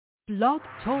Blog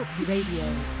Talk Radio.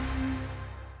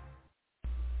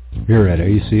 Here at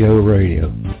ACO Radio,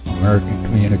 American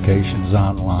Communications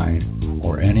Online,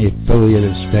 or any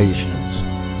affiliated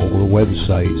stations or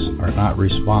websites are not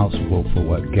responsible for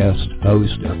what guest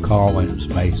hosts or call-ins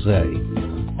may say.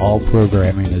 All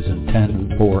programming is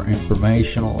intended for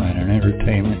informational and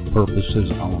entertainment purposes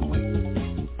only.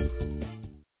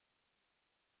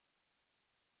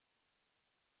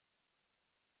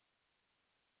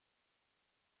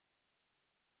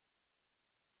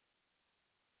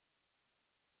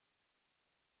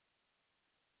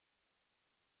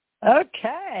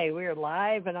 Okay, we're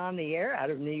live and on the air out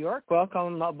of New York.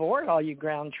 Welcome aboard, all you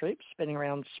ground troops spinning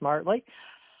around smartly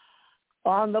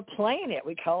on the planet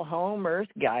we call home, Earth,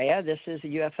 Gaia. This is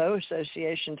the UFO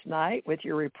Association tonight with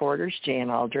your reporters,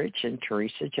 Jan Aldrich and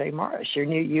Theresa J. Morris, your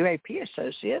new UAP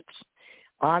associates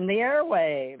on the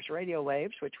airwaves, radio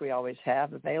waves, which we always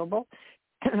have available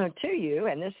to you.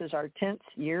 And this is our 10th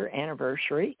year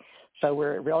anniversary. So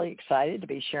we're really excited to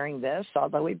be sharing this,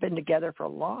 although we've been together for a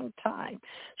long time.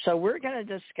 So we're going to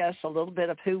discuss a little bit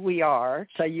of who we are,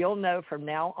 so you'll know from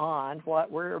now on what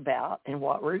we're about and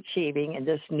what we're achieving in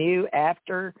this new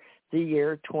after the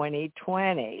year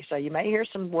 2020. So you may hear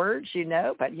some words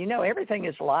but everything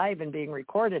is live and being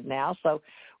recorded now. So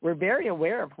we're very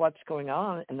aware of what's going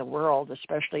on in the world,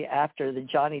 especially after the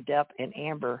Johnny Depp and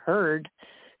Amber Heard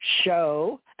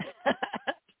show.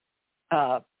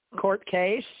 Court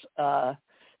case,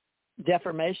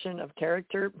 defamation of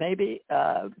character, maybe,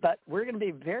 but we're going to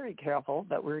be very careful,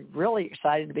 but we're really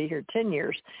excited to be here 10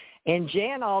 years. And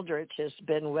Jan Aldrich has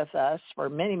been with us for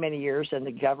many, many years in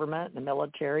the government, the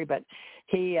military, but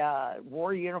he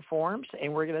wore uniforms,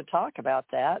 and we're going to talk about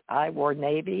that. I wore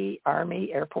Navy,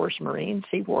 Army, Air Force, Marines.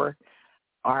 He wore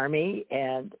Army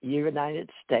and United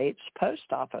States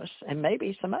Post Office, and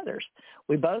maybe some others.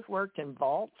 We both worked in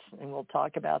vaults, and we'll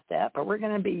talk about that, but we're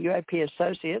going to be UAP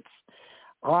associates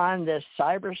on this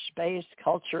cyberspace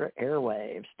culture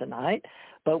airwaves tonight.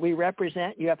 But we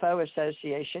represent UFO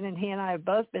Association, and he and I have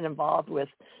both been involved with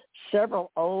several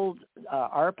old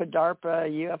ARPA,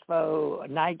 DARPA, UFO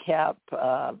NICAP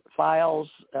files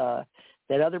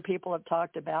that other people have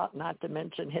talked about, not to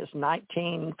mention his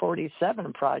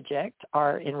 1947 project,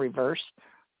 or in reverse,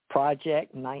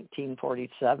 Project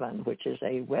 1947, which is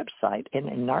a website and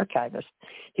an archivist.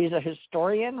 He's a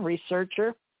historian,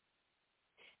 researcher,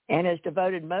 and has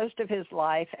devoted most of his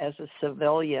life as a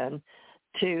civilian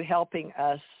to helping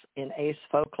us in ACE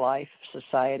Folklife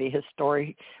Society.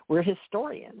 We're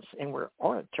historians and we're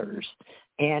orators,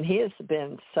 and he has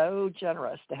been so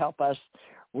generous to help us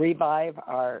revive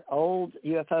our old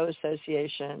UFO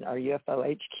Association, our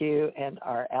UFO HQ, and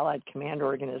our Allied Command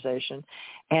Organization.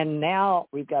 And now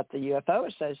we've got the UFO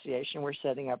Association we're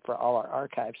setting up for all our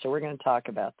archives. So we're going to talk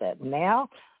about that. Now,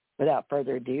 without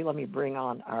further ado, let me bring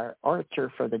on our orator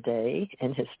for the day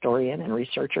and historian and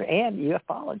researcher and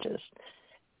ufologist,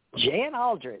 Jan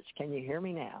Aldrich. Can you hear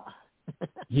me now?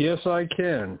 Yes, I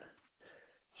can.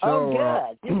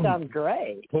 So, good. You sound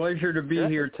great. Pleasure to be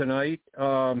here tonight.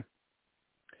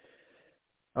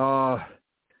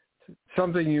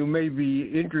 Something you may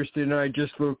be interested in, I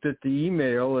just looked at the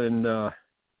email, and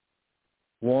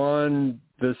Juan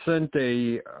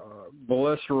Vicente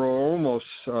Balestro Olmos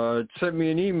sent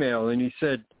me an email, and he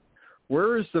said,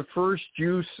 "Where is the first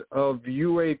use of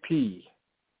UAP?"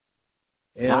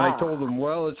 And I told him,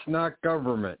 well, it's not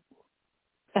government.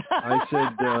 I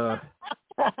said,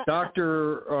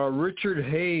 Dr. Richard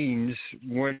Haynes,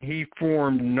 when he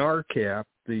formed NARCAP,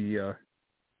 he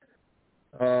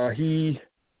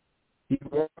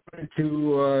wanted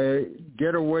to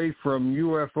get away from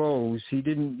UFOs. He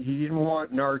didn't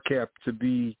want NARCAP to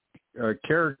be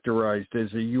characterized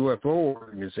as a UFO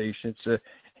organization. It's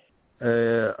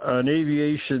an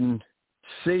aviation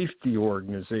safety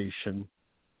organization.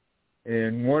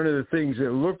 And one of the things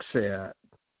it looks at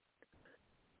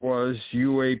was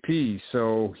UAP.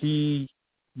 So he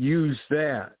used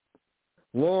that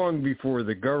long before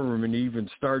the government even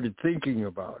started thinking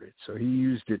about it. So he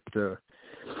used it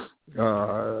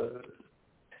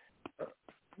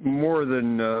more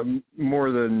than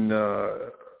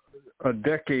a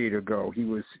decade ago. He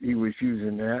was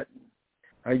using that.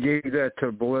 I gave that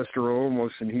to Balestro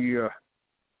Olmos, and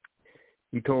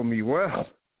he told me, well,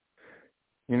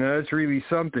 that's really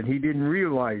something. He didn't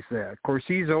realize that. Of course,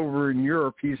 he's over in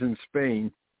Europe. He's in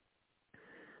Spain.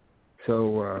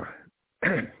 So,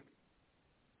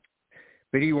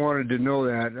 but he wanted to know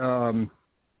that.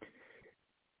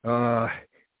 What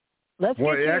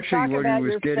he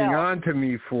was getting on to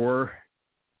me for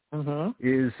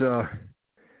is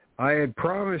I had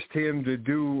promised him to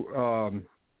do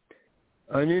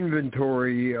an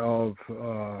inventory of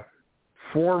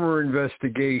former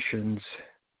investigations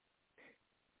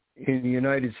in the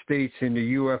United States into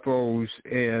UFOs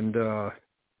and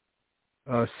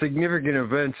significant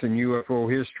events in UFO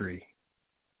history.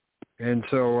 And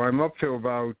so I'm up to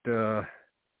about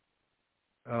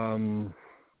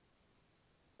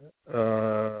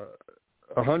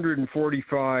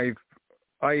 145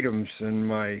 items in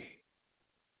my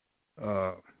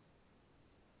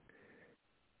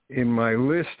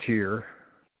list here.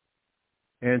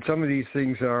 And some of these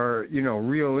things are,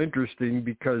 real interesting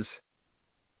because,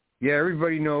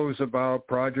 everybody knows about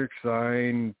Project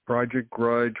Sign, Project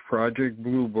Grudge, Project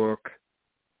Blue Book.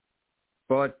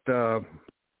 But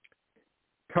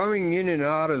coming in and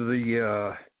out of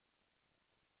the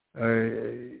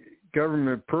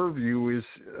government purview is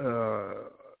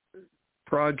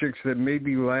projects that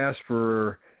maybe last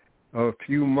for a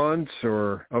few months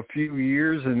or a few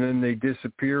years, and then they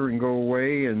disappear and go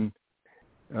away. And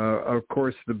of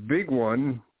course, the big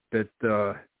one that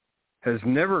has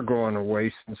never gone away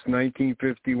since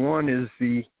 1951 is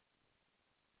the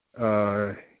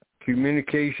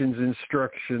communications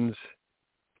instructions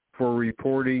for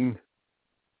reporting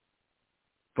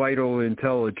vital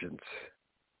intelligence.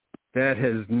 That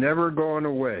has never gone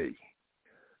away.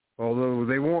 Although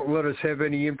they won't let us have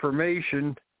any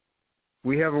information,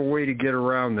 we have a way to get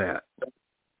around that,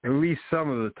 at least some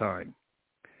of the time.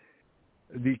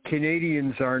 The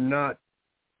Canadians are not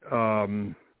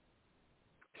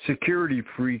security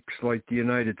freaks like the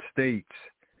United States.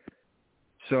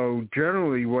 So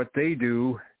generally what they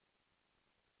do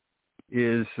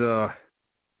is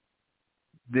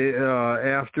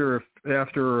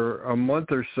after a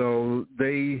month or so,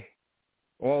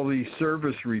 all these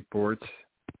service reports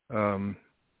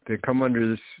that come under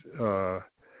this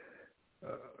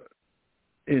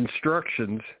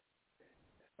instructions,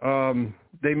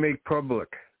 they make public.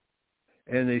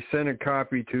 And they sent a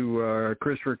copy to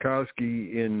Chris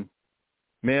Rakowski in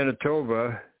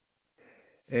Manitoba.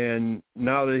 And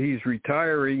now that he's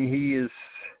retiring, he is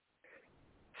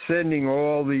sending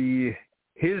all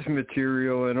his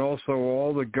material and also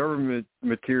all the government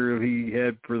material he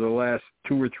had for the last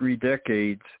 2 or 3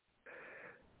 decades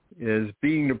as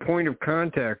being the point of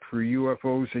contact for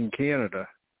UFOs in Canada.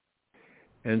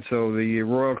 And so the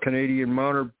Royal Canadian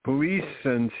Mounted Police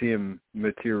sends him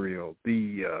material.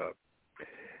 The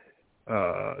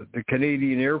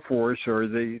Canadian Air Force, or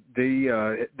they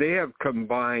have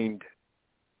combined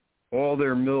all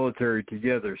their military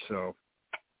together. So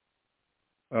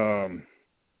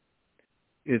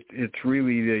it's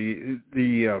really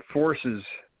the forces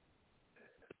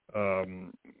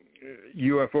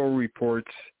UFO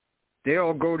reports. They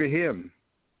all go to him.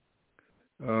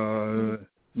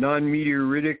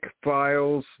 Non-meteoritic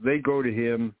files, they go to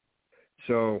him.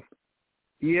 So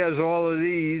he has all of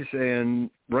these, and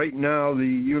right now the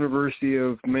University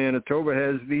of Manitoba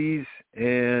has these,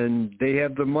 and they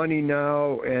have the money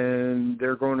now, and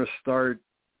they're going to start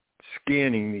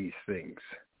scanning these things.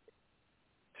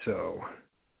 So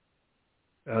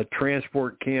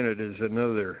Transport Canada is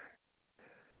another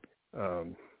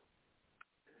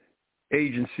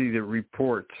agency that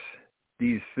reports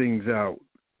these things out.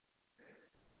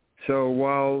 So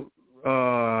while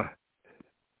the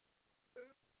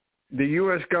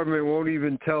U.S. government won't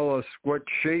even tell us what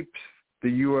shapes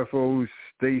the UFOs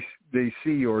they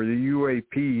see, or the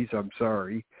UAPs, I'm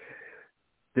sorry,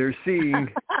 they're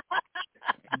seeing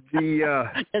the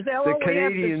Canadians. We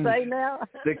have to say now?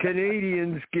 The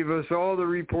Canadians give us all the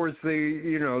reports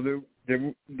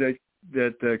that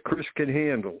Chris can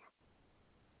handle.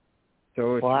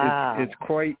 So it's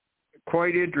quite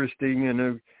interesting,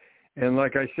 and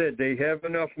like I said, they have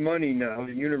enough money now.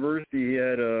 The university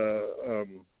had a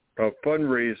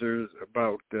fundraiser.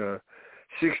 About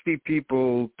 60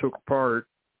 people took part,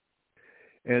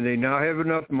 and they now have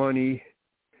enough money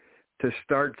to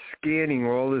start scanning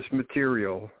all this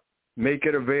material, make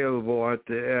it available at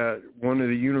one of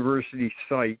the university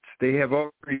sites. They have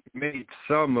already made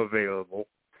some available,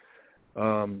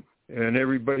 and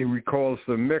everybody recalls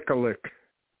the Mikulik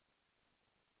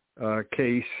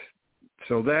case.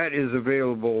 So that is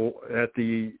available at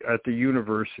the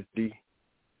university,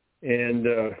 and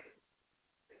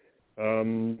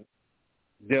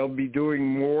they'll be doing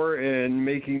more and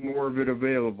making more of it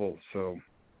available. So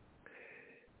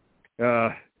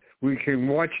we can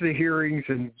watch the hearings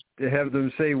and have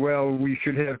them say, well, we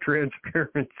should have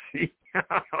transparency.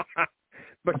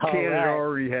 But Canada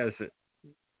already has it.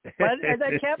 But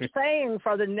they kept saying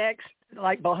for the next,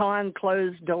 like behind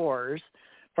closed doors,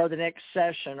 for the next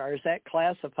session, or is that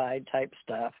classified type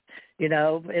stuff? You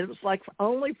know, it was like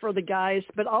only for the guys,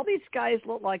 but all these guys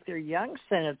look like they're young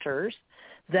senators.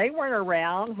 They weren't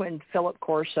around when Philip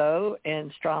Corso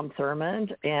and Strom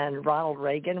Thurmond and Ronald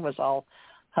Reagan was all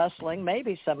hustling,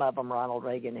 maybe some of them Ronald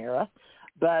Reagan era.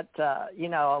 But, you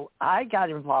know, I got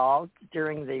involved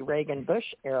during the Reagan-Bush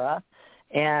era,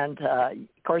 and, of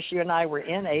course, you and I were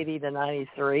in 80 to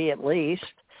 93 at least.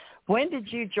 When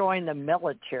did you join the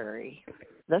military?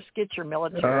 Let's get your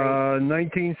military.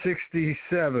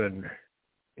 1967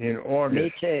 in August.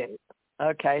 Me too.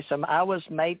 Okay, so I was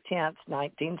May 10th,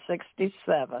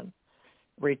 1967,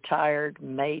 retired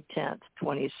May 10th,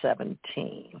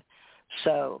 2017.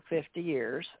 So 50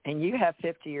 years, and you have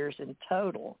 50 years in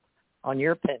total on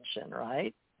your pension,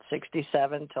 right?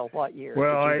 67 till what year?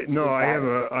 Well, I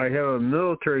have a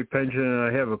military pension and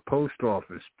I have a post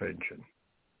office pension.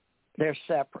 They're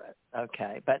separate,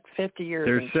 okay, but 50 years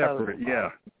They're in separate, total. yeah.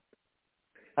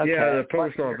 Okay. Yeah, the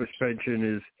post office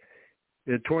pension is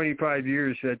at 25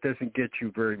 years. That doesn't get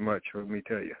you very much, let me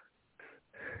tell you.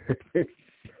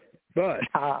 But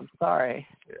I'm sorry.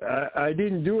 I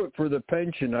didn't do it for the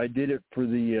pension. I did it for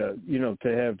the, to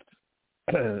have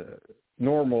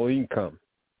normal income.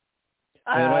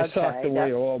 And I socked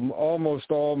away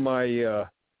almost all my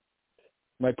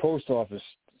my post office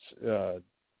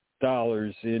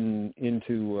dollars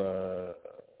into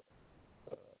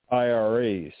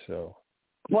IRAs. So,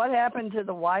 what happened to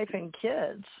the wife and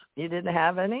kids? You didn't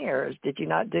have any, or did you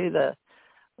not do the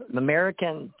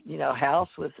American, house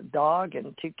with a dog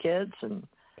and 2 kids and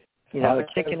a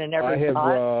chicken in every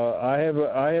pot? I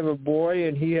have a boy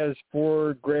and he has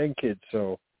 4 grandkids.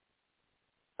 So.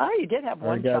 Oh, you did have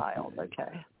one child.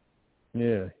 Okay.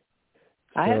 Yeah.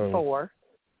 I had 4.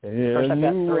 Yeah, I've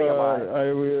got 3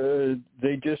 alive.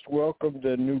 They just welcomed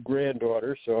a new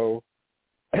granddaughter, so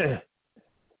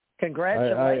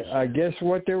congratulations. I guess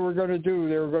what they were going to do,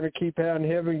 they were going to keep on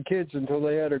having kids until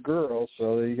they had a girl,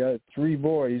 so they got 3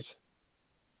 boys.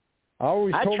 I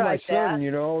always told my son,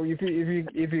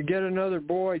 if you get another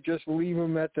boy, just leave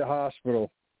him at the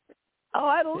hospital. Oh,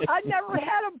 I never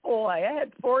had a boy. I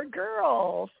had 4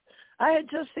 girls. I had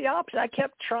just the opposite. I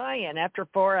kept trying. After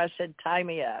 4, I said, tie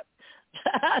me up.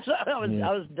 So I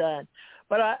was done.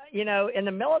 But, in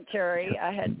the military,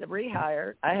 I had to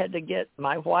rehire. I had to get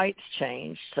my whites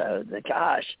changed. So, we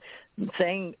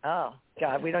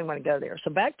don't even want to go there.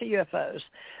 So back to UFOs.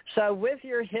 So with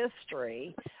your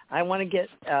history, I want to get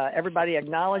everybody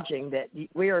acknowledging that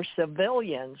we are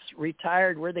civilians,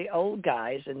 retired. We're the old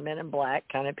guys and men in black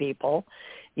kind of people.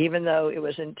 Even though it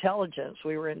was intelligence,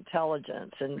 we were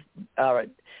intelligence. And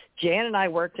Jan and I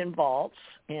worked in vaults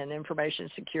and information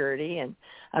security, and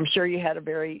I'm sure you had a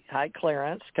very high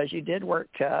clearance because you did work,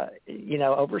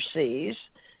 overseas.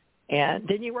 And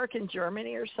didn't you work in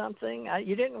Germany or something?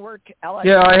 You didn't work.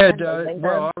 Yeah, I had.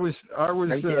 I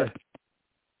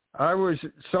was.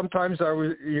 Sometimes I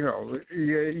was.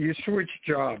 You switch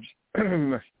jobs.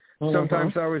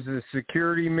 Sometimes I was the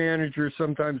security manager.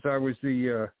 Sometimes I was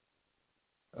the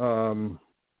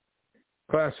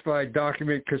classified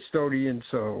document custodian.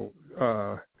 So,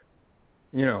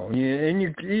 and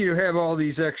you have all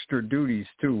these extra duties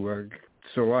too.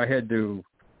 So I had to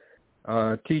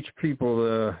teach people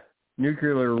the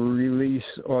nuclear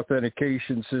release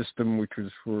authentication system, which was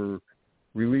for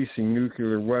releasing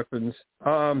nuclear weapons.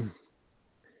 Now,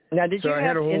 did you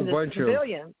have a whole in the bunch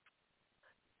civilian?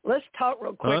 Let's talk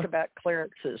real quick about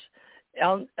clearances.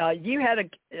 You had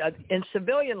in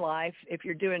civilian life, if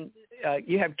you're doing,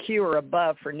 you have Q or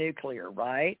above for nuclear,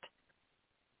 right?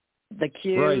 The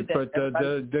Q. Right, but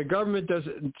the government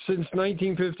doesn't. Since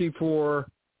 1954,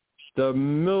 the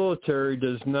military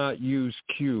does not use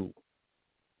Q.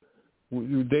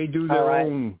 They do their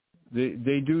own.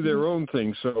 They do their own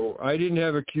thing. So I didn't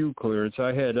have a Q clearance.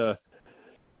 I had a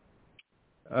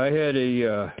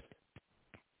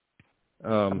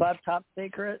above top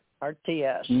secret or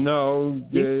TS. No,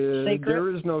 there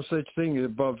is no such thing as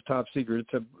above top secret.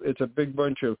 It's a big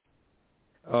bunch of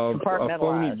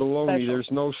phony baloney. There's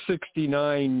no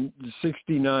 69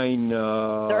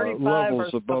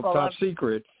 levels above top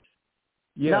secret.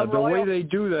 Yeah, the way they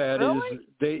do that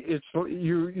is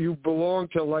you belong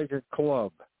to like a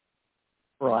club,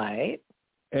 right?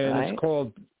 And it's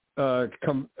called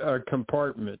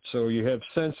compartment. So you have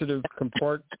sensitive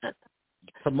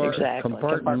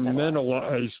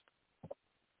compartmentalized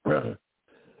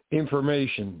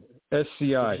information,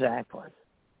 SCI. Exactly.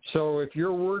 So if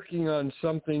you're working on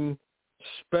something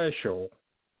special,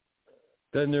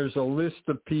 then there's a list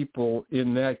of people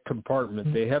in that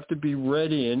compartment. They have to be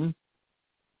read in.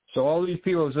 So all these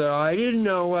people say, I didn't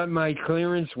know what my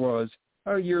clearance was.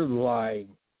 Oh, you're lying.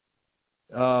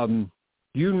 you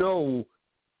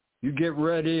get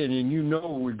read in and you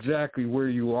know exactly where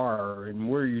you are and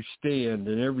where you stand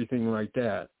and everything like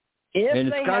that. And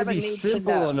it's got to be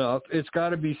simple enough. It's got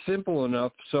to be simple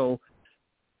enough so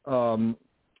a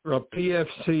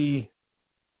PFC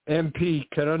MP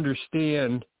can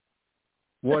understand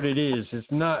what it is. It's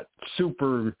not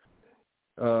super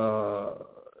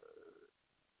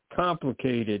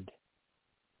complicated.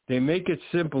 They make it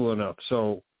simple enough.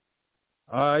 So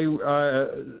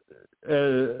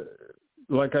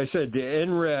like I said,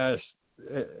 the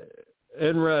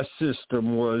NRAS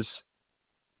system was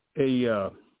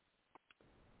it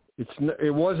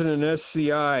wasn't an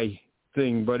SCI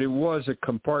thing, but it was a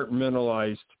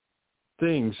compartmentalized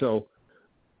thing. So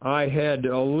I had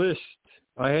a list.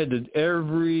 I had to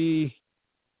every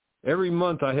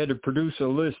month I had to produce a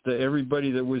list of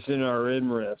everybody that was in our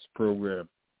NRAS program.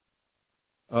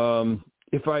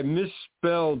 If I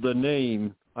misspelled the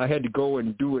name, I had to go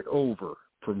and do it over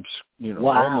from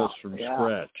almost from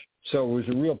scratch. So it was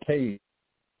a real pain.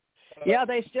 Yeah,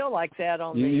 they still like that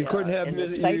on you couldn't have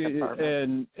the State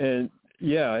Department. and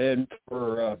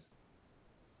for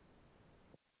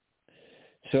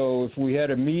so if we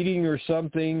had a meeting or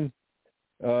something,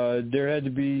 there had to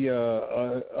be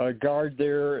a guard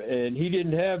there, and he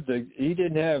didn't have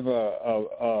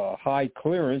a high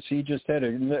clearance. He just had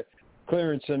a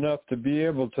clearance enough to be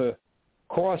able to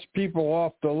cross people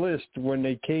off the list when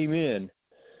they came in.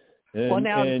 And,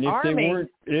 and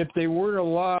if they weren't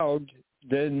allowed,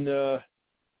 then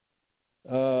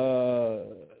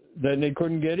they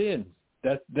couldn't get in.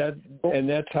 That's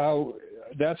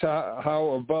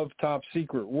how above top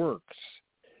secret works.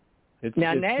 It's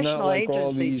not like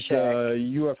all these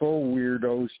UFO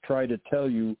weirdos try to tell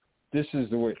you this is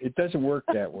the way. It doesn't work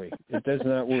that way. It does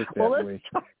not work that way.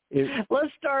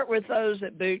 Let's start with those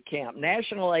at boot camp.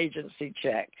 National agency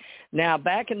check. Now,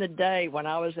 back in the day when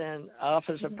I was in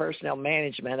Office of Personnel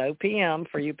Management, OPM,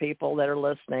 for you people that are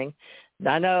listening,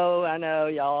 I know,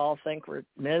 y'all all think we're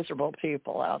miserable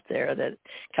people out there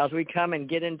because we come and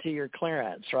get into your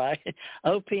clearance, right?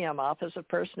 OPM, Office of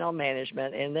Personnel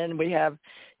Management, and then we have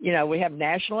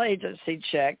national agency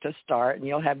check to start, and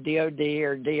you'll have DOD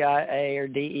or DIA or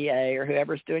DEA or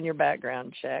whoever's doing your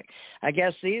background check. I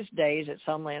guess these days it's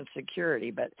Homeland Security,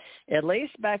 but at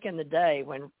least back in the day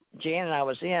when Jan and I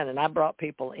was in, and I brought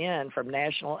people in from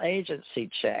national agency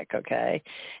check, okay?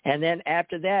 And then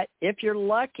after that, if you're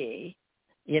lucky,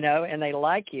 and they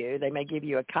like you, they may give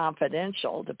you a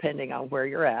confidential depending on where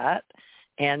you're at.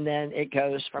 And then it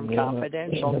goes from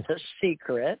confidential to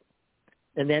secret.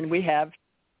 And then we had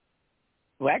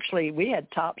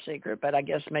top secret, but I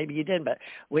guess maybe you didn't. But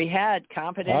we had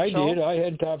confidential. I did. I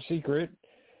had top secret.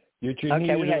 You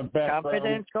needed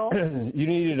confidential. You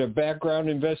needed a background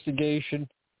investigation.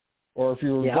 Or if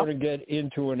you were going to get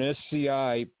into an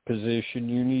SCI position,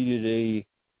 you needed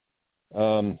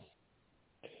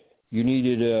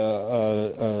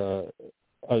a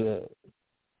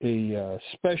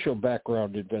special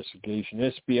background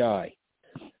investigation, SBI.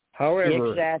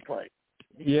 However, exactly.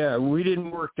 Yeah, we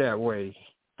didn't work that way.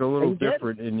 It's a little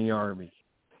different in the Army.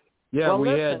 Yeah, we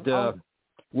had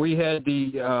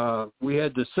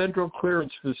the Central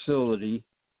Clearance Facility.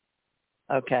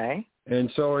 Okay. And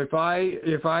so if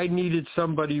I needed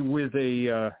somebody with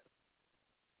a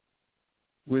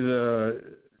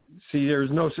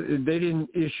they didn't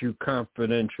issue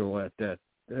confidential at that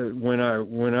when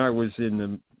I was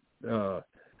in the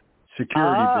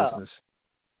security business.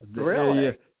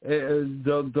 Really?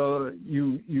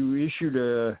 You issued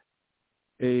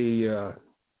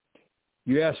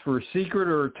you asked for a secret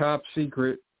or a top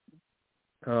secret,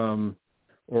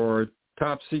 or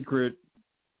top secret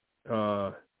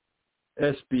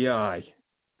SBI.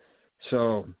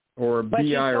 So. Or but BI,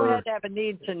 you still had to have a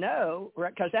need to know,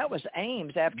 right? Because that was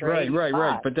Ames after 85.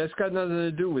 Right. But that's got nothing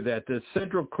to do with that. The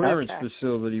Central Clearance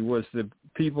Facility was the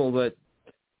people that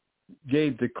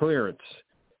gave the clearance.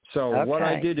 So what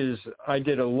I did is I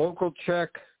did a local check.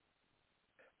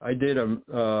 I did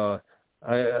I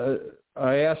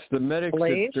asked the medics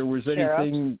if there was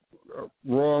anything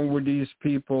wrong with these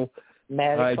people.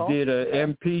 Medical. I did a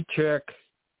MP check.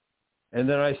 And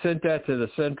then I sent that to the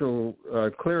Central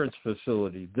Clearance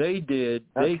Facility. They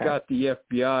got the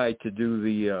FBI to do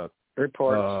the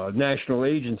national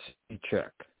agency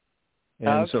check.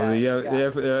 And so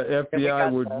the FBI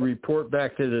would report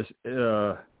back to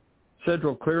the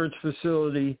Central Clearance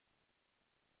Facility.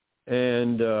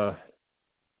 And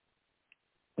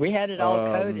we had it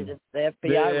all coded. The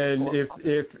FBI and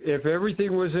if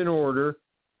everything was in order,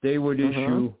 they would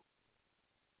issue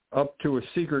up to a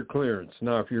secret clearance.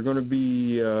 Now, if you're going to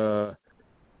be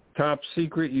top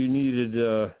secret, you needed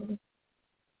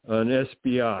an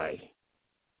SBI.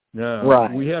 Now,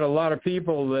 right. we had a lot of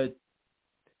people that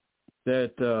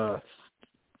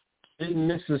didn't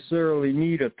necessarily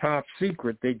need a top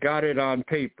secret. They got it on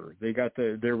paper. They got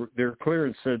their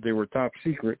clearance said they were top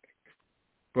secret.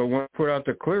 But when I put out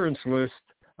the clearance list,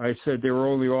 I said they were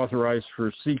only authorized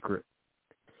for secret.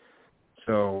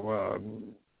 So,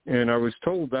 and I was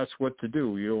told that's what to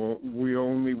do. We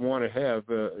only want to have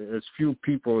as few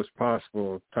people as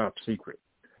possible top secret.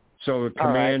 So the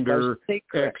commander,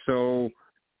 XO,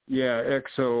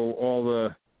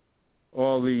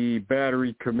 all the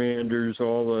battery commanders,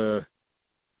 almost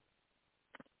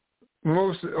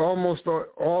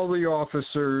all the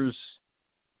officers,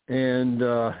 and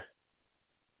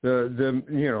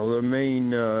the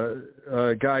main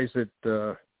guys that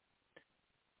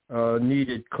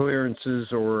needed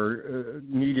clearances or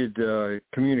needed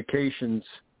communications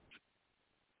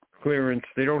clearance.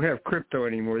 They don't have crypto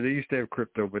anymore. They used to have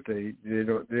crypto, but they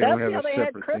don't have a separate thing. They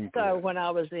had crypto when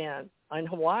I was in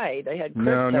Hawaii. They had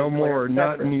crypto. No more.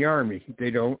 Not in the Army.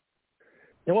 They don't.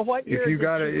 Well, what year if you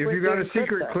got a secret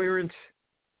crypto? clearance,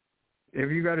 if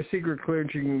you got a secret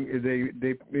clearance,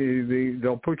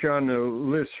 they'll put you on the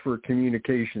list for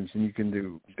communications, and you can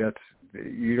do that's.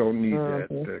 You don't need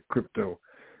that crypto.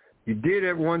 You did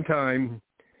at one time.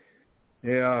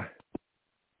 Yeah,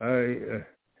 I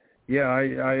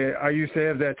used to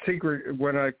have that secret.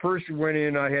 When I first went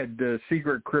in, I had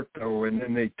secret crypto, and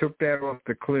then they took that off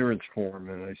the clearance form.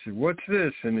 And I said, "What's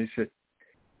this?" And they said,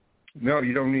 "No,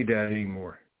 you don't need that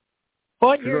anymore."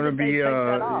 What year did they take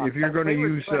that off? If you're going to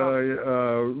use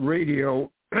radio,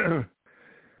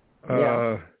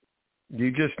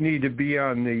 you just need to be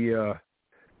on the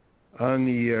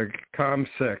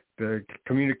ComSec, the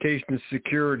Communications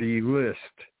Security list,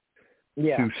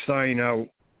 to sign out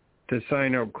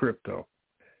crypto.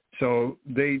 So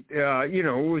they, it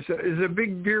was a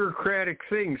big bureaucratic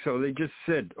thing. So they just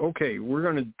said, okay, we're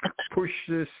going to push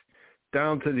this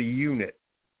down to the unit.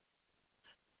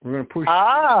 We're going to push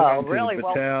down to the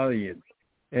battalion.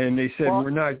 And they said, we're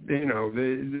not,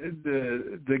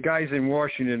 the guys in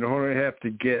Washington don't have to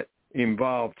get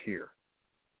involved here.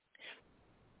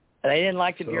 They didn't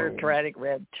like the bureaucratic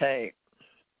red tape.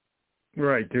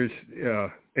 Right.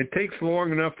 It takes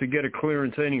long enough to get a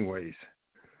clearance anyways.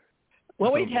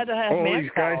 Well, we'd had to have all manpower.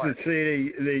 These guys that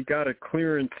say they got a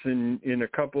clearance in a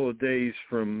couple of days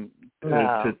from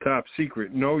to top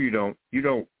secret. No, you don't. You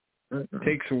don't. It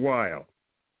takes a while.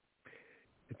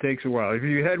 If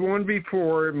you had one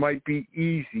before, it might be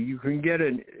easy. You can get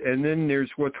it, and then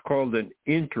there's what's called an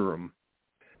interim,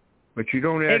 but you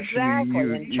don't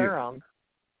actually interim.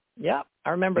 Yep, I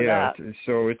remember that.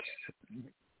 So it's.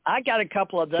 I got a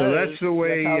couple of those. So that's the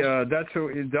way.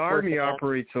 The Army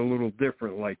operates a little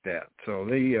different like that. So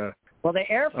they. Well, the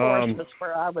Air Force was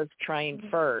where I was trained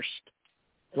first,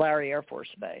 Larry Air Force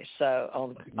Base. So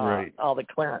on all the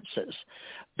clearances,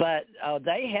 but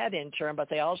they had interim, but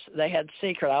they had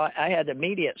secret. I had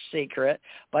immediate secret,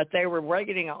 but they were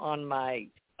rating on my.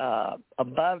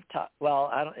 Above top,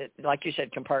 like you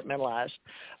said, compartmentalized,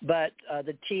 but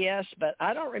the TS, but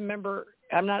I don't remember,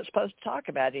 I'm not supposed to talk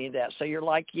about any of that. So you're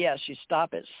like, yes, you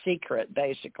stop at secret,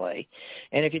 basically.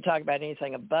 And if you talk about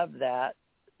anything above that,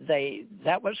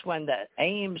 that was when the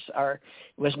AIMS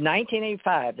was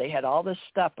 1985. They had all this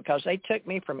stuff because they took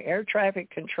me from air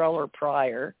traffic controller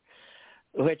prior,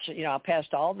 which, I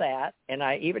passed all that. And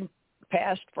I even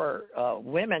passed for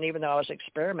women, even though I was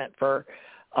experiment for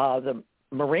the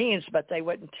Marines, but they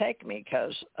wouldn't take me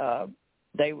because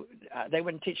they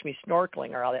wouldn't teach me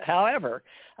snorkeling or all that. However,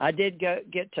 I did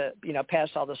get to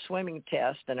pass all the swimming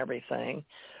tests and everything,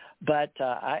 but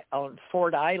on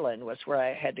Ford Island was where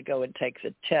I had to go and take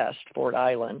the test. Ford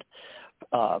Island,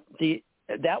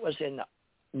 that was in the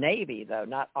Navy though,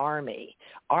 not Army.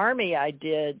 Army I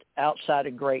did outside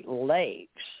of Great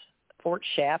Lakes, Fort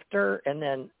Shafter, and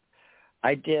then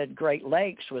I did Great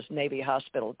Lakes was Navy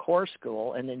Hospital Corps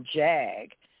School, and then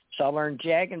JAG. So I learned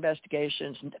JAG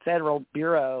investigations, Federal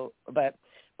Bureau. But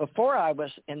before I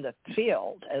was in the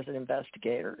field as an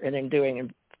investigator and then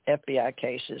doing FBI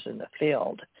cases in the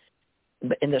field.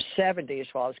 In the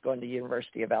 70s while I was going to the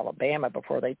University of Alabama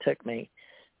before they took me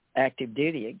active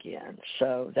duty again.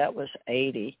 So that was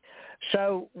 80.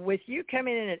 So with you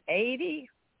coming in at 80,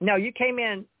 no, you came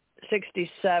in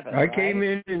 67. I came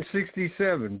in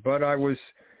 67, but I was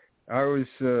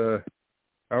a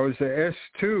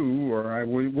S2, or I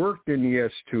worked in the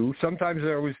S2. Sometimes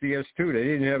I was the S2. They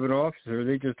didn't have an officer;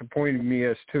 they just appointed me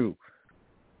S2.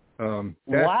 Wow!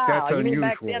 That's you unusual. mean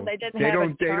back then they didn't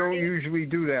have They don't usually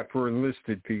do that for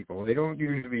enlisted people. They don't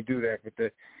usually do that.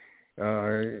 But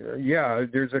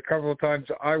there's a couple of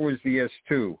times I was the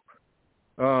S2.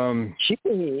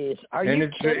 Jeez, are you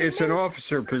kidding it's me? an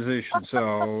officer position,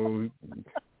 so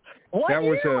what that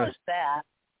year was that?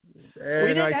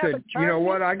 And I said, you know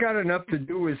what? I got enough to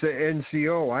do as an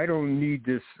NCO. I don't need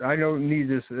this. I don't need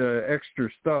this extra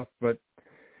stuff. But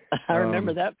I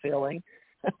remember that feeling.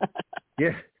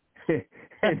 Yeah.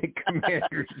 And the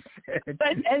commander said,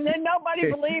 and then nobody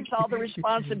believes all the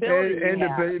responsibility. And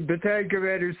the battalion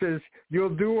commander says,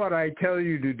 "You'll do what I tell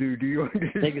you to do. Do you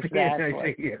understand?" Exactly. I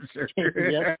say, "Yes, sir."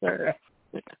 Yes, sir.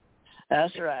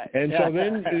 That's right. And so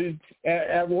then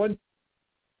at one.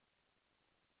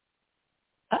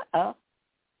 Uh-oh.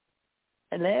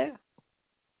 Hello?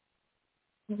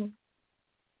 Mm-hmm.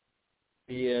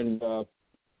 And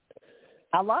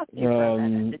I lost you for a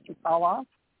minute. Did you fall off?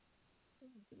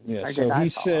 Yeah, so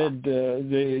he said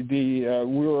we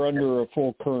were under a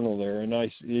full colonel there, and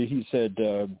he said,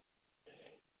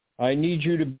 "I need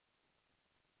you to be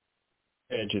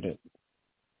adjutant."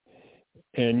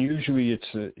 And usually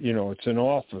it's an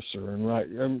officer,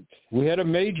 and we had a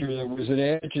major that was an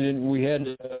adjutant. We had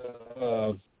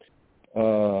the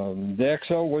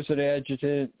XO was an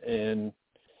adjutant, and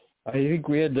I think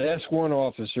we had the S1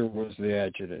 officer was the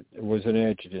adjutant. It was an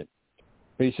adjutant.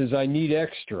 But he says, "I need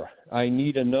extra. I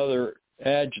need another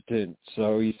adjutant."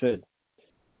 So he said,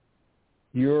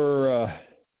 "You're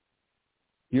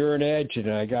an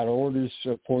adjutant. I got orders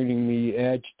appointing me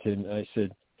adjutant." I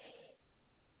said,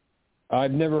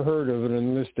 "I've never heard of an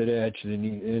enlisted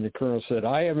adjutant." And the colonel said,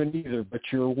 "I haven't either,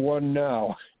 but you're one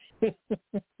now."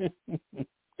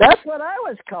 That's what I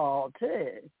was called,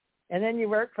 too. And then you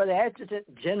work for the adjutant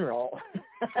general,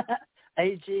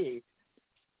 AG.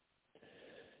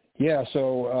 Yeah,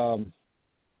 so,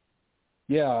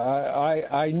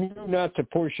 I knew not to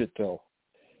push it, though.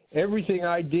 Everything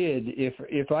I did,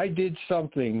 if I did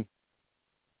something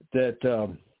that,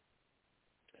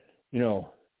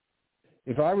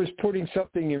 if I was putting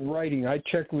something in writing, I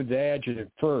checked with the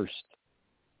adjutant first.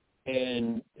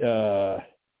 And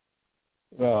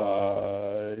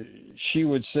she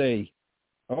would say,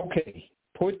 "Okay,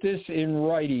 put this in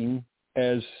writing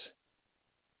as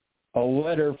a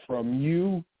letter from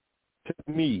you to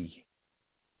me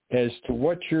as to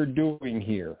what you're doing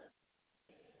here,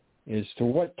 as to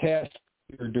what task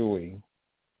you're doing,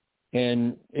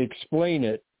 and explain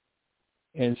it."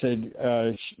 And said,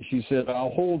 she said,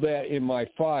 "I'll hold that in my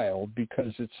file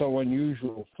because it's so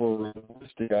unusual for a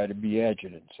enlisted guy to be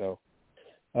adjutant." So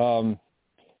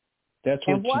that's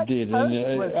what she did.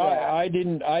 And I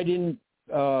didn't.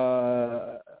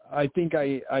 I think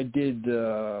I did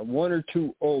one or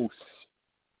two oaths.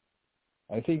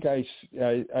 I think I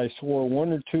swore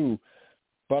one or two,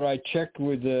 but I checked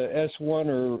with the S1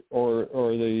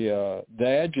 or the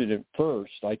adjutant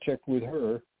first. I checked with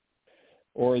her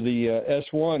or the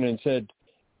S1 and said,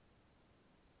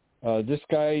 "This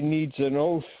guy needs an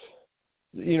oath."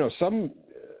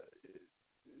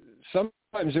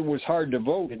 Sometimes it was hard to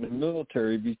vote in the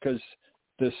military because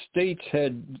the states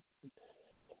had,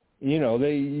 you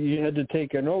had to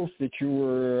take an oath that you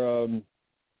were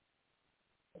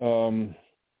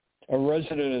a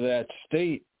resident of that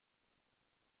state,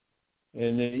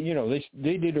 and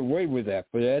they did away with that.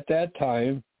 But at that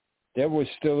time, that was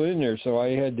still in there, so I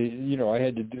had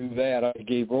to do that. I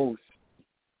gave oath.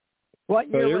 What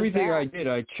year but everything was that? I did,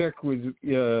 I checked with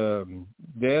the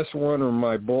S1 or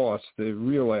my boss, the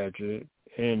real adjutant,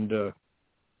 and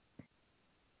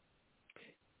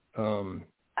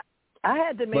I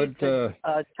had to meet the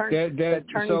attorney.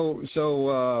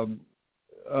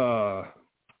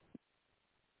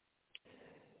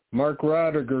 Mark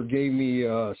Rodiger gave me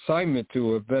an assignment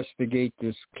to investigate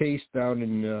this case down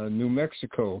in New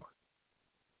Mexico,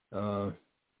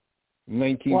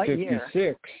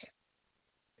 1956.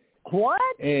 What?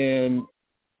 And,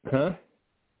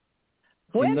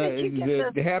 When did you get this?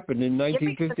 It happened in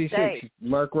 1956.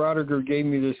 Mark Rodiger gave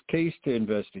me this case to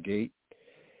investigate.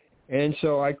 And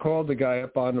so I called the guy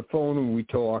up on the phone and we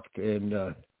talked,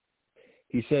 and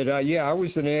he said, I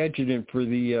was an adjutant for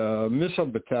the missile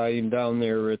battalion down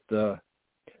there at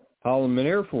Holloman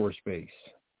Air Force Base.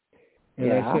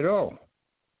 And I said, "Oh."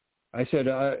 I said,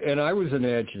 and I was an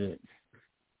adjutant.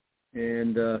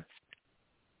 And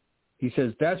he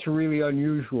says, "That's really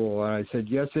unusual." And I said,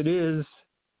 "Yes, it is."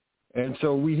 And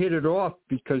so we hit it off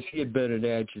because he had been an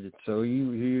adjutant. So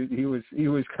he was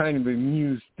kind of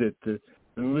amused that the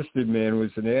enlisted man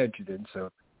was an adjutant.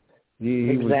 So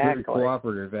he was very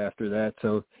cooperative after that.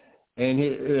 So, and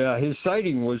his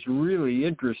sighting was really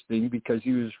interesting because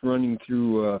he was running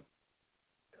through.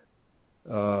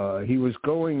 He was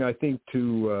going, I think,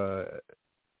 to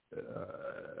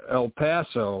El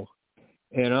Paso,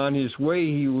 And on his way,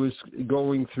 he was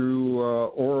going through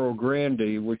Oro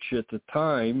Grande, which at the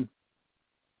time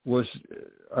was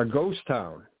a ghost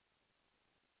town.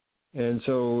 And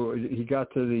so he got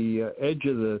to the edge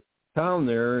of the town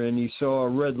there, and he saw a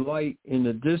red light in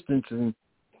the distance, and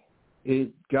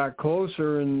it got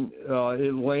closer, and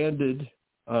it landed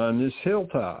on this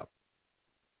hilltop.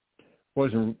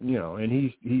 Wasn't, and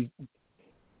he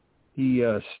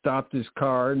stopped his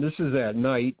car, and this is at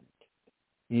night.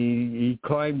 He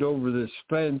climbed over this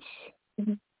fence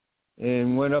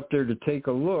and went up there to take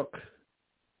a look,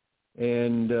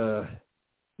 and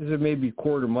this is maybe a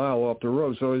quarter mile off the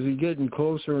road. So as he's getting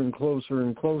closer and closer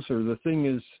and closer, the thing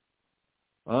is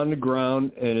on the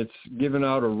ground, and it's giving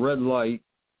out a red light.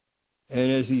 And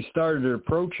as he started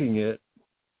approaching it,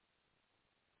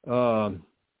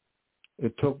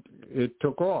 it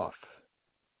took off.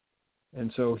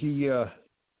 And so he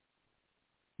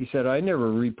said, "I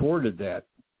never reported that.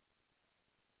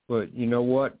 But you know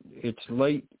what? It's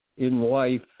late in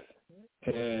life,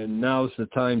 and now's the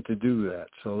time to do that."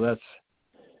 So that's,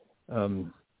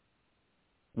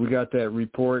 we got that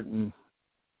report, and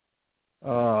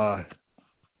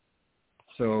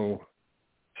so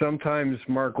sometimes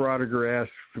Mark Rodiger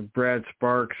asks Brad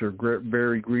Sparks or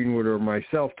Barry Greenwood or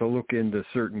myself to look into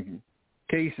certain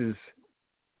cases.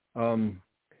 And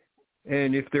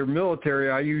if they're military,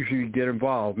 I usually get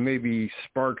involved. Maybe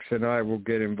Sparks and I will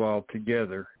get involved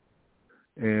together.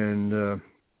 And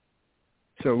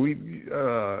so we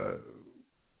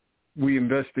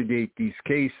investigate these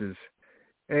cases.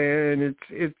 And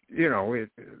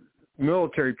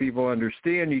military people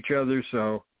understand each other,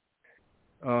 so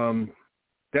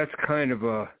that's kind of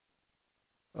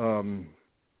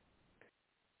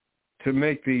to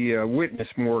make the witness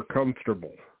more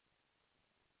comfortable.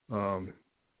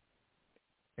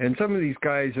 And some of these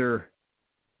guys are,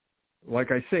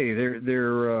 like I say,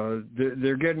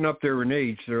 they're getting up there in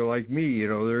age. They're like me,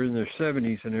 they're in their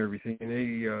 70s and everything. And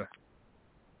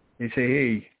they say,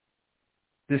 "Hey,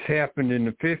 this happened in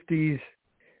the 50s.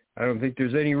 I don't think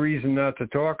there's any reason not to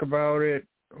talk about it."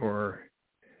 Or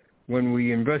when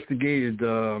we investigated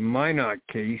the Minot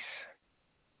case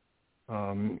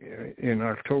in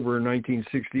October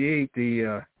 1968,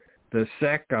 the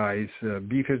SAC guys,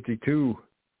 B-52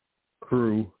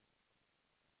 crew,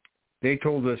 they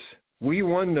told us, "We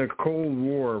won the Cold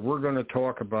War. We're going to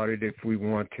talk about it if we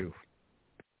want to."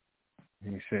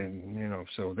 And he said,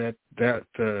 so that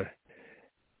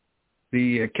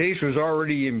the case was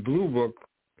already in Blue Book,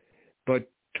 but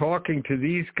talking to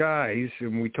these guys,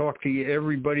 and we talked to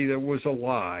everybody that was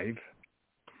alive,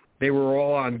 they were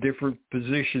all on different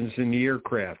positions in the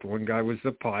aircraft. One guy was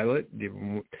the pilot.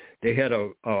 They had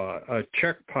a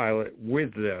Czech pilot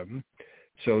with them,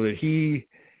 so that he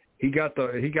got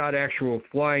actual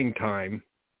flying time,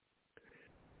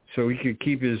 so he could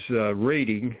keep his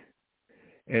rating.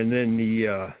 And then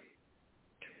the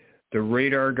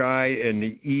radar guy and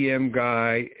the EM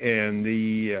guy and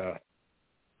the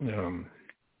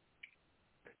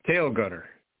tail gunner,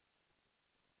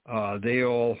 they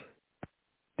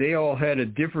all had a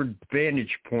different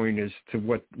vantage point as to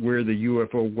where the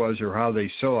UFO was or how they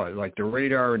saw it. Like the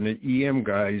radar and the EM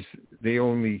guys, they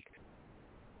only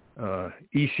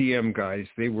ECM guys,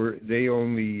 they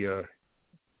only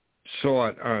saw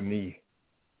it on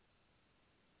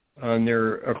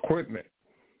their equipment.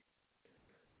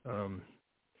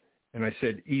 And I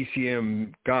said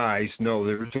ECM guys. No,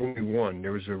 there was only one.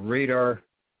 There was a radar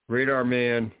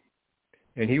man,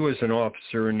 and he was an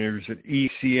officer, and there was an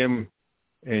ECM,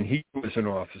 and he was an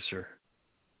officer.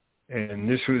 And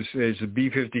this was as a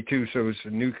B-52, so it was a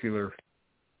nuclear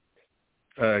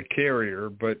carrier.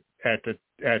 But at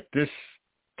this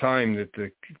time that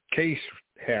the case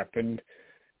happened,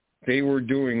 they were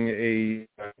doing a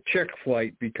check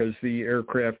flight because the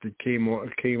aircraft that came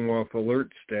off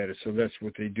alert status. So that's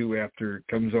what they do after it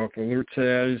comes off alert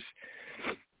status.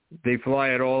 They fly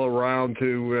it all around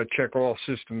to check all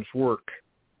systems work,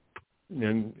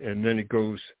 and then it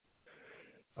goes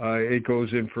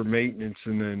in for maintenance,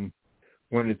 and then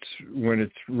when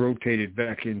it's rotated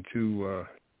back into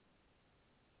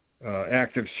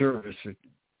active service,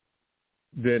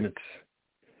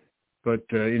 But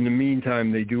in the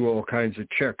meantime, they do all kinds of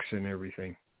checks and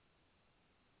everything.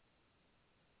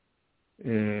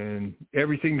 And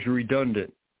everything's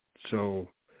redundant. So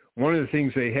one of the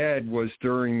things they had was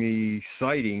during the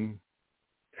sighting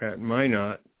at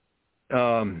Minot,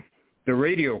 the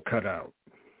radio cut out.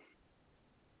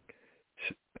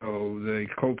 So the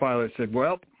co-pilot said,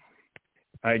 "Well,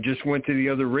 I just went to the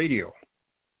other radio."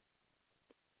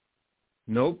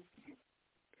 Nope.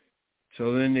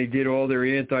 So then they did all their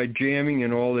anti-jamming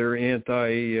and all their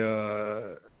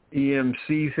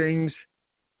EMC things,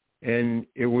 and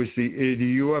it was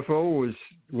the UFO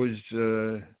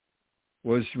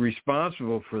was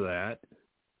responsible for that,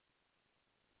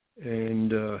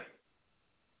 and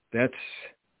that's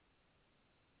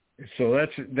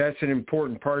an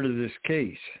important part of this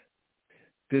case.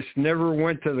 This never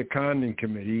went to the Condon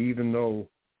Committee, even though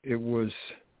it was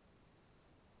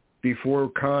before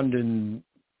Condon's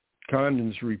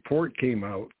report came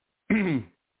out.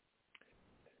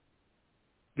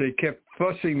 They kept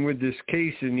fussing with this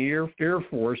case in the Air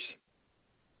Force.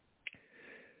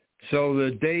 So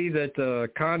the day that the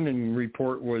Condon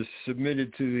report was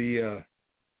submitted to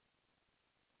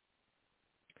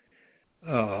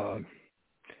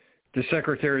the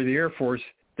Secretary of the Air Force,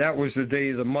 that was the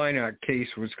day the Minot case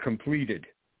was completed.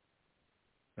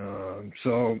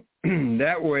 So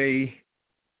that way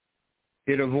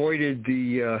it avoided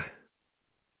the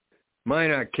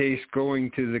Minot case going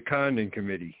to the Condon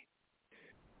Committee.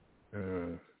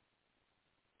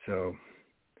 So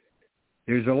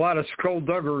there's a lot of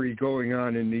skullduggery going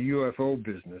on in the UFO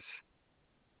business.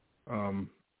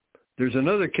 There's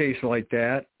another case like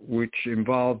that which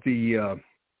involved the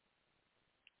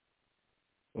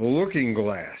Looking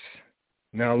Glass.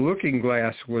 Now, Looking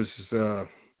Glass was the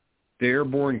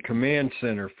Airborne Command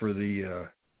Center for the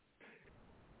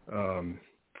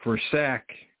for SAC,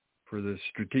 for the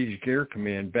Strategic Air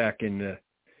Command, back in the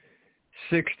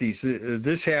 60s.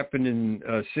 This happened in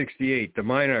 68. The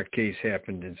Minot case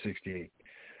happened in 68.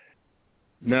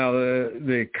 Now,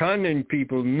 the Condon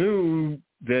people knew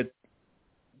that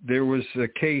there was a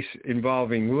case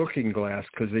involving Looking Glass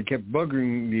because they kept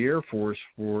bugging the Air Force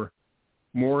for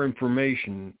more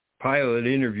information, pilot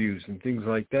interviews and things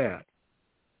like that.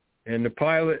 And the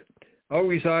pilot,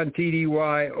 always on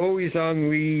TDY, always on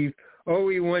leave,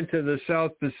 he went to the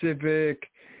South Pacific,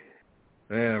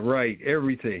 right,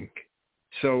 everything.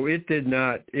 So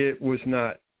it was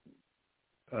not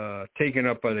taken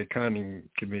up by the Condon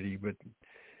Committee, but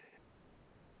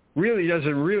really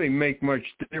doesn't really make much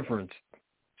difference.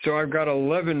 So I've got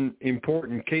 11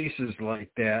 important cases like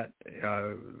that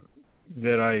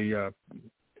that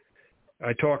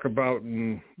I talk about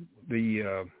in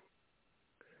the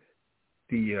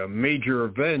major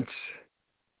events.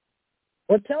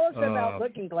 Well, tell us about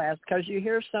Looking Glass, because you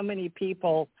hear so many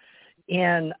people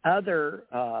in other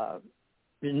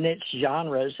niche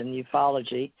genres in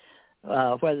ufology,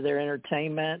 whether they're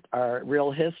entertainment or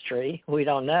real history, we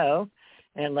don't know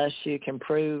unless you can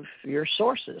prove your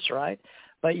sources, right?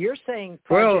 But you're saying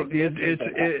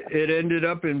it ended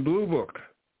up in Blue Book.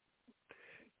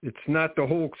 It's not the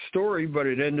whole story, but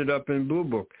it ended up in Blue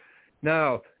Book.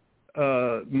 Now,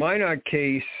 Minot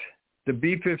case, the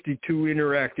B-52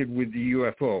 interacted with the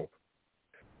UFO.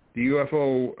 The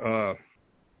UFO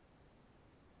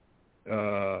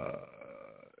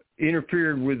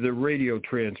interfered with the radio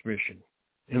transmission.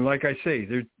 And like I say,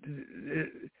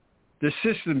 the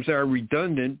systems are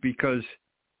redundant because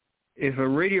if a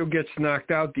radio gets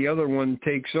knocked out, the other one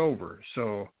takes over.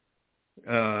 So,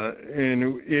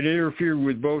 and it interfered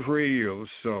with both radios.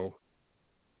 So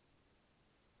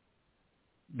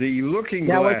the Looking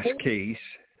Glass case,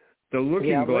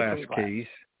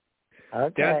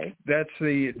 okay. that's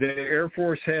the Air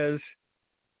Force has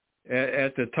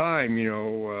at the time,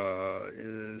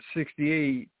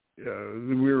 68,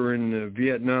 we were in the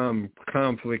Vietnam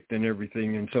conflict and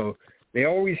everything. And so they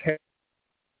always had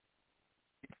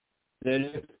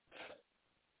that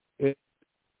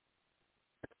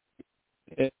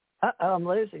I'm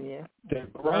losing you. The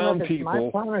ground people. My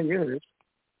phone or yours?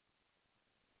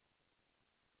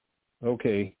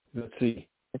 Okay, let's see.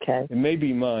 Okay. It may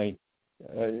be mine.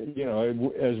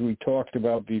 As we talked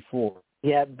about before.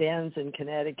 Yeah, Ben's in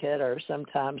Connecticut, or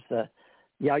sometimes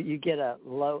you get a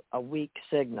weak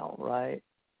signal, right?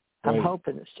 I'm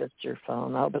hoping it's just your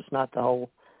phone. I hope it's not the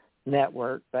whole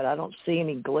network, but I don't see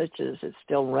any glitches. It's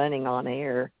still running on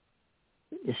air.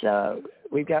 So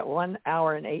we've got 1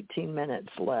 hour and 18 minutes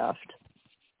left.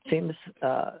 Seems,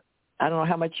 I don't know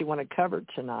how much you want to cover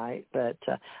tonight, but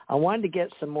I wanted to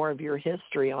get some more of your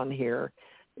history on here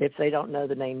if they don't know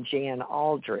the name Jan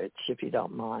Aldrich, if you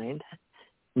don't mind.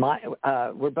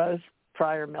 We're both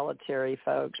prior military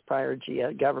folks, prior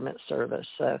government service,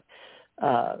 so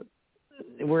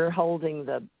we're holding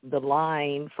the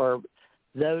line for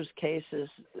those cases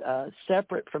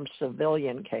separate from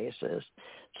civilian cases,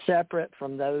 separate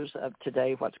from those of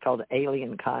today, what's called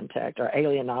alien contact or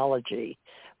alienology.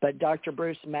 But Dr.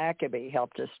 Bruce Maccabee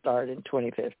helped us start in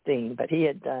 2015, but he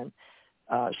had done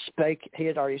he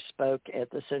had already spoke at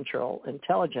the Central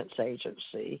Intelligence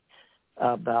Agency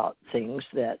about things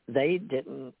that they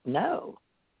didn't know.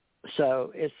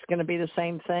 So it's going to be the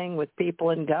same thing with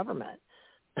people in government.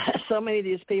 so many of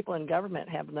these people in government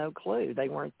have no clue. They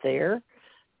weren't there.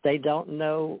 They don't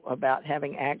know about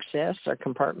having access or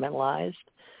compartmentalized.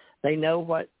 They know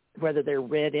whether they're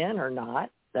read in or not.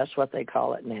 That's what they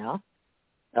call it now.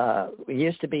 It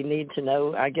used to be need to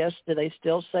know. I guess, do they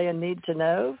still say a need to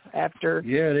know after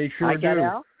they sure I get do.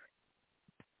 out?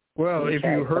 Well, Okay. if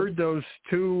you heard those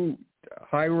two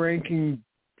high-ranking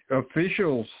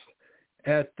officials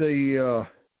at the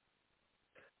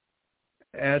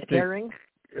hearing?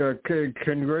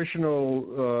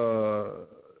 Congressional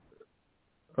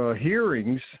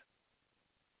hearings,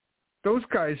 those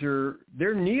guys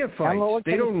they're neophytes.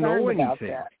 They don't know anything.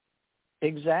 That.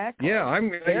 Exactly. Yeah, I'm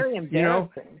very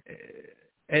embarrassing.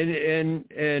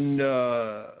 And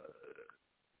the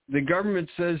government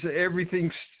says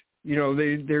everything's,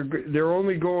 they're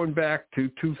only going back to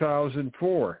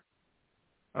 2004.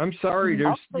 I'm sorry,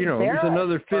 there's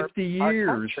another 50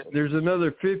 years. There's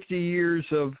another 50 years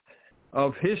of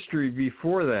history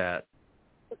before that.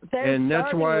 And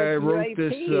that's why I wrote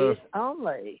this.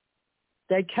 Only.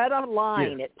 They cut a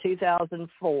line at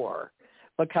 2004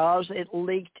 because it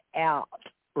leaked out,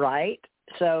 right?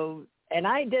 So, and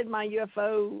I did my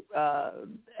UFO,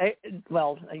 it's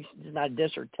not a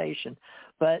dissertation,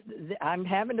 but I'm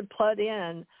having to put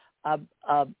in a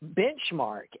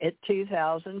benchmark at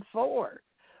 2004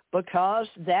 because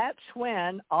that's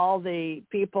when all the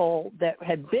people that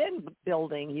had been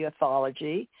building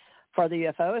ufology for the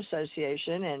UFO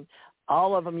Association, and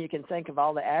all of them, you can think of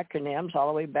all the acronyms all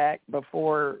the way back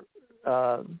before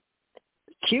CUFO,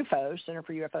 Center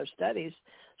for UFO Studies.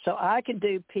 So I could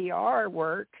do PR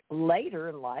work later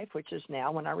in life, which is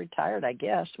now when I retired, I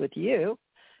guess, with you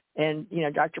and,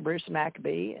 Dr. Bruce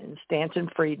Maccabee and Stanton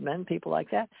Friedman, people like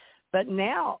that. But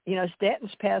now,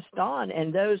 Stanton's passed on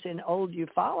and those in old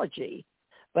ufology.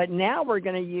 But now we're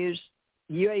going to use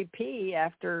UAP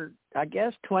after, I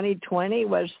guess, 2020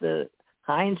 was the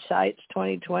hindsight's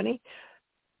 2020.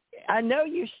 I know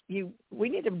we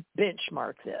need to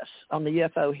benchmark this on the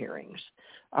UFO hearings.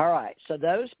 All right, so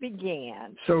those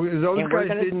began. So those guys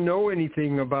didn't know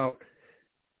anything about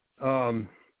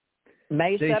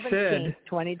May 17th,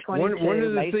 2022. One of the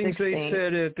May things 16th. they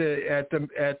said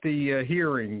at the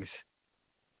hearings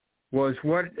was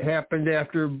what happened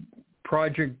after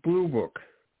Project Blue Book.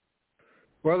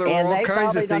 Well, there were all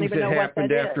kinds of things that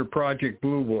happened after Project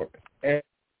Blue Book.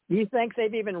 You think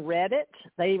they've even read it?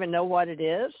 They even know what it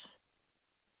is?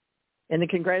 In the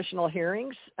congressional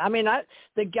hearings? I mean,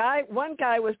 one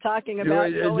guy was talking about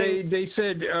they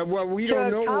said, well, we don't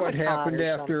know what happened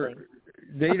after.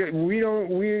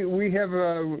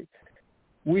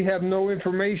 We have no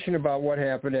information about what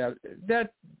happened after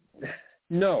that.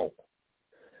 No.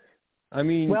 I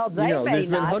mean, there's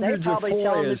been hundreds of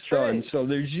FOIAs done, so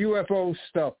there's UFO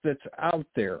stuff that's out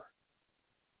there.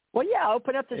 Well, yeah,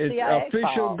 open up the CIA It's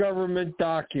official files. government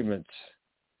documents.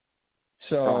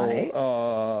 So,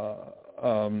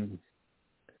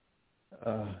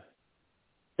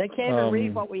 they can't even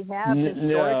read what we have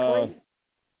historically.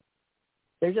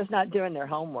 They're just not doing their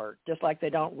homework, just like they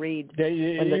don't read.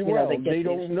 They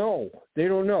don't know. They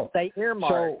don't know. They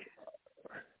earmark. So,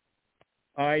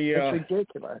 it's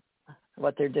ridiculous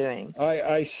what they're doing.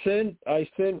 I sent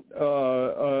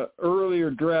earlier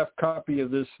draft copy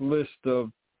of this list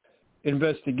of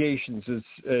investigations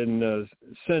and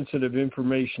sensitive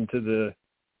information to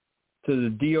the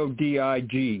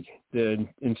DODIG, the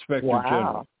Inspector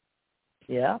General.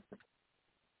 Yeah.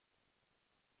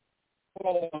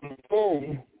 On the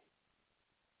phone,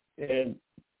 and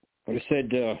I said,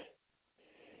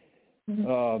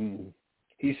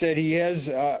 he said he has.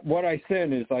 What I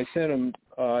sent is I sent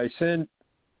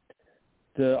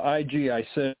the IG. I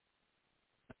sent.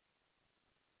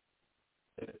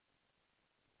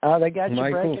 Oh, they got you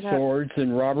Michael breaking up. Swords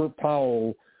and Robert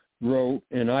Powell wrote,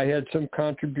 and I had some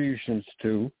contributions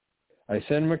to. I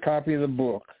sent them a copy of the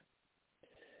book.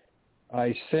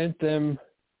 I sent them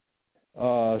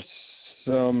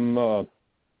some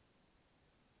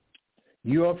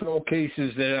UFO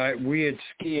cases that we had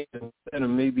scanned, and sent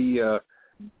them maybe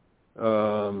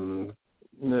 300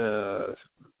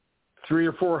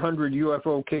 or 400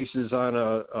 UFO cases on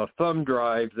a thumb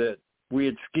drive that we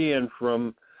had scanned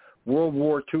from World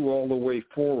War II all the way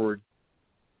forward,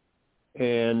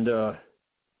 and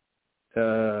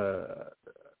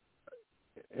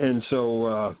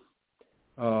so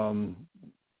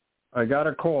I got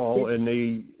a call, and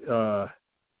the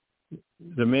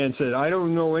man said, "I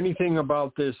don't know anything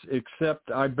about this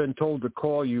except I've been told to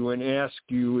call you and ask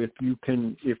you if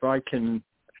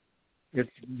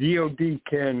DOD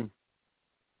can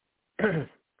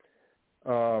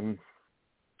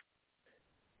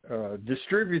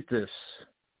distribute this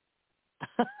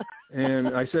And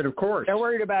I said, of course. They're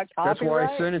worried about copyright. That's why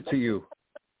I sent it to you.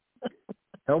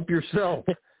 Help yourself.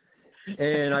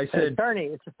 And I said,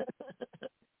 attorneys.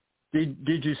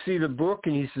 Did you see the book?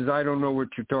 And he says, I don't know what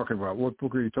you're talking about. What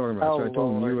book are you talking about? So I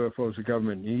told him UFOs of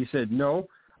Government. And he said, no,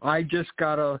 I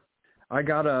got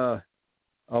a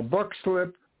buck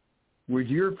slip with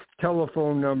your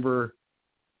telephone number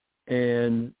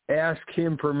and ask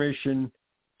him permission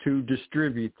to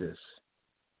distribute this.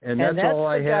 And that's all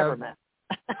I have. Government.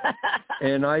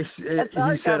 And he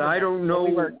said, I don't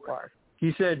know.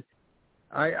 He said,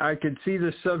 I could see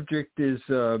the subject is,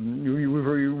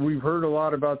 we've heard a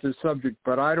lot about this subject,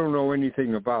 but I don't know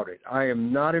anything about it. I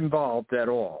am not involved at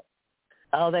all.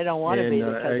 Oh, they don't want to be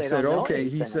because they don't know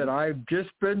anything. He said, I've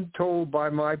just been told by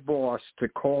my boss to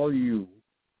call you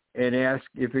and ask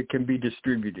if it can be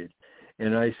distributed.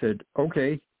 And I said,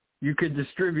 okay, you could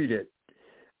distribute it.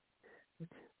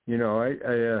 You know,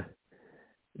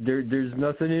 there's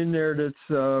nothing in there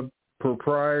that's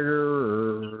proprietor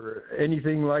or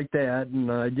anything like that, and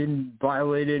I didn't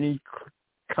violate any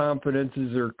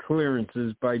confidences or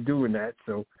clearances by doing that.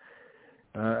 So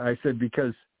I said,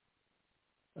 because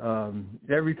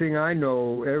everything I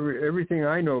know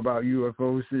about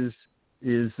UFOs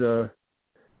is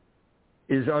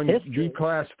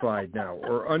declassified now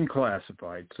or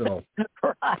unclassified. So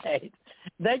right,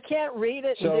 they can't read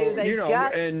it. So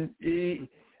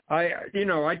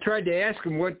I tried to ask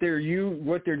him what they're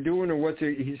doing or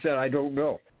he said, I don't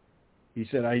know. He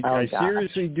said, I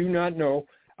seriously do not know.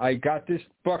 I got this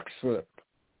buck slip,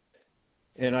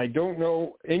 and I don't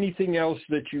know anything else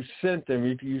that you sent them.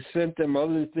 If you sent them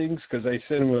other things, because I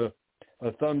sent them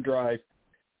a thumb drive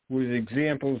with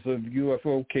examples of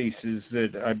UFO cases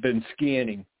that I've been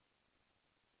scanning.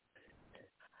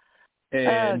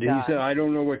 And he said, I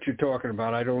don't know what you're talking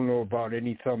about. I don't know about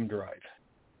any thumb drive.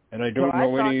 And I don't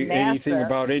know anything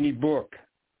about any book.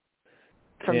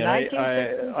 From and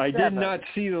I did not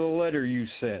see the letter you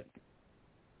sent.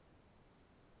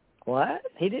 What?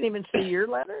 He didn't even see your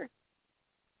letter?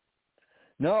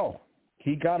 No.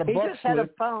 He got a buck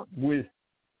slip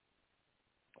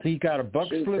he got a buck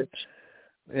slip,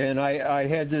 and I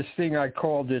had this thing, I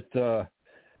called it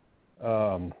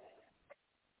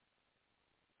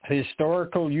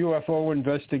Historical UFO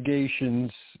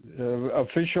Investigations,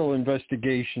 Official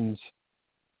Investigations,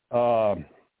 and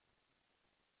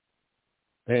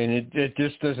it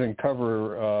just doesn't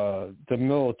cover the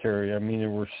military. I mean, there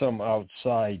were some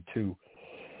outside, too.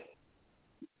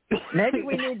 Maybe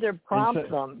we need to prompt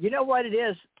them. You know what it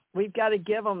is? We've got to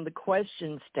give them the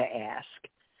questions to ask.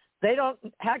 They don't.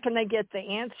 How can they get the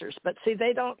answers? But see,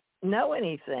 they don't know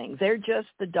anything. They're just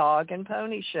the dog and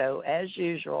pony show, as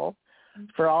usual.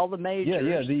 For all the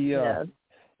majors,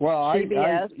 well,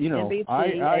 CBS, NBC,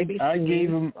 ABC, I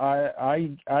gave them. I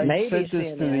sent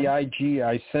this to the IG.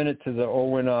 I sent it to the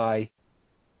ONI.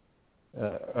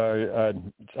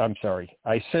 I'm sorry.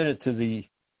 I sent it to the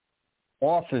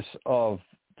office of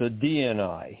the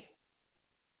DNI,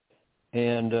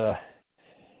 and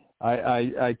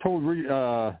I told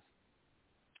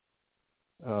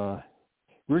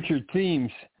Richard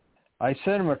Thames. I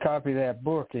sent him a copy of that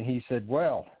book, and he said,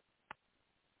 "Well,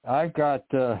 I've got,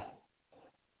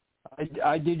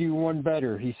 I did you one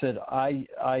better." He said,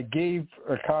 I gave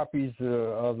copies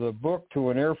of the book to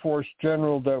an Air Force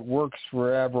general that works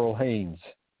for Avril Haines.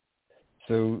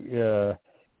 So,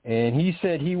 and he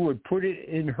said he would put it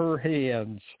in her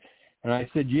hands. And I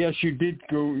said, yes, you did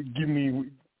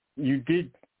you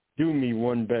did do me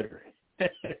one better.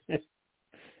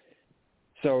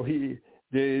 So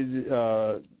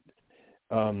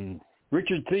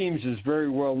Richard Thames is very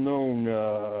well known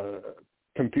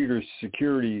computer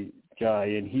security guy,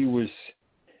 and he was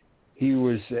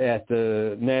at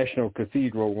the National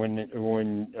Cathedral when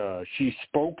she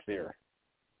spoke there.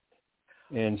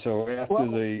 And so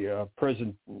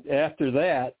after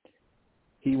that,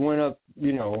 he went up.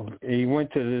 He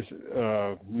went to this,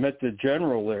 met the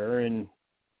general there, and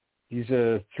he's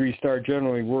a 3-star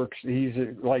general. He's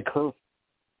like her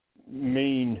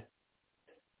main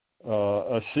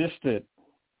assistant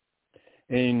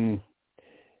in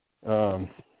Thames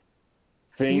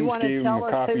gave him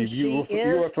a copy of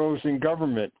UFOs in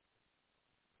Government.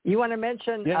 You want to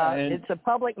mention it's a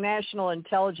Public National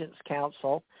Intelligence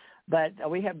Council, but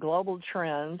we have global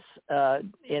trends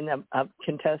in a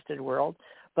contested world.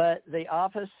 But the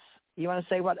office, you want to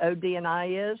say what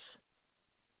ODNI is?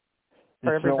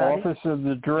 For it's everybody? The Office of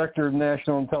the Director of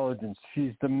National Intelligence.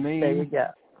 She's the main. There you go.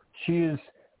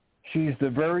 She's the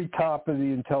very top of the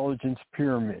intelligence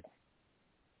pyramid.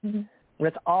 Mm-hmm.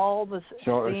 With all the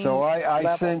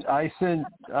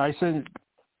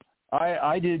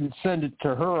I didn't send it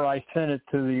to her. I sent it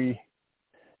to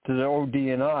to the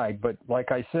ODNI, but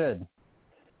like I said,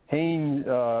 Haynes,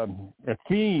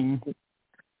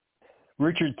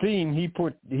 Richard Thien, he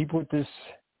put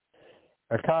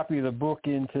a copy of the book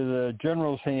into the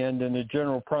general's hand, and the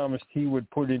general promised he would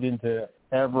put it into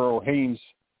Averill Haynes'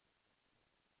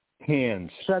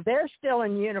 hands. So they're still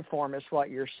in uniform, is what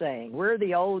you're saying. We're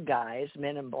the old guys,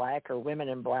 men in black or women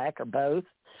in black or both,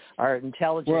 are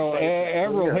intelligence. Well,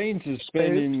 Averill Haynes has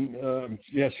been in.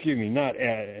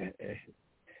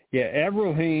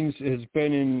 Averill Haynes has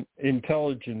been in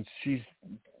intelligence. She's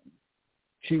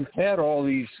had all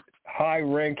these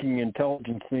high-ranking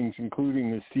intelligence things,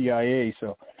 including the CIA.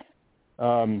 So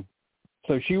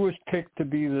she was picked to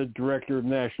be the director of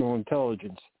national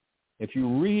intelligence. If you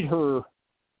read her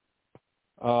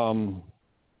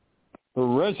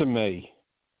resume,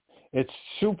 it's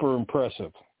super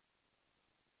impressive.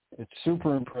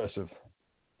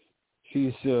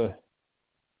 She's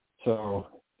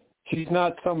she's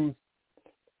not some.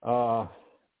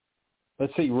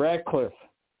 Let's see, Radcliffe.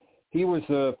 He was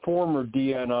a former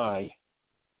DNI,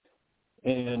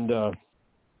 and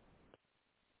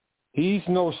he's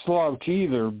no slouch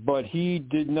either, but he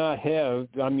did not have,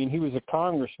 he was a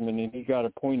congressman and he got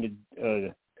appointed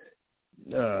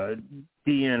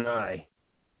DNI.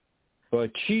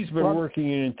 But she's been working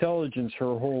in intelligence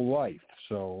her whole life,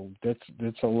 so that's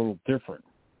a little different.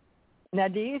 Now,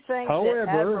 do you think However,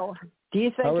 Admiral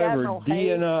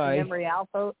Hayes, DNI, Memory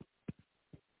Alpha?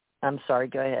 I'm sorry,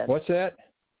 go ahead. What's that?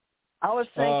 I was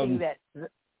thinking that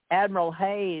Admiral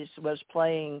Hayes was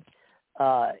playing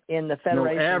in the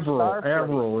Federation.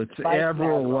 Averill. It's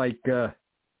Averill, like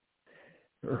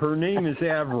her name is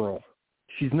Averill.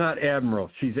 She's not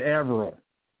Admiral. She's Averill.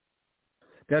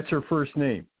 That's her first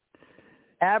name.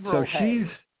 Averill so Hayes.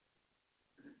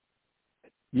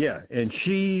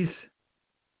 she's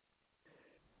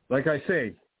like I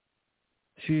say,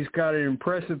 she's got an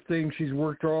impressive thing. She's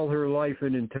worked all her life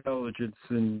in intelligence,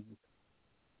 and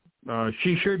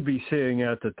she should be sitting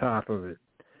at the top of it.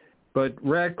 But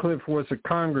Radcliffe was a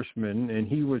congressman, and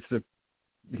he was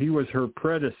her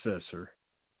predecessor.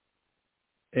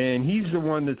 And he's the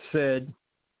one that said,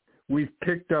 we've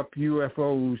picked up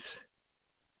UFOs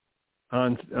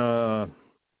on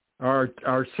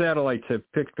our satellites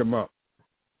have picked them up.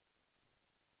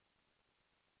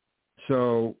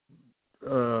 So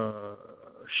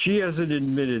she hasn't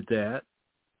admitted that,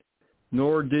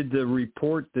 nor did the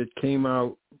report that came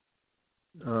out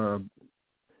the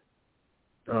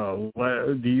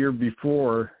year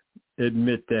before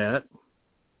admit that.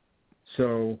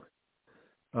 So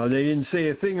they didn't say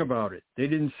a thing about it. They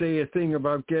didn't say a thing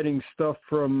about getting stuff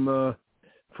from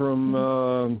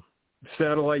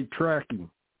satellite tracking.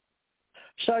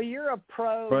 So you're a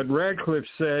pro. But Radcliffe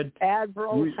said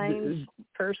Admiral Haynes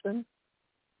person.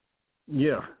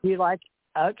 Yeah. You like?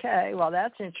 Okay, well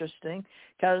that's interesting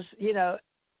because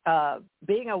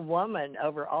being a woman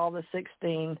over all the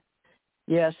 16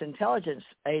 U.S. intelligence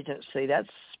agency, that's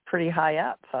pretty high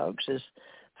up, folks, as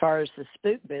far as the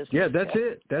spook business. Yeah, that's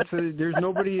it. There's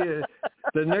nobody.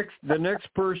 The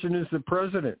next person is the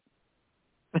president.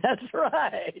 That's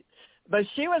right. But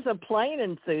she was a plane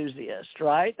enthusiast,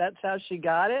 right? That's how she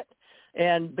got it.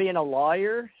 And being a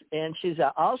lawyer, and she's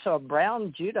also a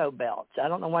brown judo belt. I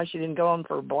don't know why she didn't go on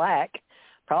for black.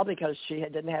 Probably because she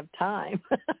didn't have time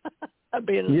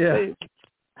being a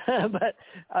spook. But,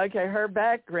 okay, her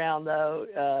background,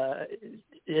 though,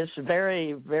 is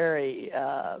very, very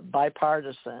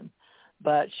bipartisan.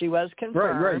 But she was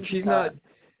confirmed. Right. She's not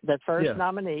the first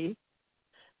nominee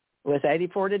with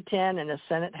 84-10 in the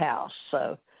Senate House.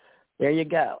 So there you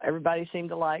go. Everybody seemed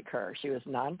to like her. She was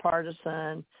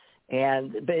nonpartisan.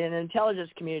 But in the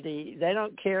intelligence community, they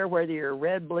don't care whether you're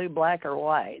red, blue, black, or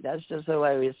white. That's just the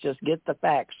way it's just get the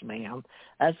facts, ma'am.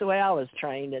 That's the way I was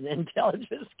trained in the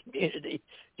intelligence community.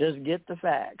 Just get the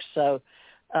facts. So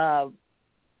how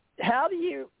do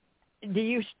you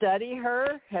study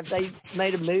her? Have they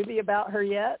made a movie about her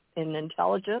yet in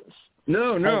intelligence?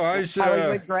 No.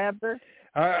 Hollywood grabbed her?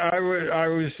 I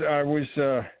was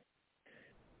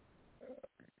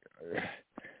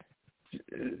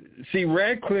see,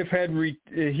 Radcliffe had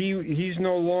he's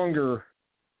no longer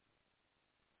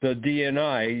the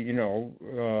DNI,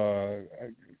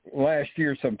 last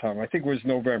year sometime. I think it was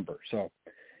November. So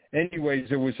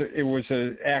anyways, it was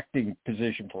an acting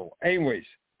position for a while. Anyways,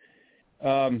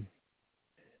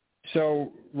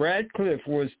 so Radcliffe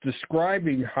was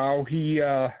describing how he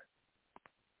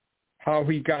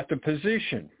got the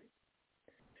position.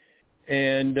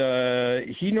 And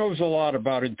he knows a lot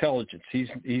about intelligence. He's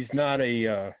not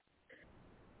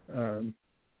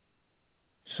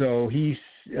so he's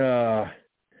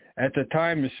at the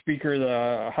time, the Speaker of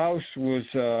the House was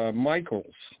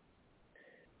Michaels.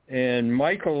 And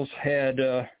Michaels had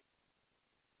a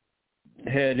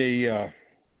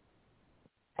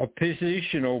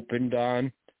position opened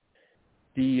on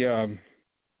the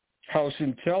House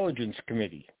Intelligence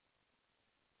Committee.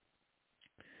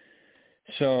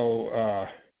 So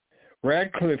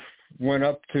Radcliffe went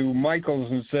up to Michaels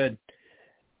and said,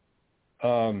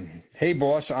 hey,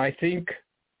 boss, I think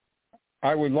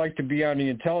I would like to be on the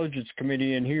Intelligence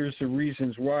Committee, and here's the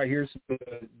reasons why. Here's the,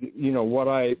 what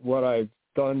I've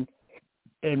done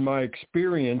in my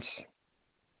experience.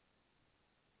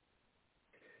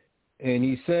 And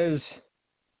he says,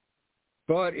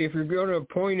 but if you're going to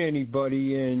appoint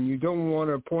anybody and you don't want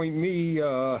to appoint me,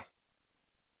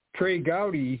 Trey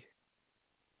Gowdy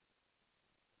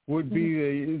would be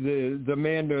the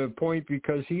man to appoint,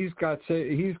 because he's got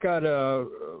a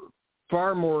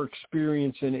far more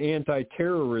experience in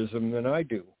anti-terrorism than I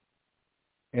do.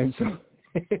 And so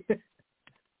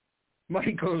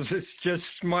Michaels is just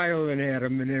smiling at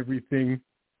him and everything.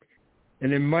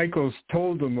 And then Michaels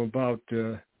told him about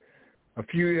a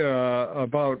few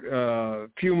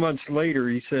months later,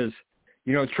 he says,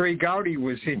 Trey Gowdy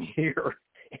was in here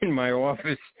in my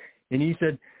office, and he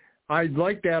said, I'd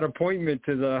like that appointment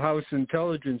to the House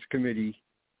Intelligence Committee,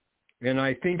 and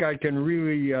I think I can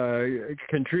really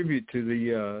contribute to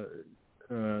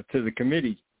the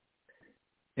committee.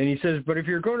 And he says, but if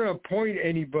you're going to appoint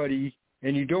anybody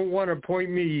and you don't want to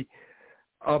appoint me,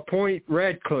 appoint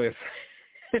Radcliffe.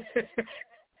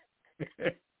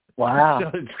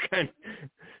 Wow.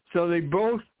 So they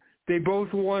both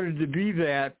wanted to be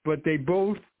that, but they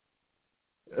both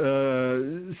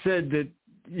said that,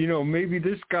 maybe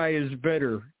this guy is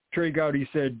better. Trey Gowdy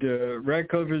said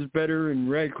Radcliffe is better, and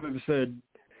Radcliffe said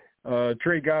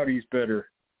Trey Gowdy's better.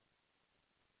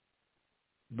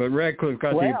 But Radcliffe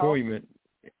got the appointment.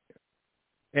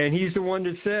 And he's the one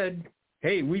that said,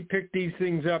 hey, we picked these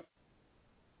things up.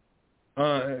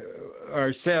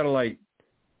 Our satellite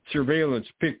surveillance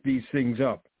picked these things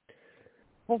up.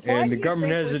 Well, and the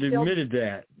government hasn't admitted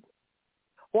that.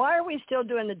 Why are we still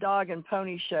doing the dog and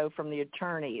pony show from the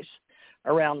attorneys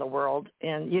around the world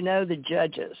and, the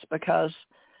judges? Because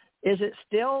is it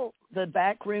still the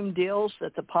backroom deals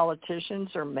that the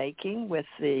politicians are making with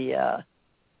the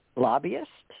lobbyists?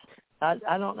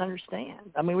 I don't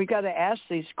understand. I mean, we've got to ask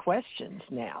these questions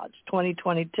now. It's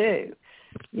 2022.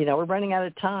 We're running out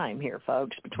of time here,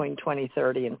 folks, between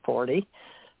 2030 and 40.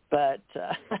 But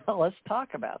let's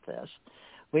talk about this.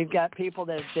 We've got people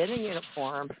that have been in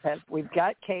uniform. We've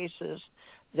got cases.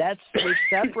 We've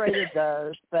separated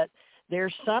those. But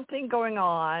there's something going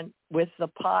on with the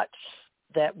pots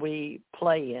that we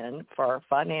play in for our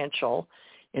financial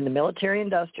in the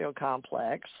military-industrial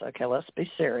complex. Okay, let's be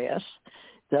serious.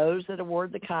 Those that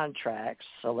award the contracts,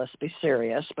 so let's be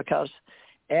serious, because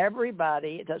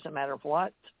everybody, it doesn't matter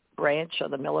what branch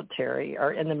of the military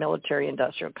or in the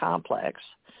military-industrial complex,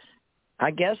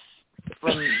 I guess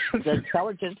from the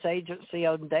intelligence agency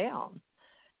on down,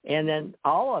 and then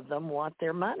all of them want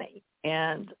their money.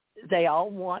 And they all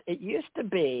want, it used to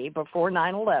be before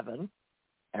 9/11,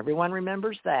 everyone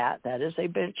remembers that. That is a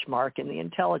benchmark in the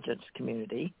intelligence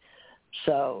community.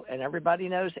 So, and everybody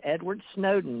knows Edward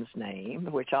Snowden's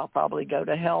name, which I'll probably go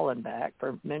to hell and back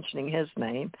for mentioning his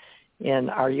name in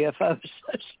our UFO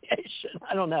Association.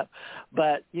 I don't know.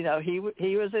 But, he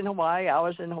was in Hawaii. I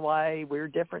was in Hawaii. We were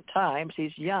different times.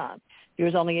 He's young. He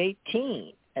was only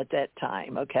 18 at that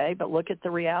time, okay? But look at the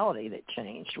reality that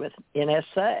changed with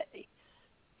NSA,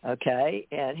 okay?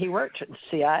 And he worked in the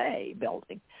CIA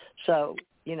building. So,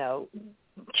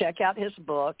 check out his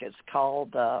book. It's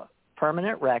called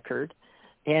Permanent Record,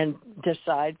 and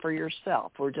decide for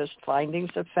yourself. We're just findings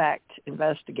of fact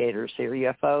investigators here,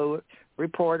 UFO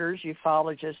reporters,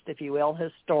 ufologists, if you will,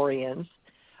 historians.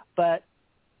 But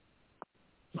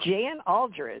Jan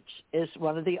Aldrich is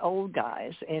one of the old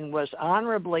guys and was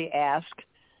honorably asked,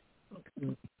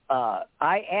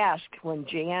 I asked when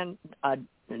Jan,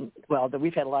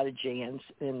 we've had a lot of Jans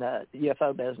in the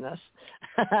UFO business.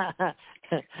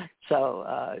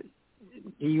 So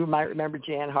you might remember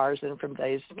Jan Harzen from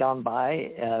days gone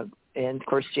by, and, of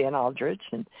course, Jan Aldrich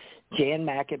and Jan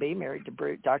Maccabee, married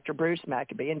to Dr. Bruce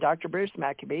Maccabee. And Dr. Bruce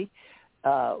Maccabee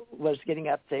was getting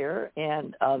up there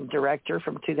and director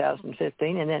from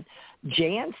 2015. And then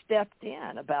Jan stepped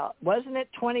in about, wasn't it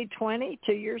 2020,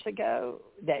 2 years ago,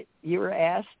 that you were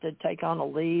asked to take on a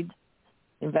lead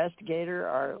investigator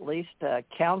or at least a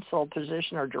counsel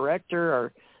position or director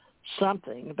or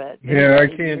something? But yeah, I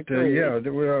can't.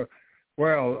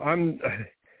 Well, I'm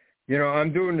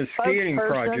doing the scanning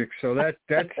project, so that's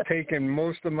taken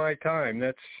most of my time.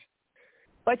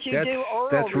 But you do oral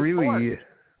that's reports. Really.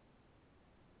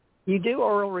 You do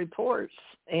oral reports,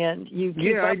 and you keep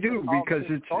Yeah, up I do, with because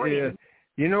it's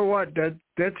you know what,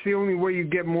 that's the only way you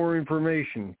get more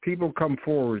information. People come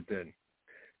forward then.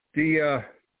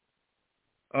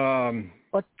 Well,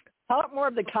 talk more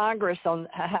of the Congress on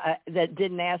that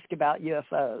didn't ask about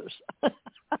UFOs.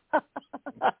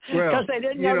 Because they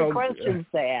didn't know the questions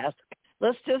to ask.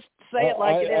 Let's just say it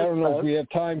like it is. I don't know folks. if we have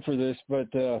time for this, but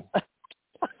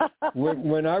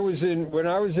when I was in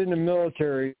the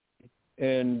military,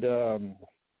 and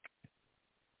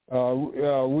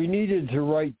we needed to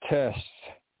write tests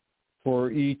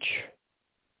for each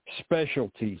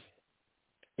specialty.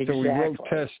 Exactly. So we wrote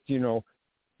tests,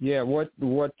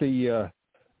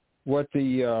 what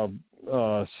the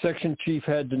section chief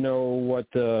had to know, what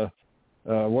the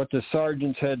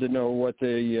sergeants had to know, what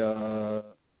the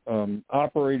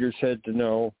operators had to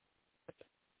know,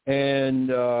 and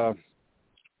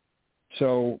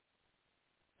so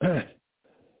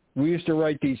we used to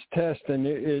write these tests, and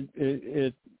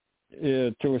it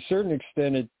to a certain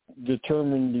extent it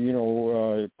determined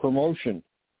promotion.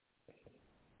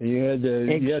 You had to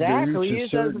we use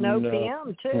those in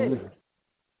OPM too.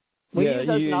 We use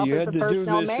those in Office of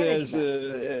Personnel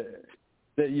Management.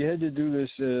 That you had to do this.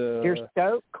 Your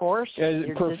scope course, as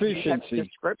your proficiency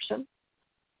description.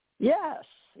 Yes,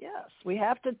 we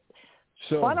have to.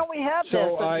 So why don't we have this?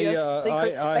 So I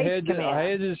had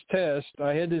this test.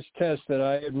 I had this test that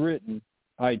I had written.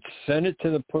 I'd sent it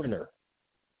to the printer.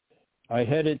 I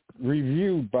had it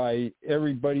reviewed by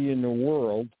everybody in the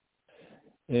world,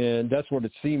 and that's what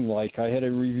it seemed like. I had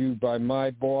it reviewed by my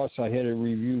boss. I had it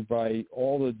reviewed by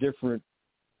all the different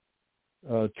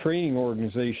training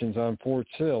organizations on Fort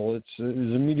Sill. It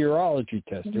was a meteorology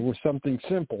test. It was something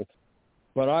simple.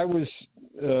 But I was,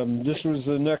 this was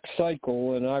the next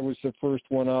cycle, and I was the first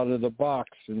one out of the box.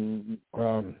 And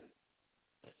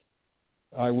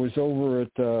I was over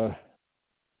at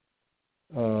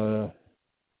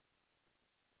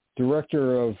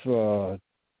director of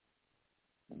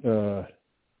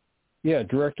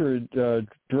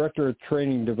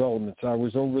training developments. I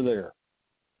was over there,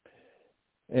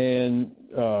 and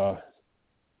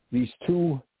these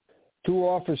two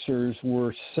officers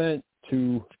were sent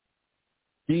to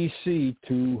D.C.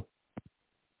 to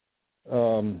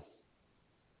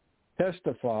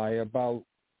testify about,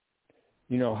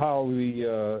 how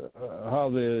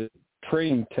the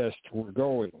training tests were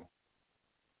going.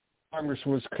 Congress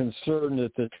was concerned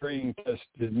that the training test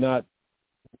did not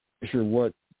measure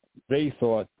what they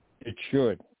thought it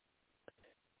should.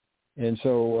 And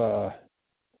so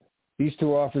these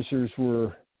two officers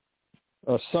were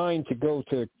assigned to go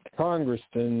to Congress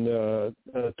and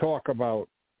talk about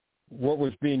what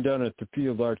was being done at the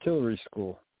Field Artillery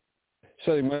School.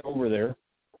 So they went over there.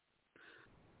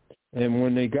 And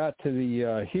when they got to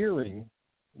the hearing,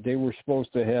 they were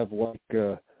supposed to have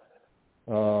 2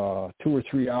 or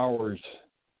 3 hours.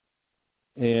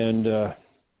 And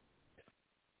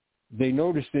they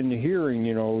noticed in the hearing,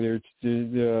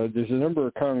 there's a number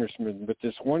of congressmen, but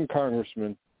this one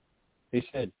congressman, they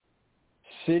said,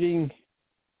 sitting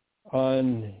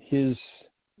on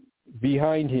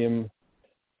behind him,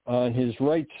 on his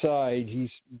right side,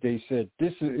 they said,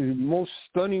 "This is the most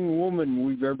stunning woman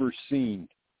we've ever seen."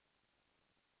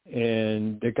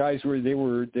 And the guys they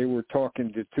were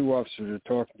talking, the two officers were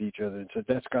talking to each other and said,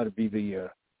 "That's got to be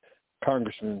the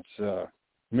congressman's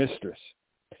mistress."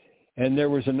 And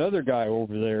there was another guy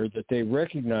over there that they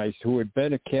recognized who had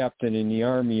been a captain in the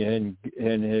Army and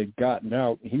had gotten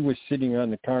out. He was sitting on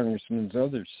the congressman's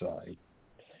other side.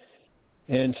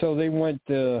 And so they went.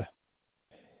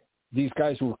 These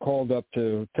guys were called up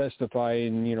to testify,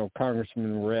 and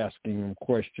congressmen were asking them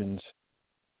questions.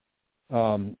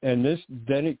 And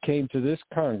then it came to this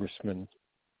congressman,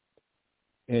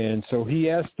 and so he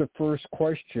asked the first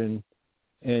question,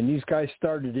 and these guys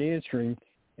started answering,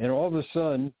 and all of a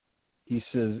sudden,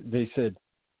 they said,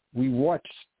 we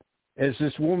watched as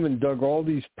this woman dug all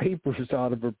these papers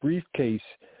out of a briefcase,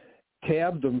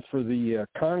 tabbed them for the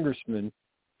congressman,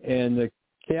 and the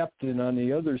captain on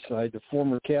the other side, the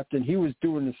former captain, he was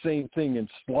doing the same thing and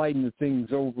sliding the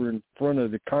things over in front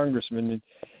of the congressman. And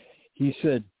he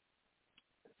said,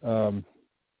 and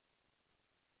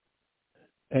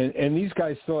these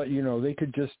guys thought, they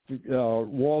could just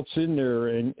waltz in there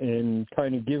and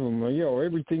kind of give them,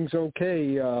 everything's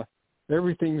okay,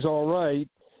 everything's all right.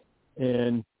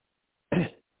 And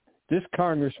this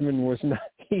congressman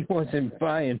he wasn't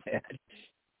buying that.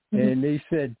 And they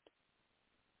said,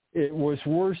 it was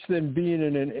worse than being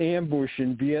in an ambush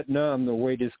in Vietnam, the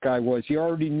way this guy was. He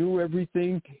already knew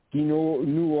everything. He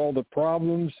knew all the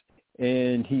problems,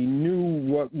 and he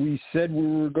knew what we said we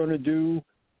were going to do,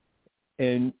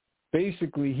 and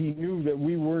basically he knew that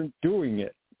we weren't doing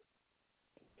it.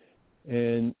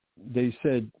 And they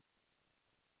said,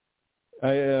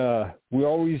 we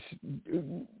always,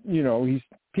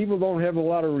 people don't have a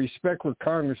lot of respect for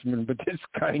congressmen, but this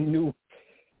guy knew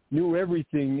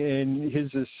everything, and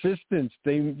his assistants,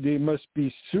 they must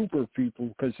be super people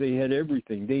because they had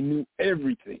everything. They knew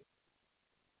everything.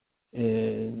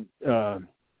 And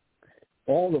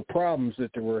all the problems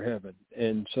that they were having.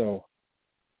 And so,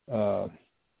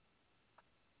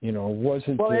 it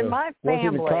wasn't, in my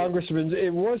family,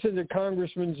 it wasn't the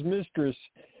congressman's mistress.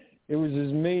 It was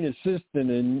his main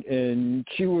assistant, and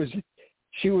she was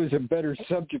a better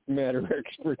subject matter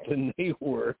expert than they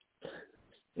were.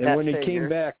 And when they came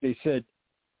back, they said,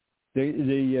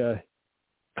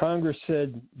 Congress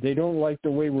said they don't like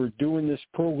the way we're doing this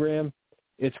program.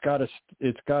 It's got to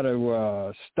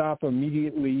stop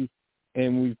immediately,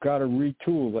 and we've got to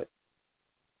retool it.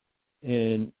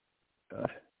 And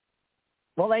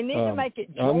they need to make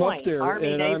it joint. I'm up there, Army,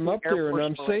 and Navy, I'm up there, and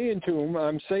I'm saying to him,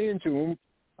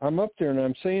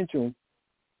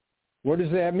 what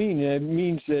does that mean? It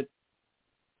means that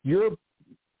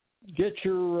get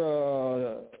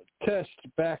your test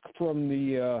back from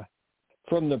the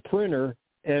printer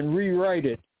and rewrite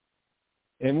it.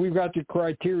 And we've got the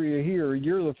criteria here.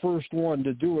 You're the first one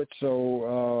to do it,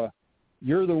 so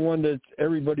you're the one that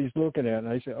everybody's looking at. And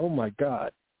I said, oh, my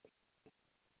God.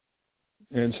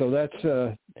 And so that's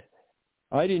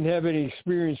I didn't have any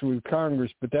experience with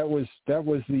Congress, but that was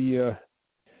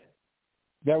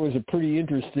a pretty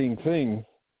interesting thing.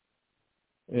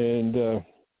 And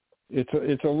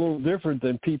it's a little different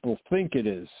than people think it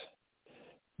is.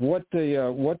 What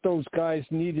those guys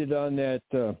needed on that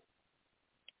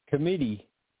committee,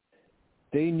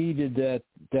 they needed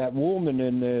that woman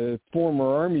and the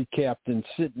former Army captain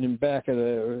sitting in back of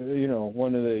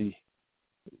one of the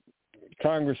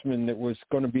congressmen that was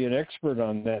going to be an expert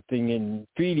on that thing and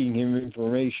feeding him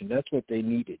information. That's what they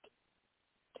needed.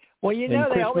 Well, and they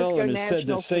Chris always Mellon go has said the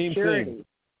national same security. thing.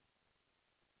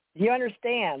 You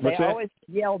understand? They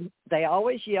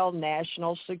always yell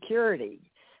national security.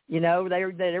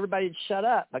 That everybody'd shut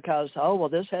up because,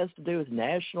 this has to do with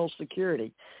national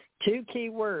security. 2 key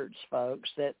words, folks,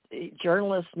 that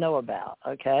journalists know about,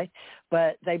 okay?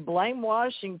 But they blame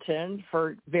Washington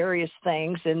for various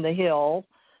things in the Hill,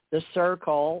 the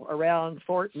Circle, around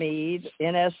Fort Meade,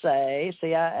 NSA,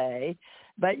 CIA,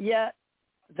 but yet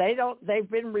they've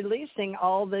been releasing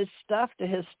all this stuff to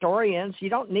historians. You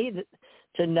don't need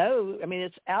to know. I mean,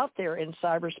 it's out there in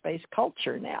cyberspace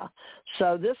culture now.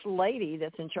 So this lady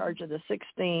that's in charge of the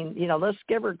 16, let's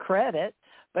give her credit.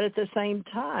 But at the same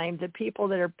time, the people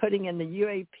that are putting in the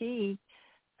UAP,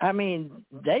 I mean,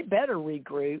 they better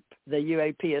regroup the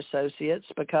UAP associates,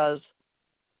 because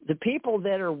the people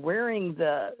that are wearing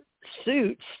the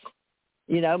suits,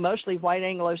 mostly white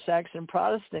Anglo-Saxon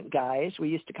Protestant guys, we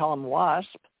used to call them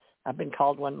WASP. I've been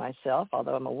called one myself,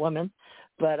 although I'm a woman.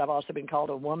 But I've also been called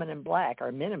a woman in black,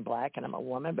 or men in black, and I'm a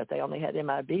woman, but they only had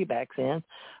MIB back then.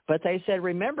 But they said,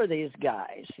 remember these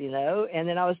guys, And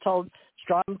then I was told,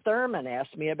 Strom Thurmond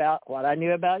asked me about what I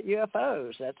knew about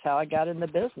UFOs. That's how I got in the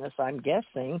business, I'm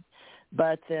guessing.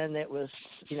 But then it was,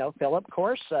 Philip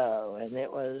Corso, and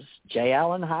it was J.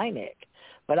 Allen Hynek.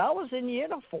 But I was in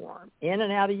uniform, in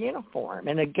and out of uniform,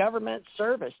 in a government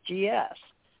service, GS.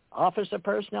 Office of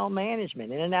Personnel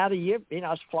Management, in and out of, I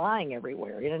was flying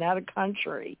everywhere, in and out of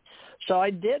country. So I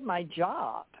did my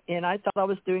job, and I thought I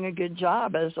was doing a good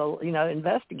job as a,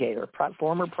 investigator,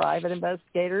 former private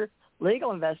investigator,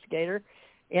 legal investigator.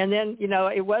 And then,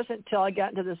 it wasn't until I got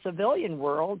into the civilian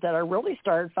world that I really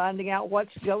started finding out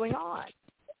what's going on.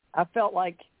 I felt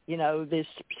like, this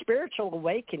spiritual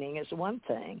awakening is one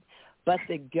thing, but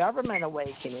the government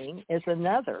awakening is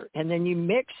another. And then you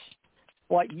mix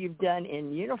what you've done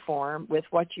in uniform with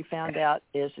what you found out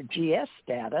is GS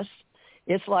status.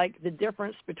 It's like the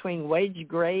difference between wage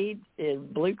grade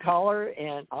in blue collar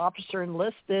and officer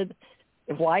enlisted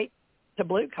white to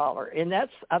blue collar. And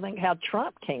that's, I think, how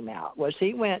Trump came out, was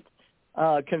he went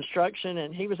construction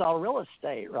and he was all real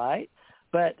estate, right?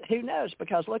 But who knows,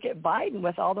 because look at Biden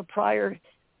with all the prior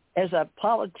as a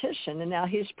politician, and now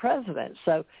he's president.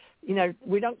 So,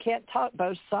 we can't talk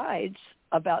both sides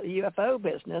about the UFO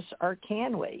business, or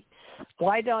can we?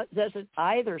 Why doesn't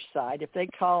either side, if they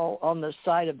call on the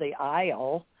side of the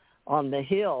aisle, on the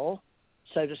hill,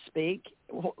 so to speak,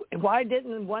 why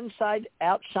didn't one side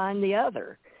outshine the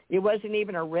other? It wasn't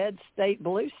even a red state,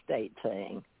 blue state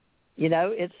thing.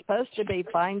 It's supposed to be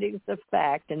findings of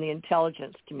fact in the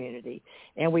intelligence community.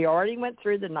 And we already went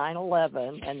through the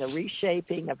 9/11 and the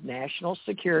reshaping of national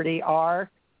security, our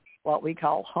what we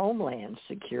call Homeland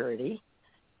Security.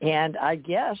 And I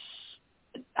guess,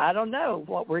 I don't know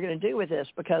what we're going to do with this,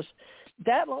 because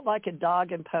that looked like a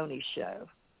dog and pony show.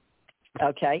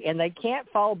 Okay, and they can't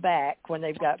fall back when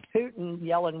they've got Putin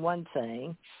yelling one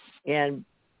thing and,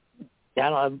 I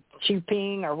don't know, Xi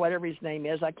Jinping or whatever his name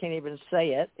is, I can't even say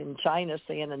it, in China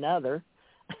saying another.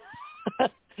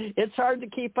 It's hard to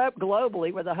keep up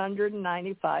globally with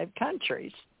 195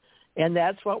 countries, and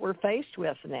that's what we're faced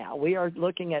with now. We are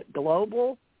looking at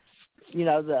global,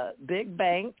 the big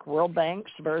bank, world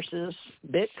banks versus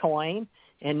Bitcoin,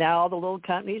 and now all the little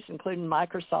companies, including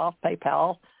Microsoft,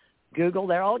 PayPal, Google,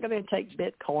 they're all going to take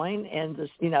Bitcoin, and this,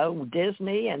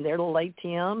 Disney and their little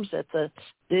ATMs at the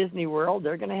Disney World,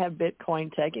 they're going to have Bitcoin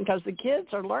taken because the kids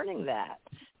are learning that.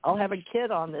 I'll have a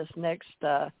kid on this next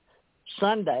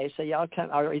Sunday, so y'all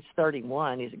come. Or he's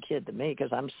 31. He's a kid to me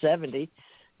because I'm 70,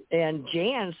 and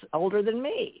Jan's older than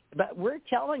me. But we're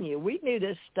telling you, we knew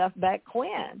this stuff back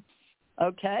when,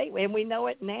 okay, and we know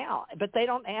it now. But they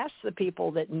don't ask the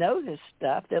people that know this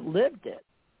stuff, that lived it.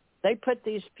 They put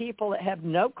these people that have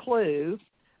no clue,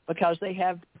 because they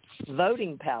have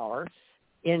voting power,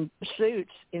 in suits,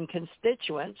 in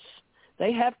constituents.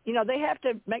 They have, they have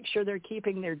to make sure they're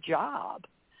keeping their job.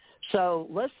 So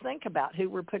let's think about who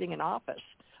we're putting in office.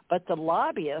 But the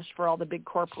lobbyists for all the big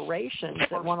corporations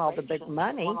that want all the big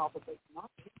money,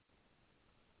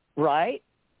 right?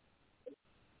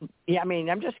 Yeah, I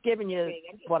mean, I'm just giving you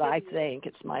what I think.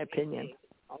 It's my opinion.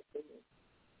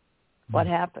 What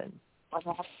happened?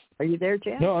 Are you there,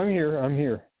 Jan? No, I'm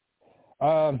here.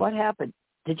 What happened?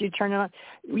 Did you turn it on?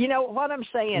 You know what I'm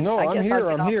saying? No, I'm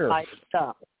here. My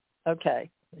stop. Okay.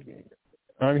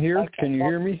 I'm here. Okay. Can you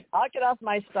hear me? I'll get off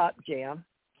my stop, Jan.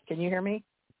 Can you hear me?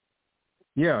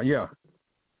 Yeah.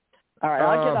 All right,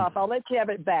 I'll get off. I'll let you have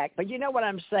it back. But you know what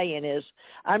I'm saying is,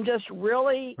 I'm just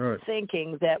really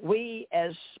thinking that we,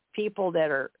 as people that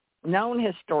are known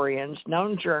historians,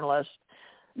 known journalists,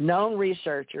 known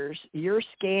researchers, you're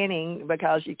scanning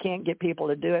because you can't get people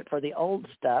to do it for the old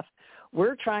stuff.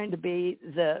 We're trying to be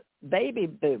the baby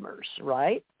boomers,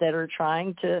 right, that are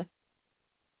trying to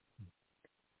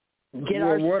get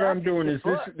our what stuff I'm doing is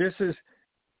this is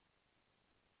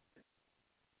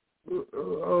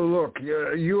look,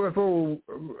 UFO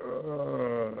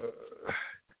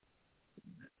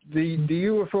the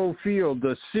UFO field,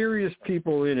 the serious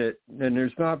people in it, and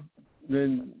there's not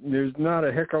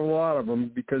a heck of a lot of them,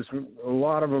 because a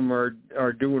lot of them are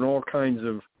doing all kinds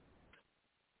of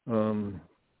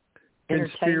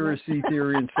conspiracy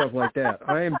theory and stuff like that.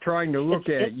 I am trying to look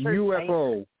at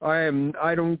UFO. I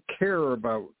don't care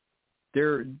about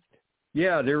there.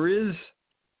 Yeah, there is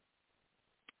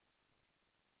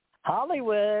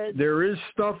Hollywood. There is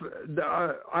stuff.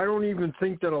 I don't even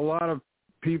think that a lot of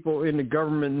people in the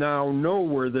government now know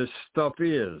where this stuff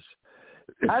is.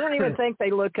 I don't even think they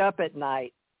look up at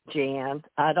night, Jan.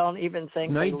 I don't even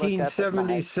think they look up at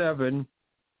night. 1977,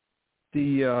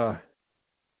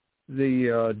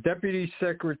 the Deputy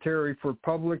Secretary for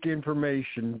Public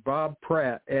Information, Bob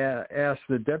Pratt, asked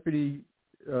the Deputy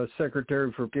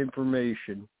Secretary for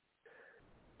Information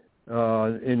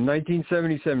in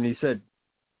 1977, he said,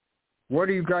 "What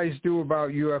do you guys do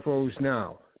about UFOs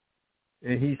now?"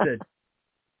 And he said,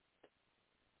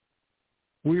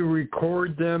 "We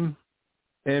record them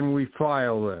and we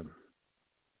file them."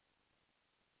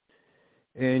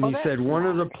 And he said one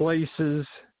of the places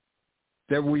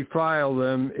that we file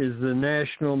them is the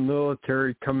National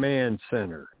Military Command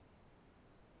Center.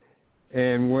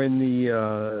 And when the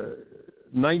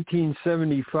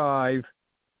 1975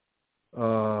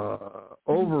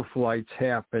 overflights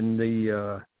happened,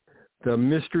 the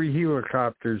mystery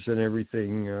helicopters and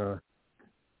everything,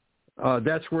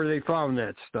 that's where they found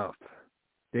that stuff.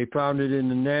 They found it in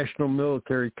the National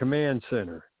Military Command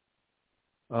Center.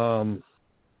 And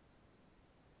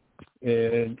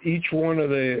each one of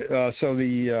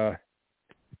the,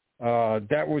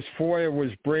 that was FOIA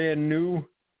was brand new.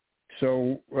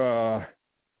 So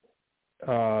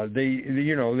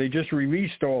they just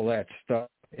released all that stuff.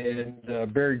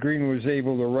 And Barry Green was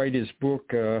able to write his book,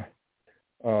 Clear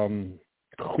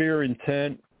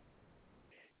Intent,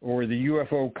 or the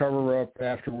UFO Cover-Up.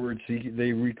 Afterwards,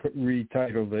 they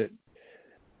retitled it.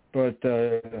 But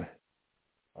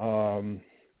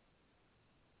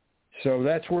so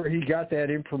that's where he got that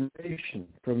information,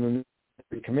 from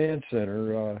the command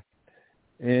center,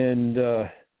 and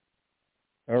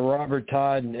Robert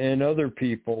Todd and other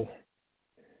people.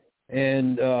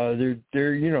 And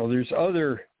there's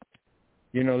other,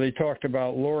 they talked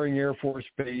about Loring Air Force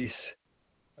Base,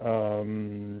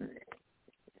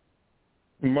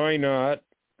 Minot,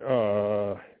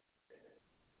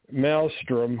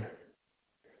 Maelstrom,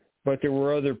 but there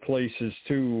were other places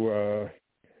too.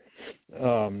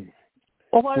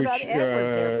 Well, what about Edwards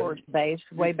Air Force Base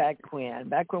way back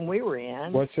when we were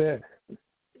in? What's that?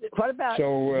 What about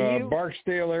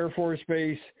Barksdale Air Force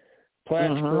Base,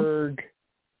 Plattsburgh,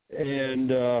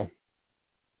 and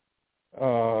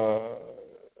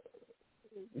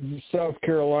South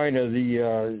Carolina,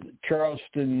 the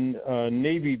Charleston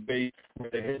Navy base where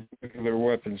they had nuclear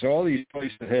weapons. All these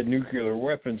places had nuclear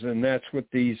weapons, and that's what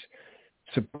these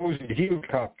supposed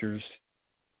helicopters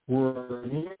were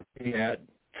looking at,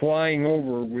 flying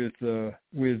over with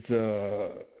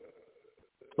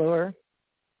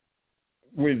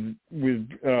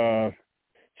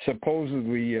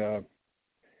supposedly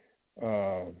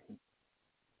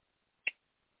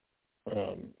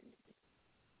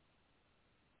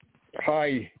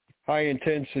high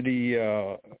intensity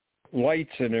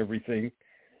lights and everything.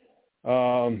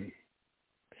 Not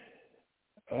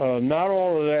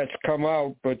all of that's come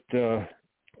out, but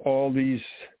all these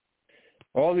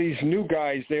new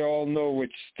guys, they all know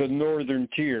it's the northern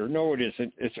tier. No, it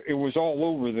isn't. It was all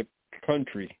over the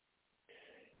country.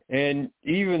 And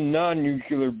even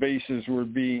non-nuclear bases were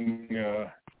being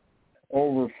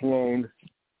overflown.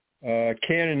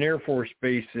 Cannon Air Force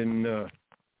Base in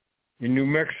New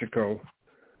Mexico,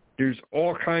 there's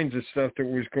all kinds of stuff that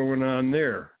was going on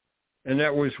there. And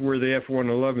that was where the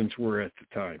F-111s were at the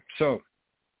time. So,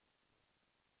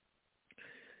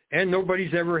 and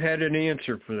nobody's ever had an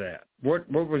answer for that. What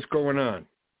was going on?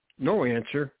 No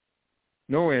answer.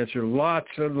 Lots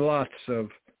and lots of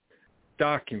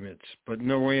documents, but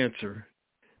no answer.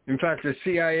 In fact, the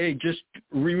CIA just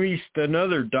released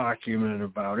another document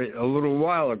about it a little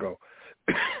while ago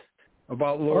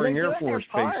about Loring Air Force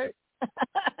Base.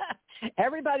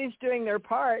 Everybody's doing their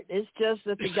part. It's just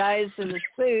that the guys in the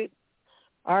suit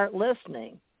aren't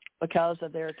listening because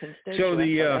of their constituents. So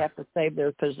they have to save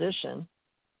their position,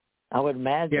 I would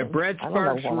imagine. Yeah, Brad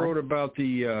Sparks wrote about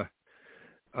the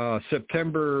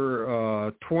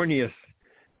September 20th,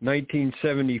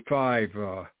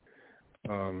 1975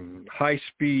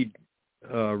 high-speed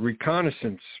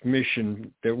reconnaissance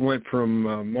mission that went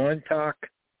from Montauk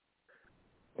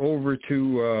over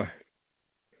to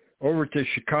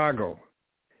Chicago.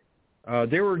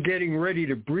 They were getting ready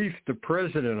to brief the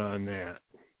president on that.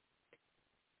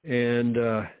 And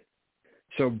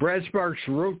so Brad Sparks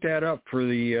wrote that up for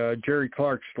the Jerry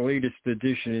Clark's latest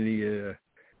edition of the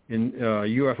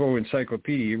UFO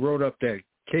Encyclopedia. He wrote up that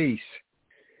case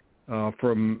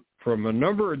from a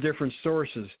number of different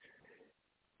sources.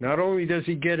 Not only does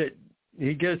he gets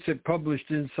it published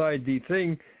inside the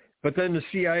thing, but then the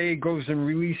CIA goes and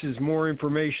releases more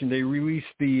information. They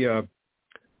released the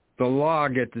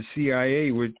log at the CIA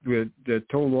that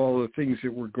told all the things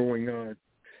that were going on.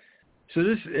 So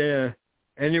this, and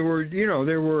there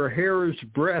were a hair's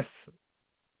breadth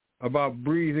about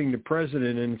breathing the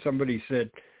president, and somebody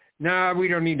said, "Nah, we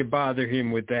don't need to bother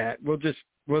him with that. We'll just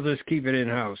keep it in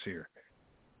house here."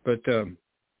 But so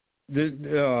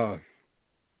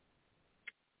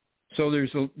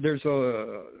there's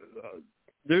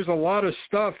a lot of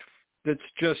stuff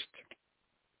that's just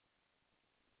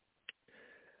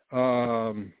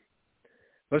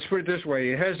let's put it this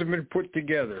way: it hasn't been put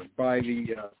together by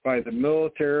the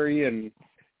military. And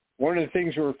one of the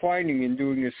things we were finding in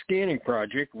doing a scanning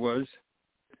project was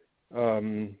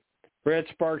Brad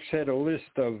Sparks had a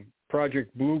list of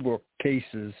Project Blue Book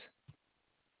cases.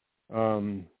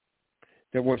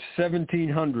 That was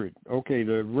 1,700. Okay,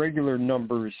 the regular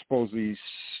number is supposedly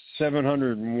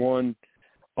 701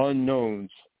 unknowns.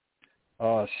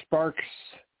 Sparks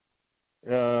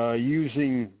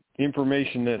using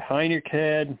information that Hynek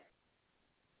had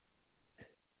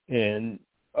and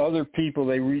other people,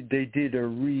 they did a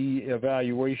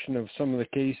reevaluation of some of the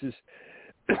cases.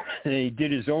 He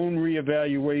did his own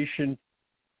reevaluation.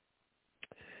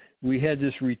 We had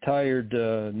this retired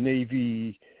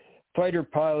Navy fighter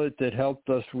pilot that helped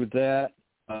us with that.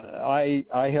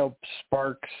 I helped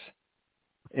Sparks,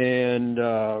 and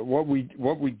what we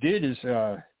did is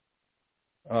I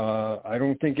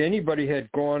don't think anybody had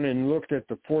gone and looked at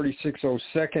the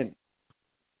 4602nd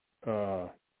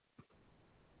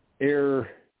Air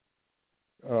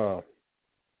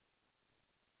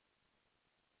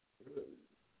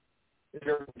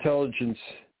Intelligence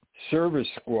Service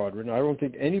Squadron. I don't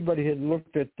think anybody had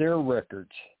looked at their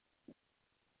records.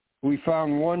 We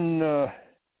found one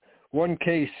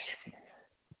case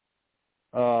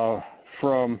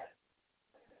from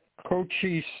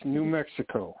Cochise, New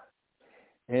Mexico,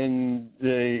 and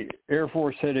the Air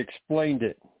Force had explained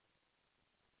it.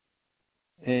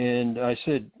 And I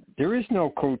said, there is no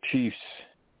Cochise,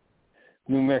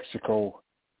 New Mexico.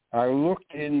 I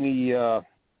looked in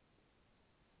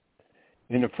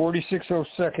in the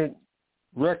 4602nd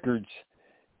records,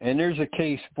 and there's a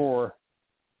case for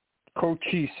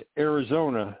Cochise,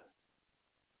 Arizona,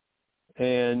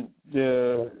 and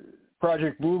the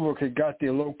Project Blue Book had got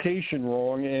the location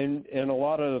wrong and a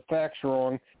lot of the facts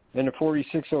wrong, and the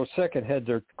 4602nd had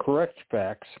the correct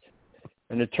facts,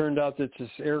 and it turned out that this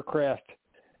aircraft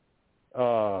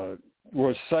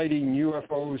was sighting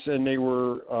UFOs, and they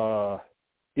were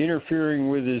interfering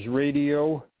with his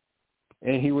radio,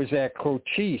 and he was at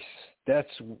Cochise. That's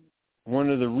one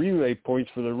of the relay points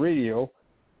for the radio,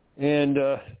 and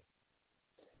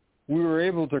we were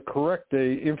able to correct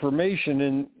the information,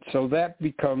 and so that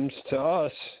becomes to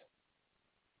us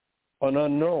an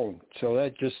unknown. So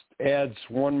that just adds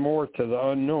one more to the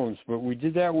unknowns. But we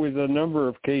did that with a number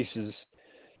of cases.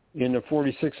 In the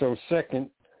 4602nd,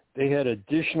 they had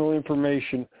additional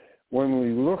information. When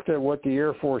we looked at what the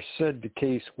Air Force said the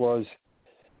case was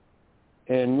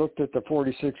and looked at the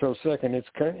 4602nd, it's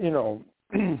kind of, you know,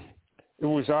 it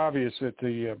was obvious that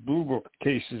the Blue Book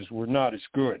cases were not as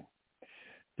good.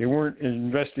 They weren't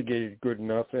investigated good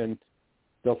enough, and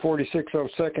the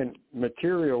 4602nd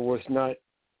material was not,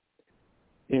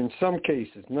 in some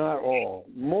cases, not all,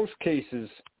 most cases,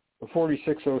 the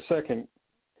 4602nd,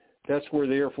 that's where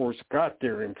the Air Force got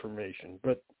their information.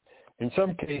 But in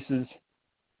some cases,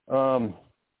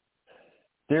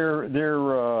 their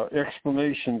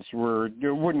explanations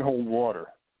wouldn't hold water.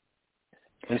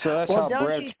 And so that's how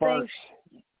Brad Sparks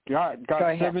got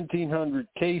 1,700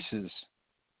 cases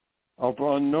of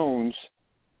unknowns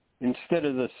instead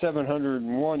of the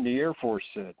 701 the Air Force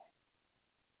said.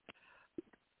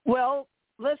 Well,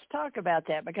 let's talk about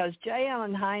that, because J.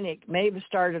 Allen Hynek may have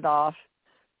started off,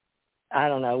 I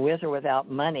don't know, with or without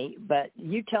money, but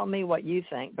you tell me what you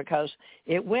think, because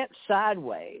it went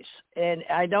sideways. And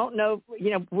I don't know, you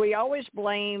know, we always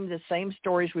blame the same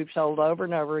stories we've told over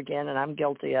and over again, and I'm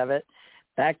guilty of it,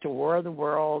 back to War of the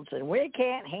Worlds, and we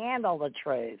can't handle the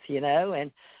truth, you know,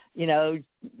 and you know,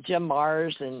 Jim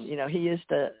Mars, and, you know, he used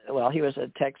to, well, he was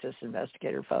a Texas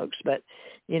investigator, folks, but,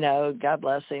 you know, God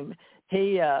bless him.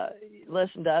 He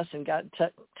listened to us and got in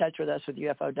touch with us with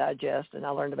UFO Digest, and I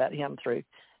learned about him through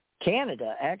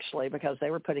Canada, actually, because they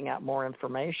were putting out more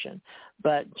information.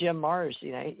 But Jim Mars,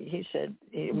 you know, he said,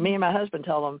 me and my husband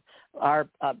told him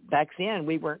back then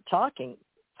we weren't talking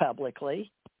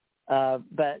publicly,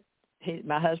 but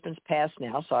my husband's passed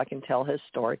now, so I can tell his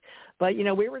story. But, you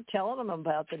know, we were telling him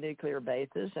about the nuclear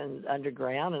bases and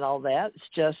underground and all that. It's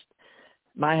just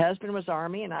my husband was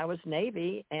Army and I was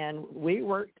Navy, and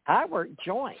I worked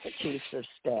joint chiefs of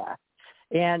staff,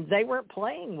 and they weren't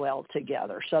playing well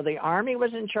together. So the Army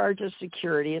was in charge of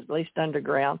security, at least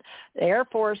underground. The Air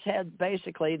Force had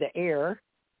basically the air,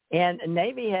 and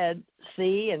Navy had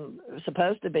sea and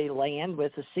supposed to be land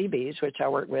with the Seabees, which I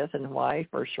worked with in Hawaii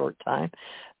for a short time.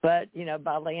 But, you know,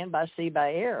 by land, by sea,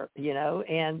 by air, you know,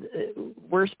 and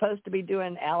we're supposed to be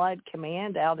doing Allied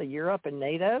Command out of Europe and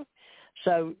NATO.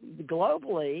 So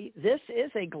globally, this is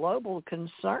a global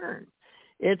concern.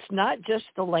 It's not just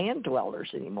the land dwellers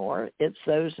anymore. It's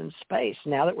those in space,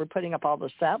 now that we're putting up all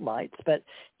the satellites. But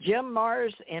Jim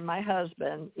Mars and my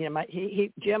husband, you know,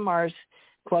 Jim Mars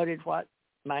quoted what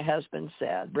my husband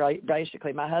said.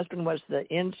 Basically, my husband was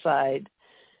the inside,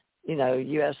 you know,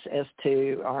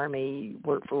 USS-2, Army,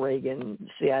 worked for Reagan,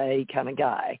 CIA kind of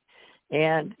guy.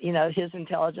 And, you know, his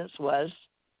intelligence was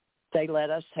they let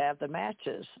us have the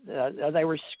matches. They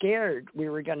were scared we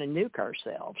were going to nuke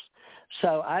ourselves.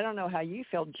 So I don't know how you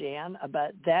feel, Jan,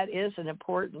 but that is an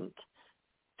important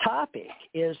topic,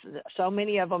 is that so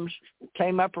many of them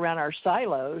came up around our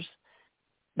silos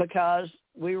because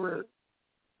we were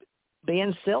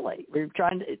being silly. We were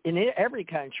trying to, in every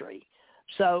country.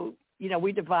 So, you know,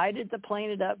 we divided the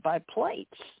planet up by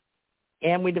plates,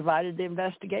 and we divided the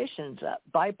investigations up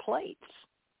by plates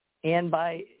and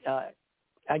by,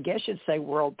 I guess you'd say,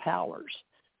 world powers.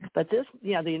 But this,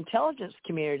 you know, the intelligence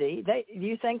community, do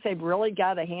you think they've really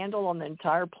got a handle on the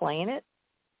entire planet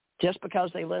just because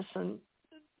they listen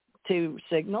to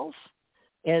signals?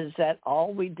 Is that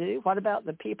all we do? What about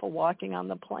the people walking on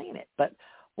the planet? But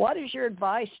what is your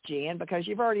advice, Jan? Because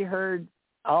you've already heard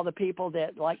all the people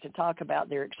that like to talk about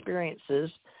their experiences,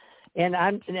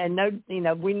 and you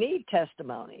know, we need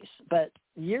testimonies. But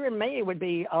you and me would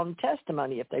be on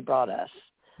testimony if they brought us.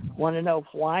 Want to know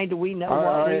why do we know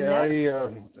what we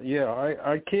know?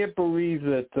 I can't believe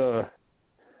that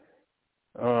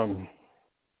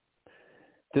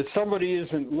that somebody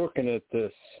isn't looking at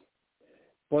this.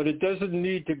 But it doesn't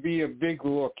need to be a big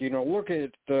look. You know, look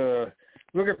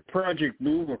at Project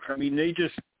Blue Book. I mean,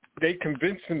 they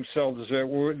convinced themselves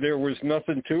that there was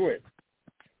nothing to it.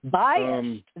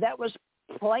 Bias. That was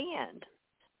planned.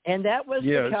 And that was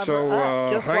the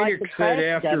cover-up, just Hynek like the said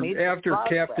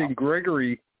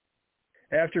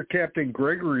after Captain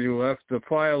Gregory left, the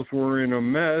files were in a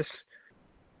mess.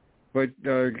 But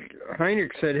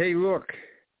Hynek said, "Hey, look,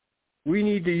 we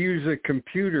need to use a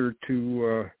computer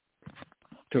to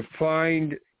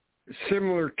find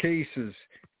similar cases."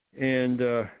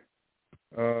 And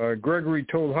Gregory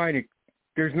told Hynek,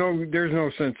 "There's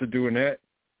no sense of doing that.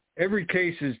 Every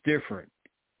case is different,"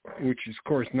 which is, of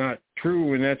course, not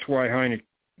true, and that's why Hynek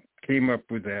came up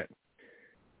with that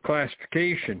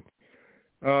classification.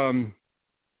 Well,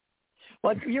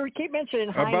 you keep mentioning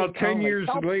Hynek. About 10 years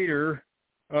later,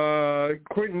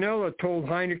 Quintanilla told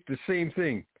Hynek the same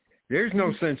thing. There's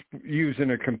no sense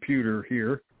using a computer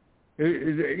here.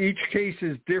 Each case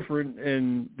is different,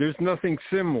 and there's nothing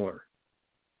similar.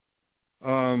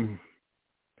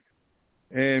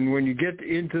 And when you get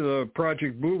into the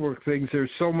Project Blue Book things, there's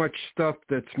so much stuff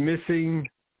that's missing,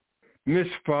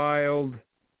 misfiled.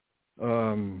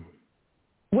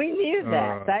 We knew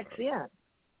that back then.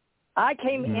 I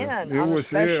came in on a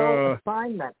special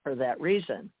assignment for that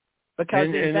reason.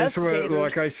 Because and that's what,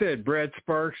 like I said, Brad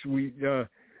Sparks,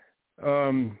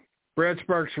 Brad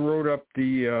Sparks wrote up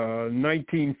the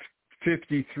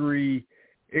 1953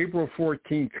 April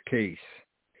 14th case.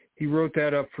 He wrote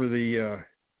that up for the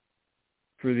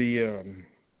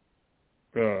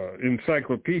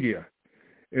encyclopedia.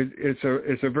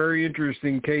 It's a very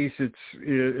interesting case. If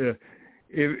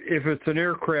it's an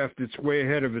aircraft, it's way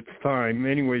ahead of its time.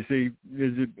 Anyways, the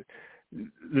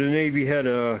Navy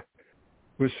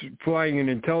was flying an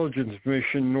intelligence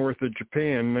mission north of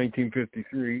Japan in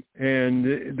 1953, and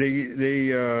they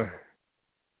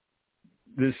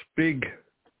this big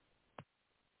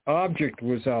object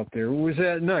was out there. It was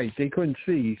at night. They couldn't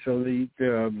see, so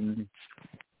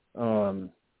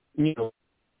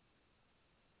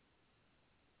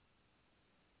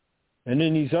and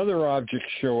then these other objects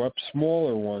show up,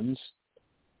 smaller ones,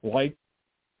 like,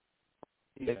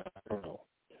 I don't know.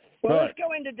 Well, let's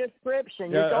go into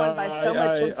description. You're going by so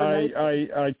much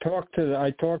information. I talked to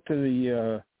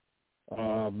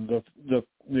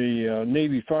the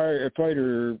Navy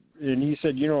firefighter, and he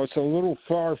said, it's a little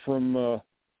far from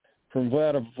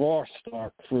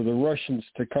Vladivostok for the Russians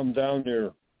to come down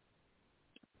there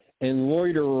and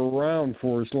loiter around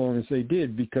for as long as they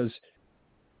did, because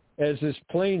as this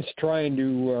plane's trying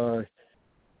to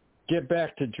get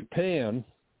back to Japan,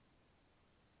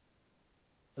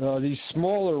 these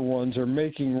smaller ones are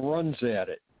making runs at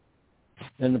it.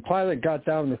 And the pilot got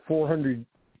down to 400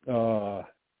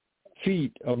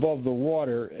 feet above the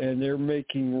water, and they're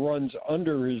making runs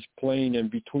under his plane and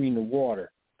between the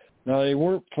water. Now, they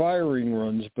weren't firing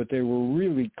runs, but they were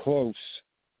really close.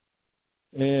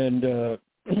 And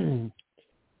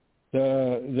the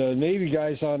Navy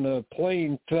guys on the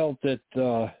plane felt that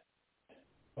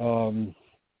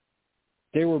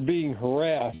they were being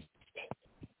harassed,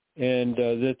 and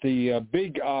that the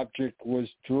big object was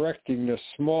directing the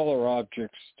smaller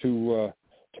objects to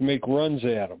make runs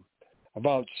at them,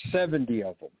 about 70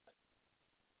 of them.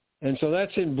 And so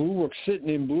that's in Blue Book, sitting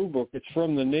in Blue Book. It's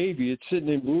from the Navy. It's sitting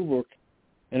in Blue Book.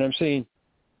 And I'm saying,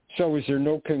 so is there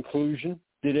no conclusion?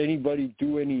 Did anybody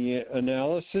do any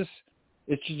analysis?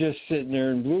 It's just sitting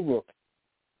there in Blue Book.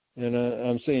 And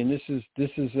I'm saying this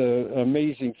is an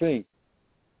amazing thing.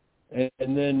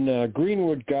 And then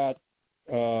Greenwood got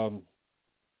the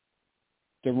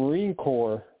Marine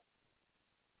Corps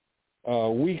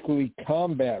weekly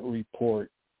combat reports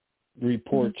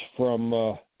from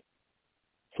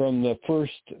the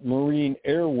 1st Marine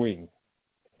Air Wing.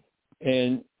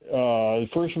 And the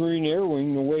 1st Marine Air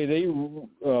Wing, the way they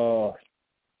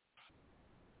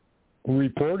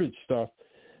reported stuff,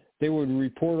 they would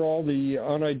report all the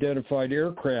unidentified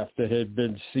aircraft that had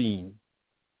been seen.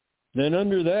 Then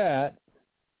under that,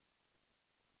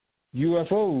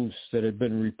 UFOs that had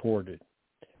been reported.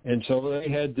 And so they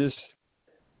had this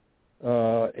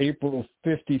April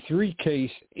 53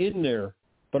 case in there,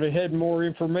 but it had more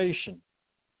information.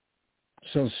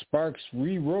 So Sparks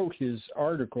rewrote his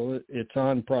article. It's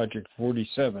on Project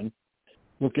 47.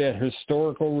 Look at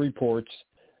historical reports,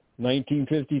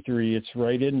 1953. It's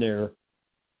right in there.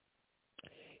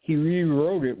 He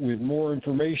rewrote it with more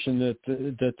information that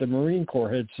the Marine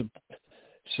Corps had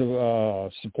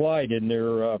supplied in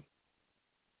their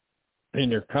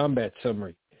combat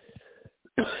summary.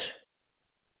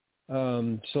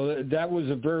 So that was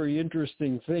a very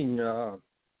interesting thing.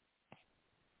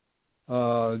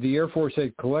 The Air Force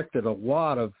had collected a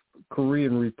lot of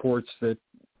Korean reports that,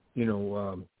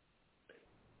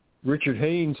 Richard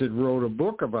Haynes had wrote a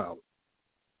book about,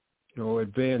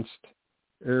 advanced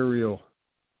aerial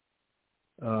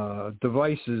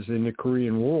devices in the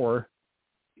Korean War.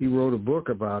 he wrote a book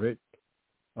about it.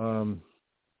 And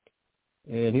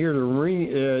here the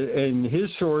Marine, and his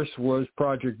source was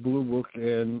Project Blue Book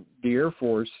and the Air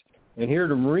Force. And here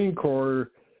the Marine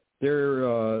Corps,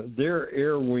 their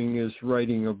air wing is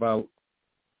writing about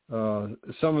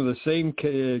some of the same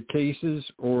cases,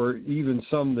 or even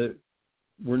some that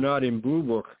were not in Blue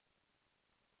Book.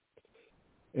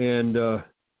 And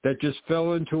that just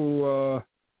fell into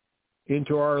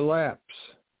our laps.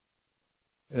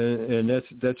 And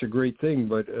that's a great thing,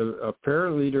 but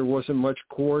apparently there wasn't much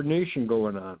coordination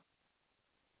going on.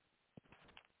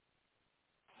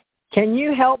 Can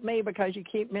you help me, because you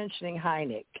keep mentioning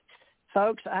Hynek?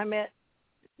 Folks, I met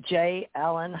J.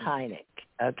 Allen Hynek,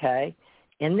 okay,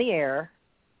 in the air,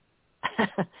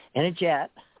 in a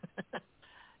jet,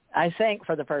 I think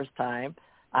for the first time.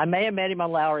 I may have met him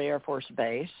on Lowry Air Force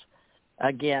Base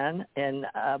again,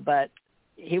 but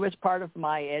he was part of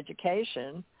my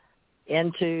education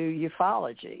into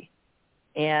ufology,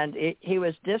 and he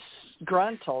was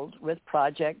disgruntled with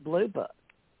Project Blue Book,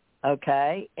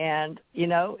 okay? And,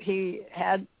 he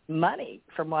had money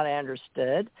from what I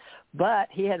understood, but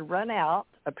he had run out,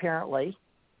 apparently,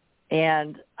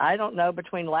 and I don't know,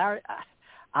 between Lowry,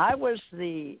 I was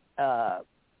the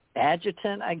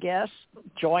adjutant, I guess,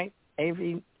 joint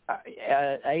ACIR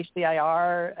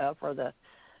for the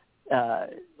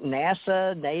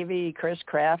NASA, Navy, Chris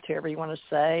Kraft, whoever you want to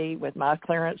say, with my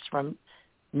clearance from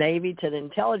Navy to the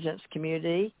intelligence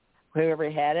community, whoever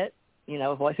had it,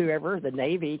 whoever, the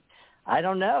Navy, I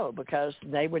don't know, because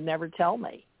they would never tell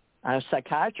me. A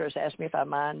psychiatrist asked me if I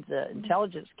mind the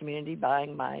intelligence community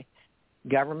buying my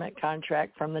government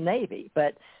contract from the Navy.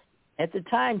 But at the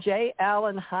time, J.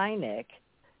 Allen Hynek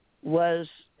was,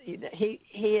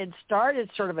 he had started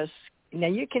sort of a, now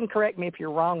you can correct me if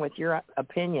you're wrong with your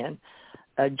opinion,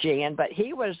 Jan, but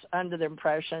he was under the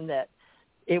impression that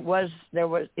it was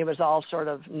all sort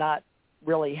of not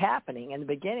really happening in the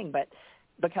beginning, but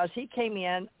because he came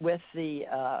in with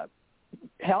the,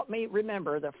 help me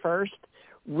remember, the first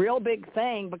real big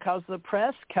thing, because the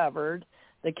press covered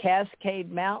the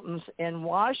Cascade Mountains in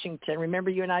Washington. Remember,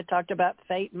 you and I talked about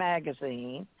Fate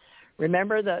magazine.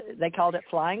 Remember, they called it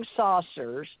Flying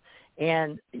Saucers,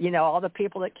 and, all the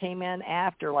people that came in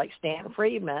after, like Stan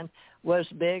Friedman, was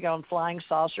big on flying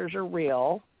saucers are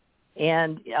real.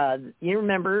 And you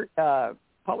remember,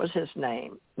 what was his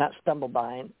name? Not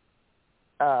Stumblebine.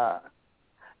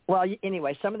 Well,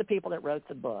 anyway, some of the people that wrote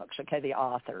the books, okay, the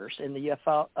authors in the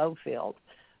UFO field.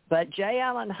 But J.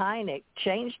 Allen Hynek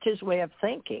changed his way of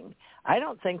thinking. I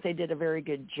don't think they did a very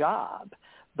good job.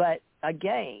 But,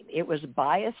 again, it was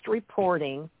biased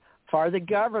reporting for the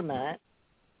government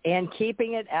and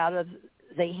keeping it out of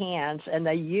the hands. And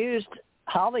they used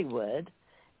Hollywood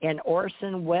and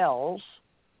Orson Welles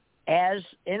as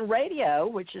in radio,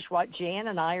 which is what Jan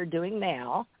and I are doing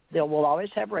now. We'll always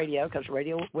have radio because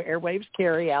radio airwaves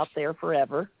carry out there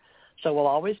forever. So we'll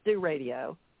always do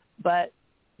radio. But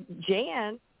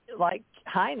Jan, like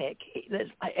Hynek,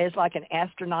 is like an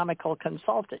astronomical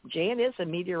consultant. Jan is a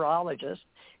meteorologist.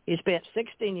 He spent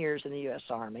 16 years in the U.S.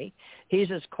 Army. He's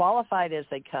as qualified as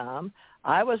they come.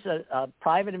 I was a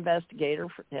private investigator,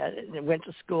 went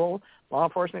to school, law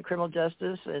enforcement, criminal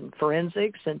justice, and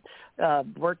forensics, and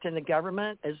worked in the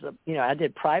government as I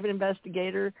did private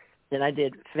investigator. Then I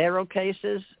did federal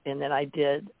cases, and then I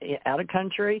did out of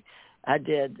country. I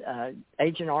did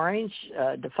Agent Orange,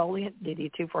 defoliant,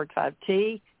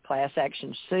 DD-245T, class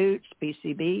action suits,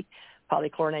 PCB,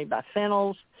 polychlorinated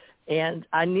biphenyls, and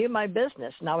I knew my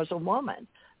business, and I was a woman.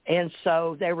 And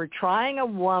so they were trying a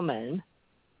woman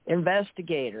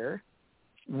investigator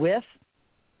with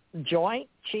Joint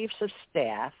Chiefs of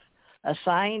Staff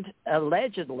assigned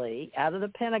allegedly out of the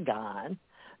Pentagon,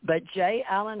 but J.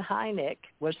 Allen Hynek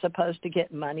was supposed to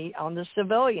get money on the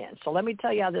civilians. So let me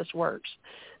tell you how this works.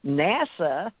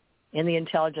 NASA in the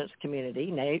intelligence community,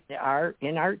 in our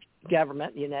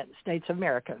government, the United States of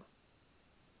America,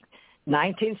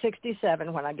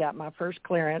 1967, when I got my first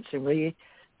clearance, and we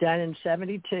done in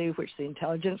 72, which the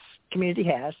intelligence community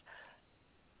has,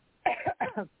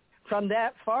 from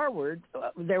that forward,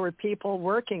 there were people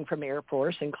working from Air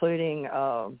Force, including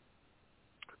Carl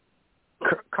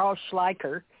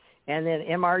Schleicher, and then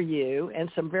MRU,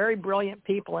 and some very brilliant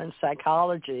people in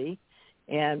psychology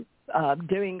and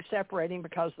separating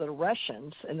because of the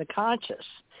Russians and the conscious.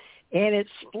 And it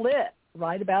split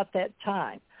right about that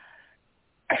time.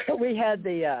 We had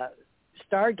the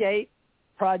Stargate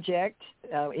Project,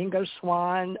 Ingo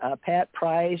Swann, Pat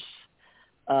Price,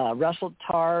 Russell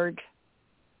Targ,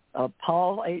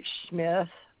 Paul H. Smith,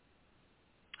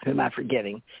 who am I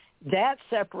forgetting? That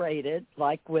separated,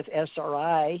 like with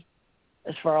SRI,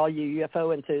 as for all you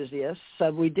UFO enthusiasts.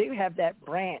 So we do have that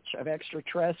branch of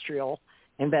extraterrestrial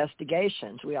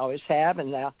investigations. We always have,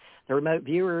 and now the remote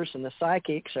viewers and the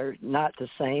psychics are not the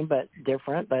same but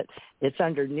different, but it's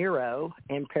under neuro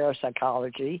and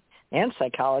parapsychology and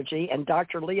psychology, and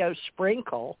Dr. Leo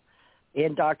Sprinkle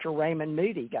and Dr. Raymond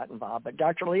Moody got involved. But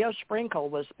Dr. Leo Sprinkle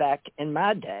was back in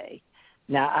my day.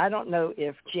 Now, I don't know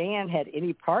if Jan had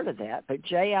any part of that, but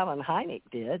J. Allen Hynek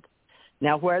did.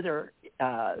 Now, whether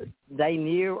they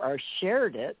knew or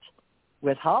shared it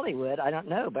with Hollywood, I don't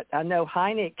know. But I know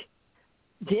Hynek,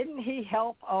 didn't he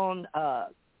help on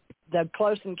the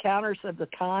Close Encounters of the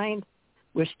Kind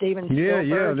with Steven Spielberg?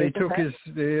 Yeah, they took his,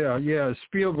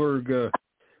 Spielberg,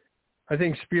 I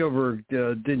think Spielberg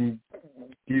didn't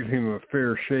give him a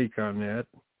fair shake on that.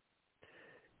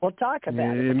 Well, talk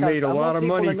about it. It made a lot of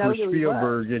money for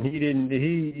Spielberg, and he didn't.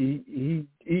 He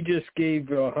just gave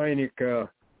Hynek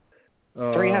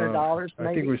 $300.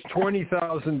 I think it was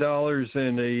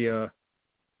 $20,000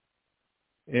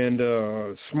 and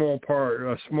a small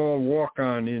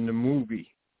walk-on in the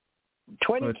movie.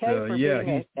 $20K for being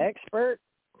an expert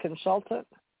consultant.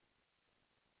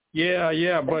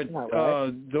 Yeah, but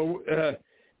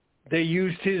they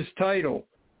used his title.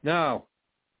 Now,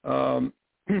 wait,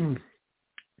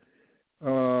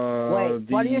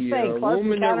 what do you say? The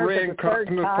woman that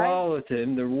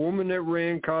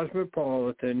ran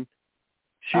Cosmopolitan,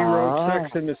 she wrote Sex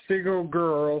and the Single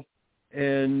Girl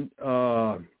and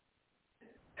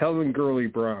Helen Gurley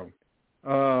Brown.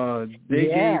 They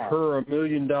gave her $1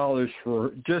 million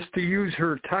for just to use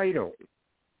her title.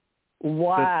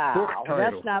 Wow,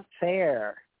 that's not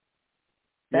fair.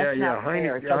 That's not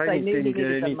fair. Because they knew didn't they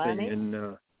needed get the money.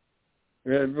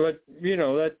 And, but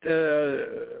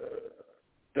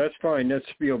that's fine. That's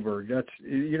Spielberg. That's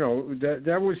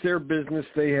that was their business.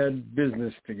 They had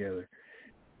business together.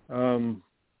 So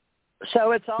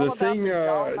it's all the about thing.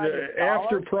 the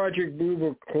After Project Blue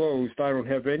Book closed, I don't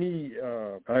have any.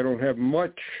 I don't have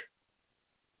much.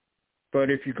 But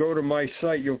if you go to my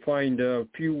site, you'll find a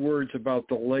few words about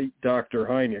the late Dr.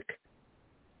 Hynek.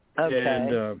 Okay.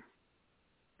 And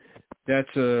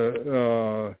that's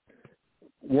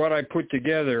what I put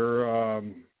together.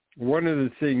 One of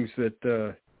the things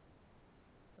that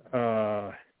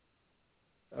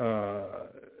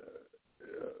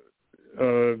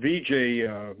VJ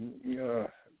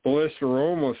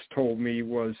Balesaromos told me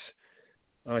was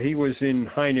he was in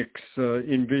Hynek's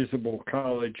Invisible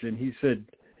College, and he said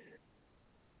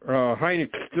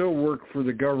Hynek still worked for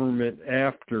the government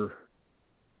after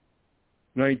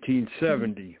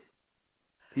 1970.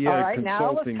 He had all right, consulting. now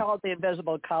I was called the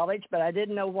Invisible College, but I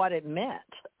didn't know what it meant.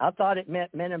 I thought it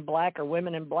meant men in black or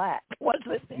women in black. What's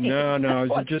it mean? No, it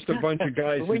was just a bunch of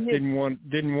guys that didn't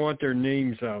want their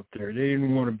names out there. They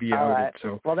didn't want to be outed. Right.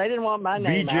 So well, they didn't want my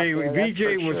name out there.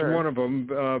 VJ was one of them.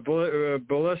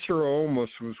 Balesaromos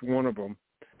was one of them.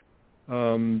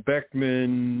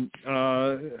 Beckman.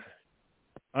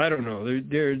 I don't know.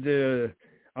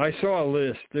 I saw a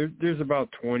list. There's about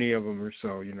 20 of them or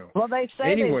so, Well, they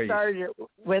say they started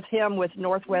with him with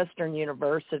Northwestern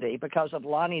University because of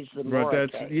Lonnie Zamora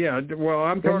case. Well,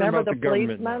 I'm talking about the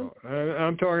government now.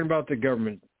 I'm talking about the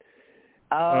government.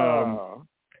 Oh.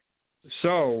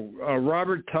 So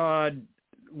Robert Todd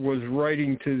was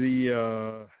writing to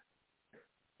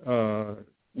the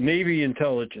Navy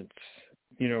intelligence.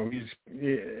 He's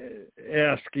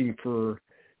asking for...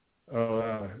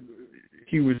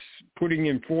 he was putting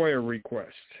in FOIA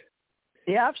requests.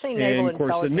 Yeah, I've seen naval intelligence. And, of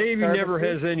course, the Navy never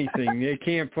has anything. They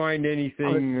can't find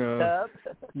anything.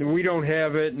 We don't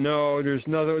have it. No, there's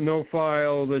no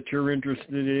file that you're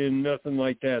interested in, nothing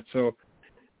like that. So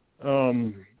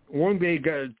one day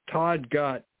Todd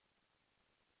got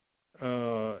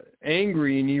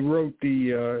angry, and he wrote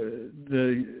the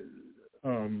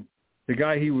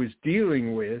guy he was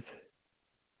dealing with,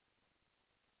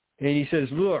 and he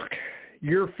says, look,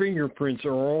 your fingerprints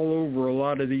are all over a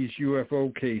lot of these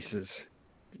UFO cases.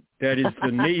 That is,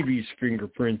 the Navy's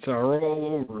fingerprints are all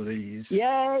over these.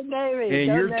 Yay, Navy!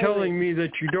 And you're telling me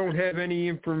that you don't have any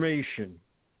information.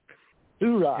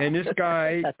 Hoorah. And this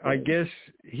guy, I guess,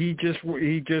 he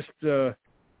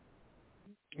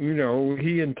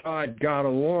and Todd got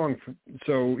along.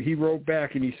 So he wrote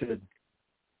back and he said,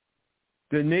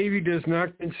 the Navy does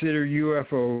not consider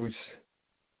UFOs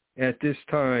at this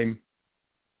time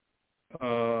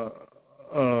an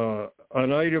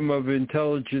item of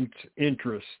intelligence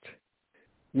interest.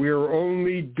 We're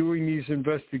only doing these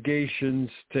investigations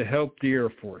to help the Air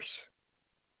Force.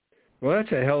 Well,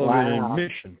 that's a hell of an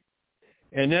admission.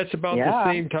 And that's about the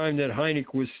same time that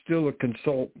Hynek was still a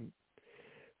consultant.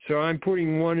 So I'm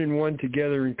putting one and one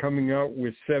together and coming out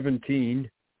with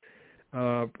 17.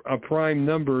 a prime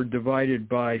number divided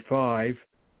by 5.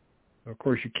 Of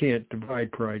course, you can't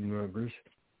divide prime numbers.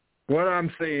 What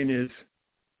I'm saying is,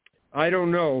 I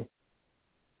don't know,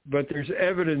 but there's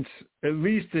evidence, at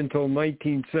least until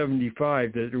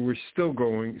 1975, that there was still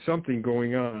something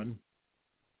going on.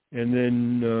 And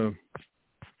then,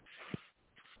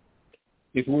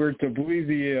 if we're to believe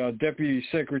the Deputy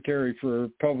Secretary for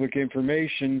Public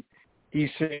Information, he's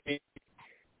saying,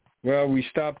 well, we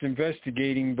stopped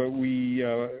investigating, but we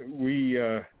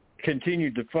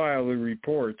continued to file the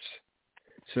reports.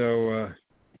 So,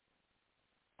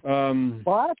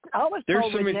 well, I was there's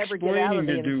told some we'd never get out of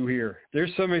explaining to do here.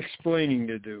 There's some explaining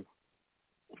to do.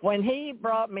 When he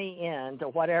brought me in to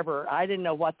whatever, I didn't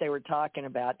know what they were talking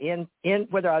about, in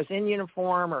whether I was in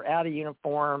uniform or out of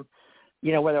uniform,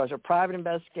 whether I was a private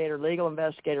investigator, legal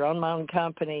investigator, on my own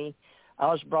company, I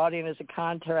was brought in as a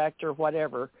contractor,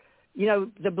 whatever.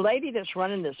 The lady that's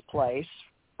running this place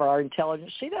for our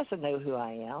intelligence, she doesn't know who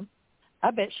I am.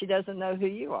 I bet she doesn't know who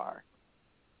you are.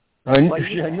 I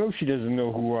know she doesn't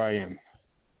know who I am.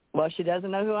 Well, she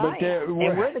doesn't know who I am.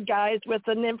 And we're the guys with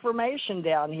the information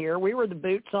down here. We were the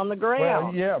boots on the ground.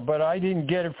 Well, yeah, but I didn't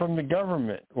get it from the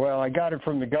government. Well, I got it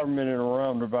from the government in a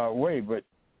roundabout way, but...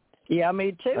 Yeah,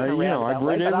 me too, in a roundabout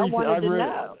way, but I wanted to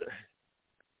know.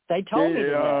 They told me to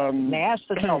know.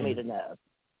 NASA told me to know.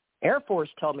 Air Force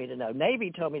told me to know.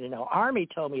 Navy told me to know. Army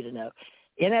told me to know.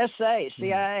 NSA,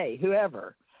 CIA,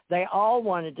 whoever. They all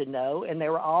wanted to know, and they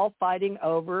were all fighting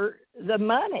over the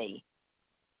money.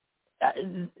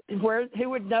 Who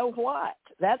would know what?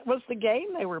 That was the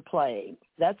game they were playing.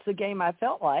 That's the game I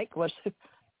felt like was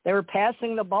they were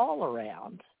passing the ball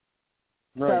around.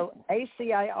 Right. So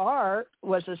ACIR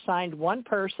was assigned one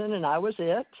person, and I was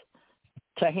it,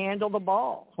 to handle the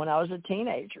ball when I was a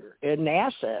teenager. In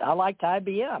NASA, I liked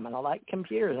IBM, and I liked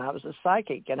computers, and I was a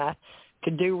psychic, and I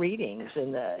could do readings,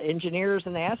 and the engineers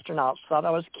and the astronauts thought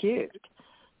I was cute.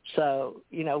 So,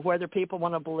 whether people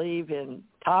want to believe in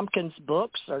Tompkins'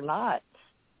 books or not,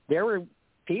 there were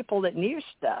people that knew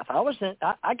stuff.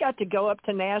 I got to go up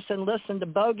to NASA and listen to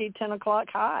Bogey 10 O'Clock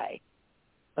High.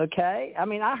 Okay? I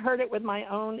mean, I heard it with my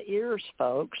own ears,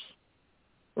 folks,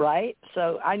 right?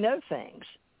 So I know things.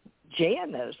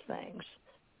 Jan knows things.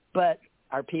 But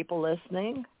are people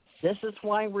listening? This is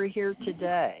why we're here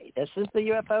today. This is the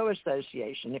UFO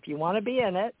Association. If you want to be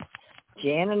in it,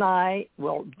 Jan and I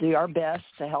will do our best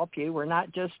to help you. We're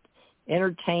not just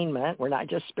entertainment. We're not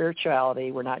just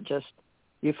spirituality. We're not just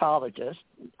ufologists.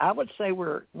 I would say we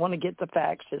want to get the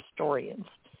facts, historians.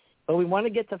 But we want to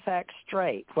get the facts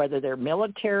straight, whether they're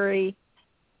military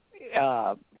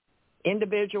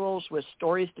individuals with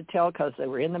stories to tell because they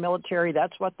were in the military.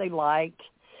 That's what they liked.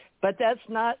 But that's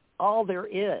not all there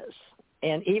is.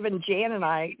 And even Jan and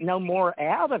I know more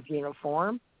out of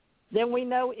uniform than we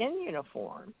know in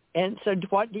uniform. And so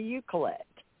what do you collect?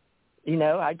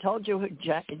 I told you,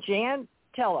 Jan,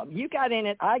 tell them. You got in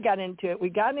it. I got into it. We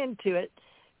got into it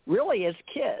really as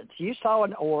kids. You saw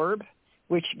an orb,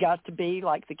 which got to be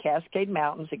like the Cascade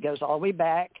Mountains. It goes all the way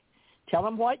back. Tell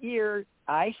them what year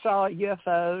I saw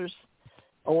UFOs,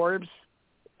 orbs,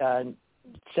 second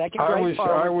grade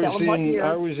forward. Tell them what year.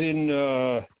 I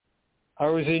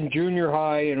was in junior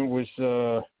high, and it was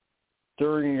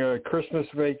during Christmas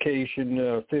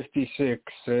vacation, 56,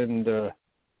 and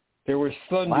there was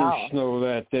thunder snow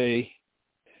that day.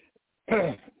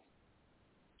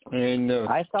 And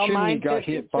I saw chimney got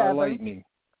hit by lightning.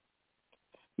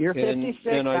 You're 56,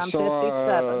 and I I'm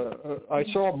saw, 57. I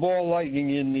saw ball lightning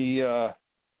in the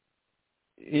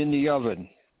oven,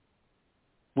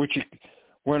 which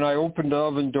when I opened the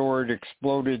oven door, it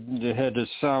exploded, and it had a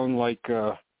sound like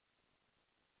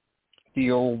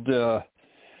the old, oh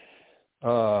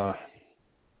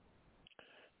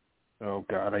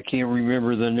God, I can't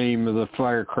remember the name of the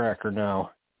firecracker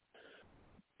now.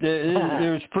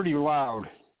 It was pretty loud.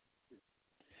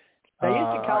 They used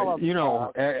to call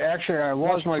them, actually, I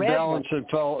lost my balance and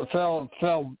fell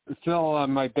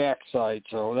on my backside.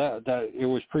 So that it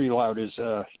was pretty loud.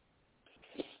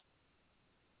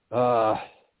 I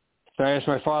asked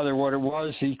my father what it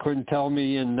was. He couldn't tell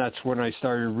me, and that's when I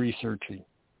started researching.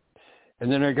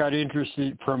 And then I got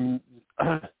interested from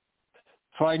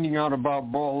finding out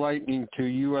about ball lightning to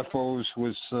UFOs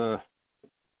was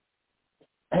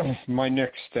my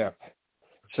next step.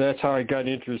 So that's how I got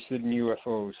interested in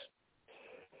UFOs.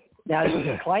 Now,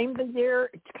 claim the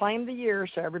year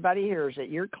so everybody hears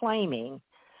it. You're claiming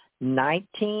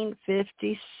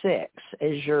 1956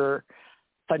 is your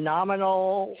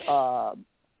phenomenal,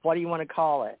 what do you want to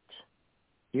call it?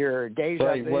 Your deja vu?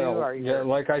 Right, well,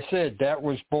 like I said, that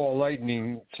was ball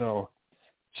lightning, so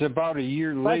It's about a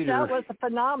year later. But that was a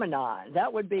phenomenon.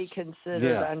 That would be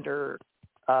considered under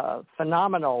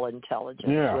phenomenal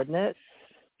intelligence, wouldn't it?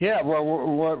 Yeah,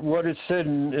 well, what it said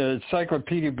in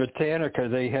Encyclopedia Britannica,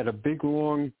 they had a big,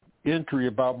 long entry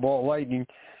about ball lightning.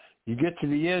 You get to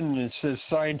the end, and it says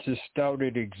scientists doubt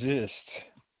it exists.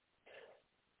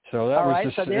 So that was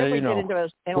right, so then we get into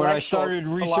when I started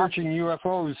researching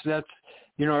UFOs, that's,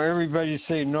 everybody's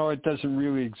saying, no, it doesn't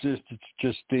really exist.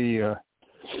 It's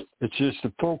just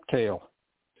a folk tale.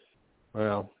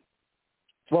 Well,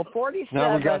 47.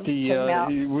 Now we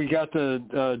got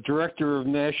the director of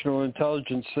national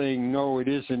intelligence saying no, it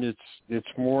isn't.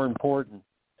 It's more important.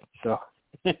 So.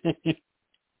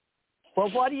 Well,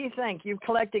 what do you think? You're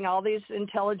collecting all these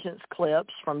intelligence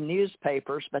clips from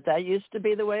newspapers, but that used to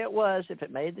be the way it was. If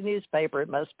it made the newspaper, it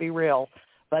must be real.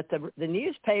 But the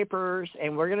newspapers,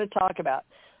 and we're going to talk about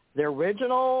the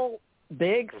original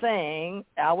big thing.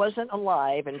 I wasn't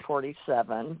alive in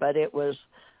 47, but it was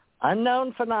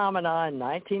unknown phenomena in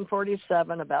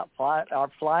 1947 about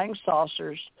flying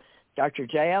saucers. Dr.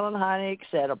 J. Allen Hynek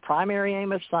said a primary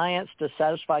aim of science to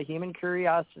satisfy human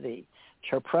curiosity,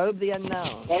 to probe the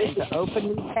unknown, and to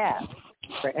open new paths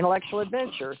for intellectual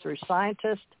adventure through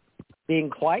scientists being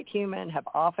quite human have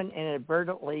often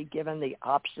inadvertently given the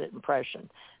opposite impression.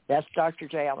 That's Dr.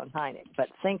 J. Allen Hynek. But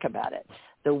think about it.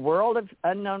 The world of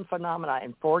unknown phenomena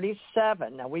in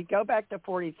 47. Now, we go back to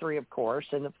 43, of course,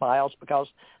 in the files because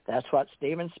that's what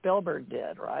Steven Spielberg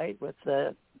did, right, with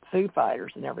the Foo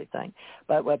Fighters and everything.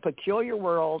 But A Peculiar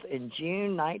World in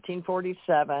June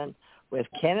 1947 with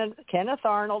Kenneth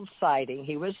Arnold's sighting.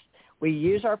 We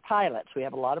use our pilots. We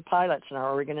have a lot of pilots in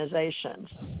our organizations.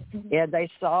 And they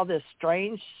saw this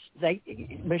strange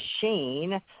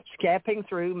machine scamping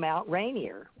through Mount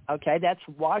Rainier. Okay, that's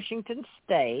Washington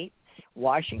State.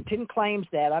 Washington claims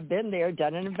that. I've been there,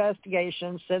 done an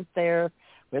investigation, sent there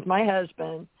with my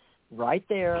husband, right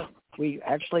there. We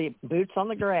actually boots on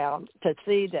the ground to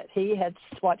see that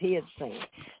what he had seen.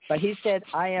 But he said,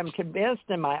 I am convinced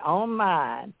in my own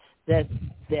mind that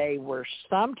they were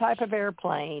some type of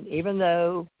airplane, even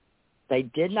though they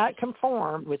did not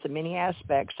conform with the many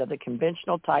aspects of the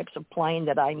conventional types of plane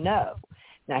that I know.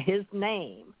 Now, his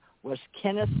name was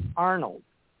Kenneth Arnold,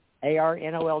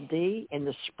 Arnold. In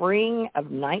the spring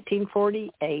of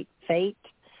 1948, Fate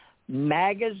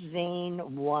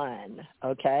Magazine won,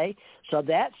 okay? So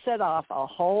that set off a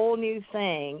whole new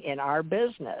thing in our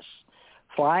business.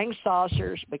 Flying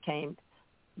saucers became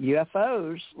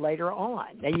UFOs later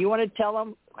on. Now, you want to tell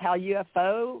them how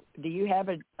UFO, do you have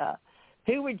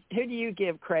who do you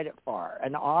give credit for?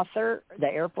 An author, the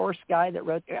Air Force guy that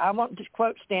wrote, I won't just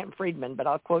quote Stanton Friedman, but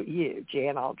I'll quote you,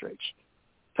 Jan Aldrich.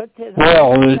 In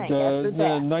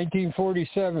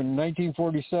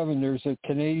 1947, there's a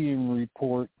Canadian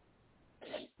report.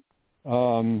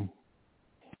 I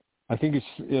think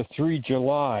it's 3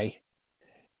 July,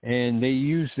 and they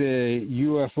use the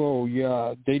UFO.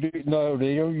 Yeah, they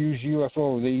don't use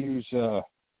UFO. They use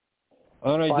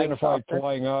unidentified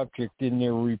flying object in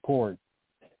their report.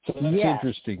 So that's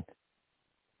interesting.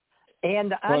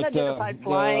 And the unidentified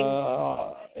flying.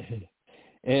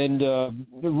 And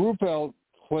Ruppelt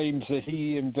claims that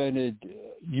he invented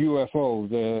UFO.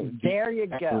 There you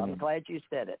go. I'm glad you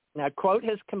said it. Now, quote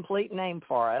his complete name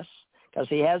for us, because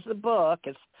he has the book.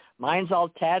 Mine's all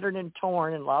tattered and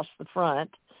torn and lost the front.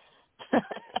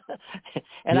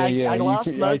 And I lost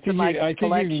most of my collection. I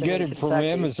think you can get it from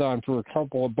Amazon for a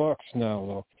couple of bucks now,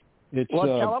 though.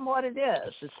 Tell them what it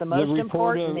is. It's the most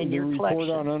important in your collection. The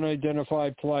report on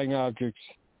unidentified flying objects.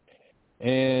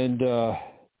 And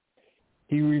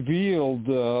he revealed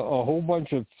a whole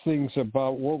bunch of things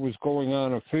about what was going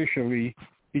on officially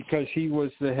because he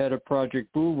was the head of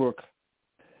Project Blue Book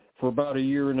for about a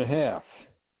year and a half.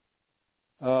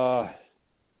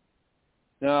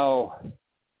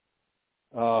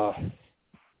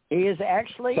 He is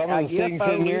actually some of the UFO things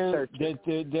in there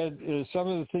researcher. Some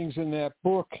of the things in that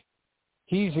book,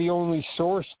 he's the only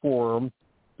source for them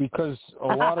because a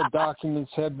lot of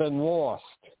documents have been lost.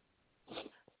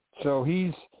 So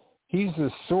he's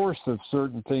the source of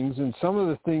certain things, and some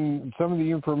of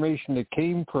the information that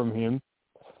came from him,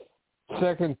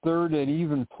 second, third, and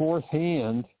even fourth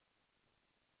hand,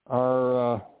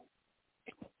 are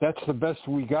that's the best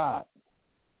we got.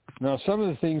 Now, some of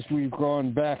the things we've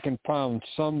gone back and found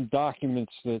some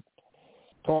documents that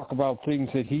talk about things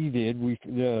that he did.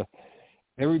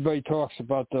 Everybody talks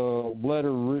about the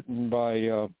letter written by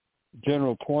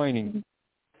General Twining.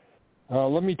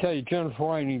 Let me tell you, General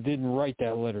Twining didn't write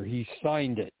that letter. He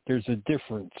signed it. There's a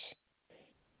difference.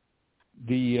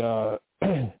 The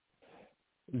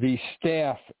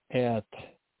staff at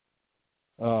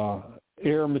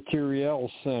Air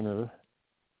Materiel Center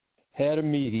had a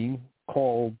meeting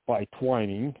called by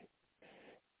Twining.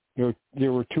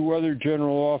 There were two other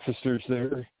general officers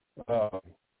there,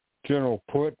 General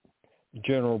Putt,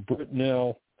 General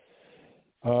Britnell.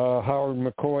 Howard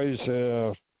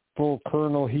McCoy's full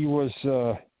colonel. He was,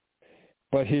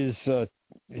 but his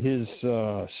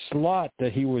slot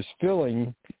that he was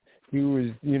filling,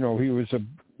 his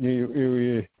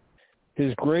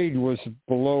grade was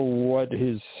below what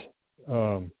his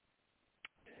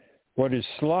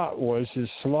slot was. His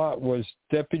slot was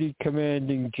Deputy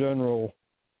Commanding General,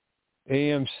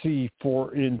 AMC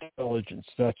for Intelligence.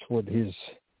 That's what his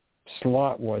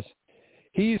slot was.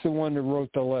 He's the one that wrote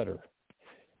the letter.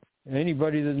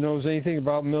 Anybody that knows anything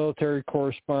about military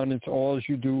correspondence, all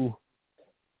you do,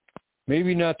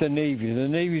 maybe not the Navy. The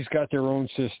Navy's got their own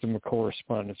system of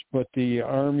correspondence, but the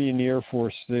Army and the Air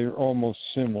Force, they're almost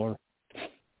similar.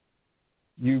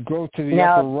 You go to the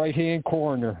upper right-hand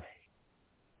corner,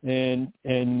 and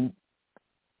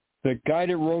the guy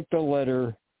that wrote the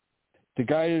letter, the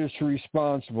guy that's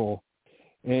responsible,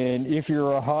 and if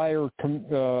you're a higher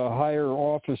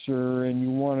officer and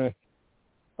you want to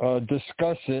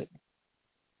discuss it,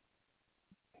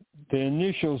 the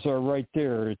initials are right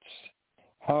there. It's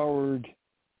Howard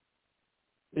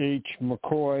H.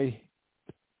 McCoy,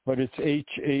 but it's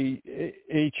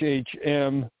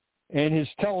HHM, and his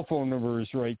telephone number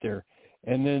is right there.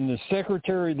 And then the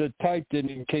secretary that typed it,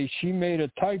 in case she made a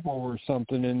typo or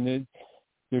something, and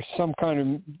there's some kind of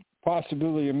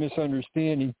possibility of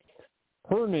misunderstanding,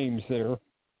 her name's there,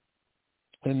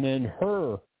 and then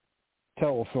her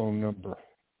telephone number.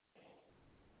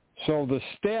 So the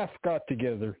staff got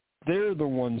together. They're the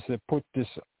ones that put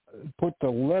the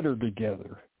letter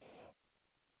together.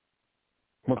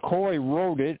 McCoy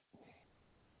wrote it,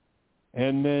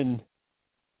 and then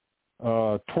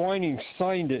Twining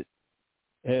signed it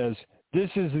as,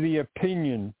 "This is the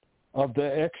opinion of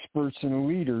the experts and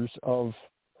leaders of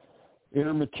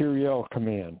Air Materiel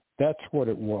Command." That's what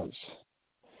it was.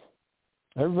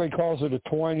 Everybody calls it a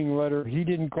Twining letter. He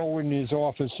didn't go in his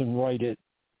office and write it.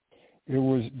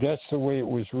 That's the way it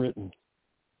was written.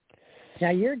 Now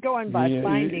you're going by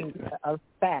findings of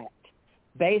fact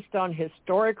based on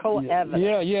historical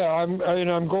evidence. Yeah. I'm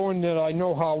going that I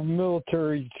know how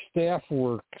military staff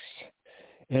works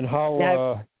and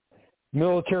how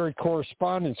military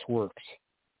correspondence works.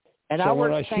 And so I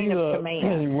when work chain of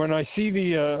command. When I see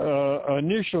the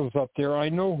initials up there, I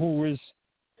know who's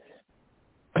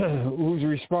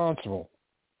responsible.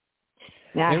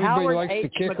 Now, everybody Howard likes H. to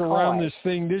kick McCoy. around this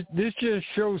thing. This just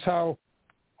shows how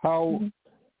in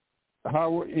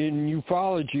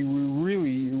ufology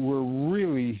we're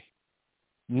really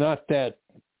not that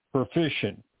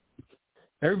proficient.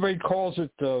 Everybody calls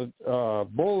it the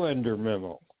Bullender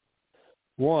memo.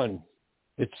 One,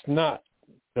 it's not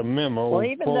the memo. Well,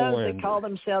 even Bullender. those that call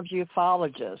themselves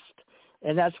ufologists,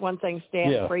 and that's one thing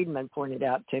Stan Friedman pointed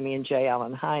out to me and J.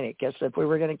 Allen Hynek, is if we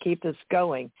were going to keep this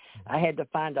going, I had to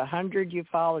find 100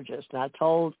 ufologists. And I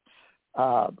told,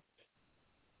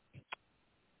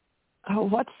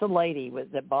 what's the lady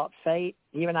that bought Fate?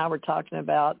 You and I were talking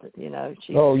about,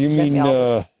 she. Oh, you mean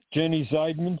Jenny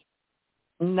Zeidman?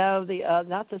 No,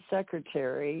 not the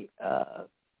secretary.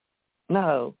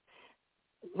 No,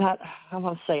 not. I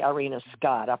want to say Irina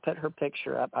Scott. I put her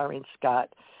picture up. Irina Scott.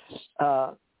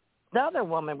 The other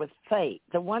woman with Fate,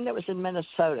 the one that was in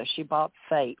Minnesota, she bought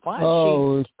Fate. Why?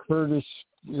 Curtis.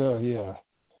 Yeah.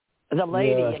 The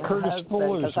lady and her Curtis husband,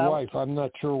 Fuller's wife. I'm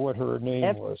not sure what her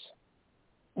name was.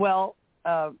 Well,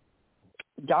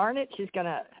 darn it,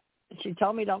 she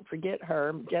told me don't forget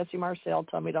her. Jesse Marcel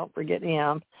told me don't forget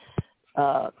him.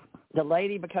 The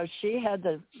lady, because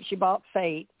she bought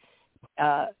Fate.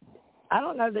 I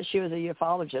don't know that she was a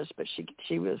ufologist, but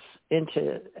she was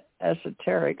into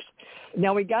esoterics.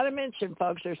 Now, we got to mention,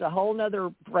 folks, there's a whole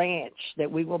other branch that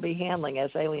we will be handling as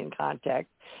Alien Contact.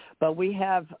 But we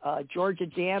have George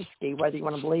Adamski, whether you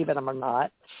want to believe in him or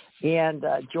not, and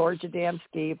George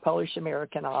Adamski,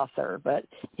 Polish-American author. But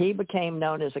he became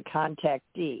known as a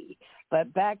contactee.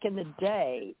 But back in the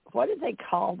day, what did they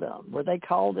call them? Were they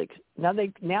called now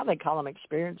they call them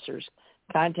experiencers,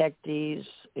 contactees,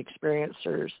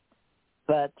 experiencers.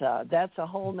 But that's a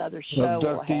whole nother show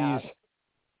we'll have.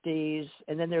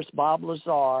 And then there's Bob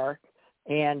Lazar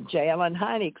and J. Allen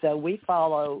Hynek. So we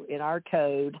follow in our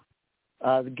code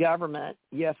the government,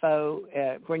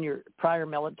 UFO. When you're prior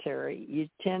military, you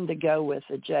tend to go with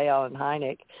the J. Allen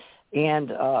Hynek.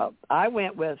 And I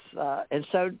went with, and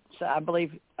so I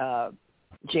believe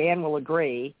Jan will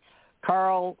agree,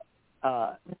 Carl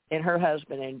and her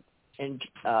husband, and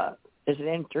is it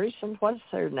Andreessen? What's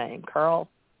her name? Carl?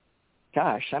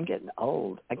 Gosh, I'm getting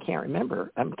old. I can't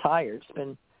remember. I'm tired. It's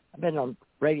been I've been on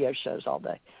radio shows all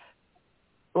day.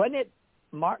 Wasn't it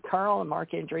Carl and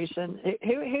Mark Andreessen?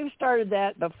 Who started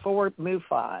that before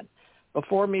MUFON,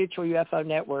 before Mutual UFO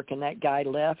Network, and that guy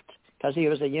left because he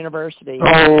was a university?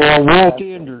 Walt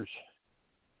Anders.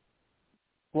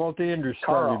 Walt Anders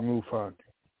started MUFON.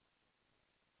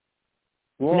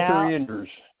 Walter Anders.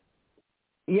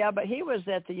 Yeah, but he was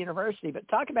at the university. But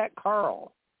talk about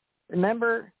Carl.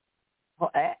 Remember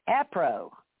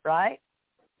APRO, right?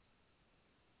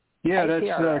 Yeah,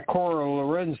 that's Carl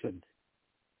Lorenzen.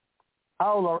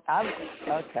 Oh,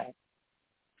 okay.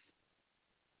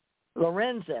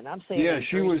 Lorenzen, I'm saying. Yeah,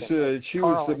 she was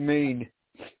the main.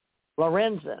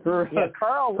 Lorenzen. Her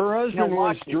husband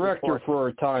was director for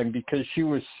a time because she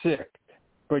was sick,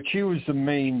 but she was the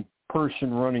main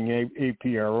person running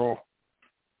APRO.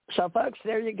 So, folks,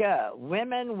 there you go.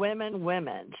 Women, women,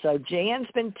 women. So Jan's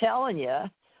been telling you,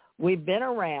 we've been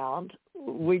around.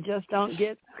 We just don't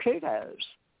get kudos.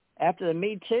 After the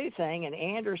Me Too thing, and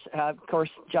of course,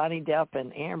 Johnny Depp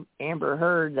and Amber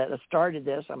Heard that started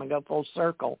this, I'm going to go full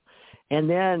circle. And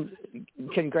then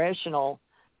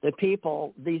the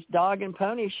people, these dog and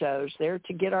pony shows, they're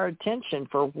to get our attention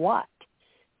for what?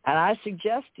 And I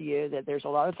suggest to you that there's a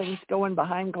lot of things going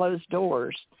behind closed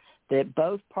doors that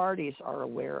both parties are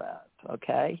aware of,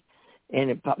 okay?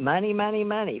 And money, money,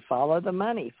 money. Follow the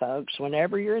money, folks.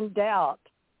 Whenever you're in doubt,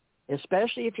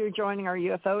 especially if you're joining our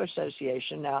UFO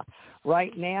Association. Now,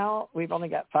 right now, we've only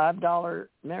got $5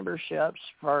 memberships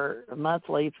for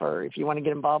monthly for if you want to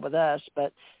get involved with us,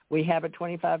 but we have a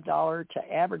 $25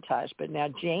 to advertise. But now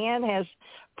Jan has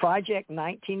Project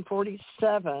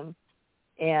 1947,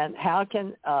 and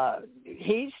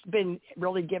he's been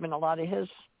really giving a lot of his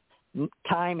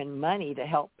time and money to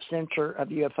help Center of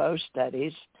UFO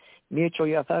Studies, Mutual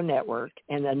UFO Network,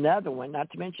 and another one,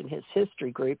 not to mention his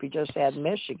history group he just had in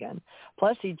Michigan.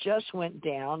 Plus, he just went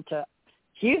down to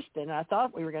Houston. I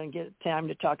thought we were going to get time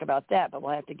to talk about that, but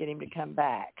we'll have to get him to come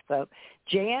back. So,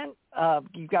 Jan,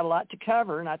 you've got a lot to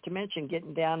cover, not to mention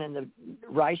getting down in the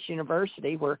Rice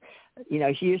University where,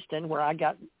 Houston, where I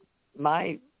got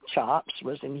my chops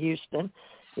was in Houston.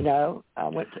 I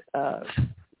went to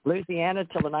Louisiana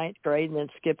till the 9th grade and then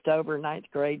skipped over 9th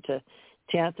grade to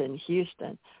 10th in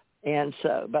Houston. And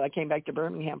so, but I came back to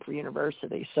Birmingham for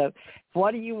university. So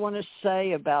what do you want to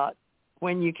say about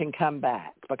when you can come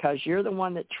back? Because you're the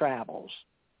one that travels.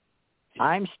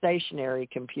 I'm stationary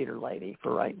computer lady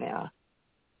for right now.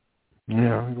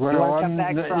 Yeah, well, I'm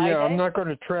not going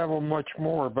to travel much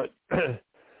more, but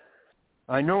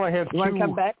I know I have You want to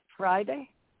come back Friday?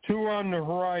 2 on the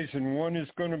horizon. One is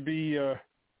going to be,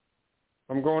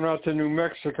 I'm going out to New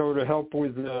Mexico to help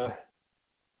with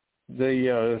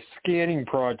the scanning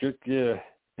project in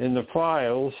the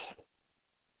files,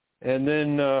 and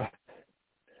then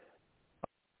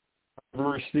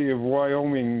University of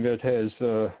Wyoming that has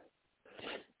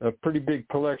a pretty big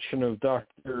collection of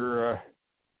Dr.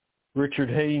 Richard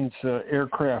Haynes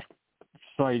aircraft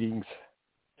sightings.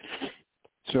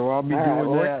 So I'll be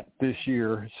doing that this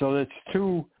year. So that's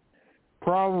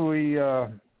probably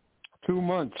 2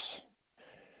 months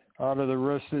out of the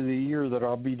rest of the year that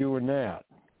I'll be doing that.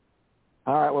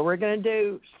 All right, well, we're going to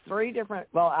do 3 different,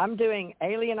 I'm doing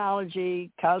alienology,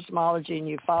 cosmology, and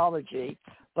ufology,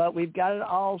 but we've got it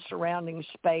all surrounding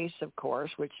space, of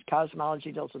course, which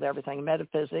cosmology deals with everything,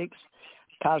 metaphysics,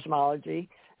 cosmology.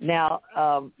 Now,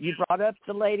 you brought up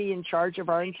the lady in charge of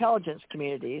our intelligence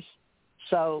communities,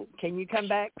 so can you come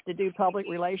back to do public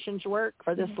relations work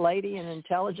for this lady in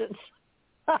intelligence?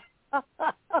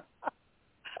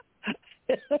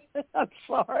 I'm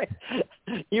sorry.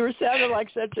 You were sounding like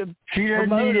such a. She doesn't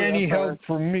need any help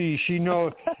from me. She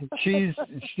knows she's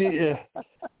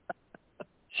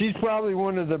probably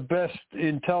one of the best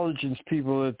intelligence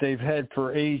people that they've had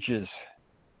for ages.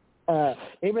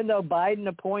 Even though Biden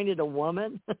appointed a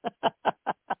woman.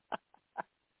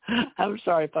 I'm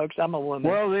sorry, folks. I'm a woman.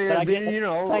 Well, they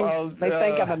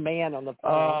think I'm a man on the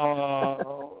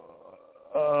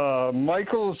phone.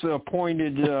 Michael's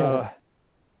appointed.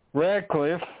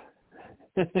 Radcliffe.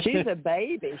 She's a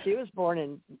baby. She was born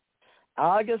in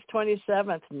August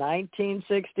 27th,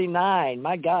 1969.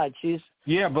 My God, she's...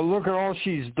 Yeah, but look at all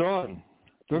she's done.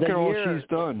 She's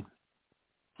done.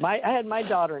 I had my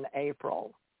daughter in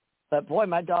April, but boy,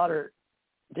 my daughter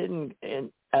didn't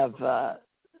of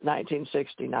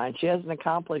 1969. She hasn't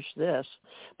accomplished this,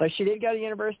 but she did go to the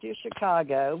University of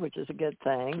Chicago, which is a good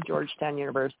thing, Georgetown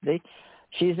University.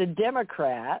 She's a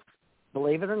Democrat,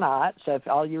 believe it or not. So if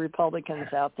all you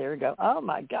Republicans out there go, oh,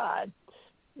 my God,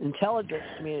 intelligence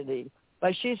community.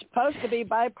 But she's supposed to be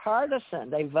bipartisan.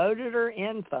 They voted her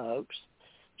in, folks.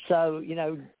 So,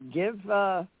 give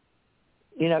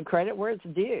credit where it's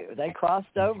due. They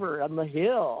crossed over on the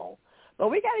hill. But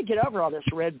we got to get over all this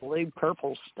red, blue,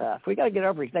 purple stuff. We got to get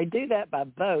over it. They do that by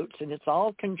boats, and it's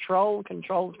all control.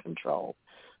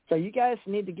 So you guys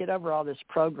need to get over all this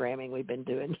programming we've been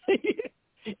doing.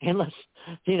 And let's,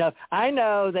 I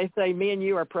know they say me and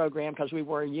you are programmed because we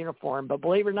wore a uniform, but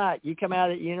believe it or not, you come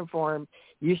out of uniform,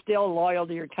 you still loyal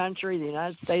to your country, the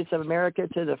United States of America,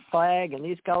 to the flag, and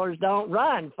these colors don't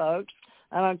run, folks.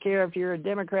 I don't care if you're a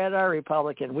Democrat or a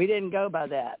Republican. We didn't go by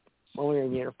that when we were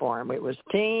in uniform. It was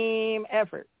team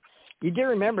effort. You do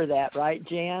remember that, right,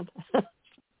 Jan?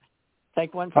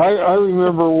 Take one. I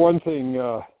remember one thing.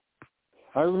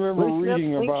 I remember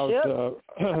reading about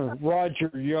Roger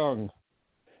Young.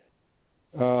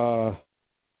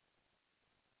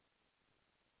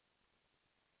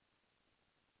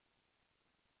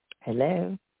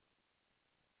 Hello,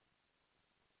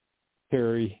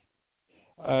 Terry.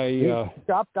 I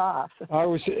dropped off. I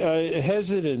was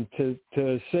hesitant to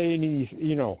say any.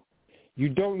 You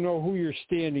don't know who you're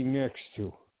standing next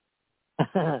to.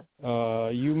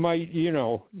 You might,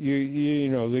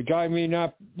 the guy may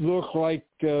not look like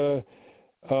a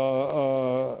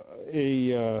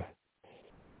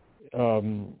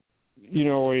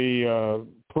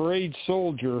parade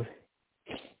soldier,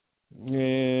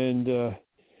 and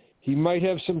he might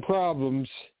have some problems,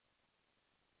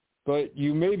 but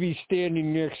you may be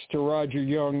standing next to Roger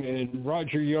Young, and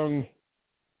Roger Young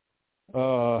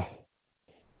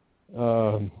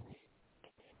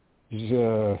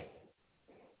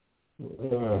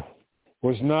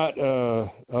was not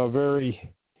a very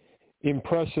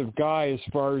impressive guy as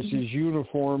far as his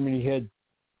uniform, and he had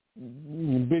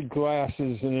big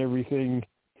glasses and everything.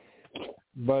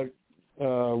 But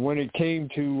when it came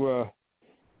to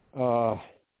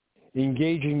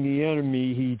engaging the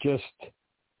enemy,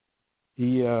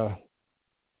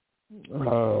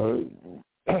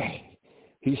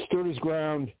 he stood his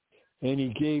ground, and he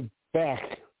gave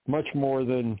back much more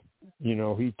than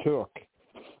he took.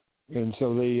 And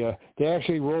so they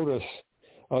actually wrote us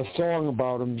a song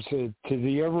about him, said, "To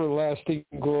the everlasting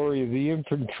glory of the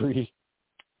infantry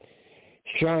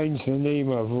shines the name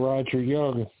of Roger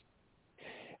Young."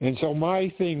 And so my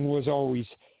thing was always,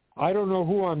 I don't know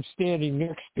who I'm standing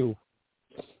next to.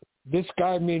 This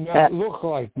guy may not look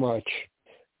like much,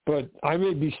 but I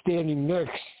may be standing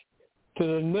next to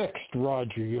the next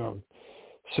Roger Young.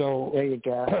 So there you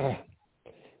go.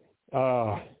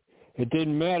 It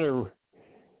didn't matter,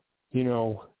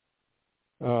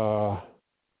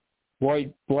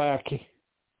 white, black,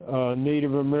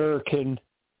 Native American.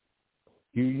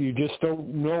 You just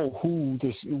don't know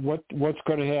what's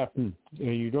going to happen,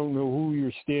 and you don't know who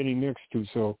you're standing next to.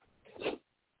 So we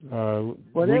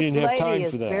didn't have time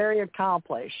for that. Well, this lady is very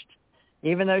accomplished,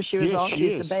 even though she's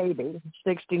a baby,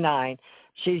 69.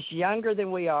 She's younger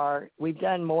than we are. We've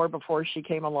done more before she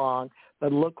came along,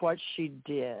 but look what she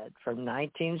did from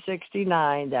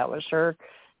 1969. That was her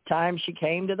time she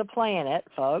came to the planet,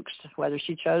 folks. Whether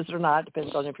she chose it or not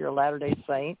depends on if you're a Latter-day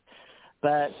Saint.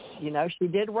 But, she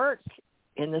did work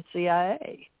in the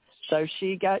CIA. So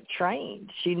she got trained.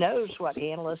 She knows what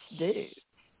analysts do.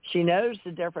 She knows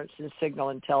the difference in signal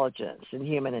intelligence and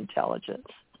human intelligence.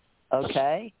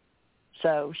 Okay?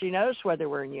 So she knows whether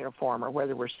we're in uniform or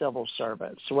whether we're civil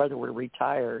servants, or whether we're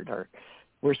retired or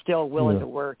we're still willing to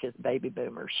work as baby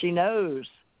boomers. She knows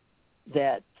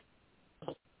that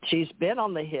she's been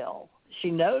on the Hill. She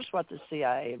knows what the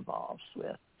CIA involves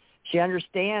with. She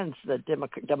understands the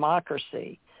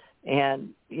democracy and,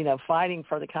 fighting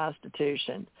for the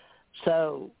Constitution.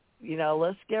 So,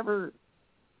 let's give her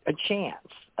a chance,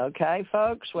 okay,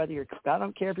 folks? I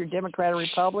don't care if you're Democrat or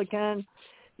Republican,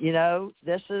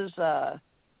 this is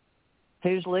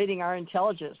who's leading our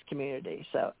intelligence community.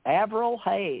 So Avril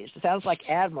Haines. It sounds like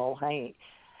Admiral Haines.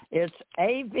 It's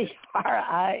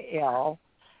AVRIL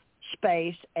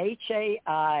space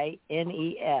HAINES,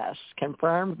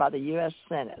 confirmed by the U.S.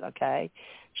 Senate, okay?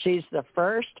 She's the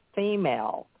first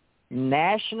female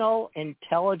national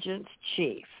intelligence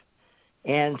chief.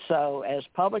 And so as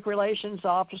public relations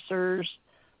officers,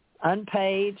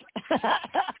 unpaid,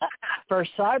 for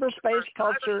Cyberspace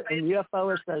Culture and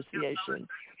UFO Association,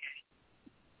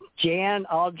 Jan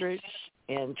Aldrich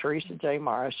and Theresa J.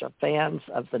 Morris are fans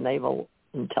of the naval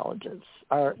intelligence.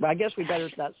 Or I guess we better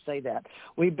not say that.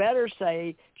 We better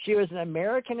say she was an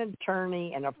American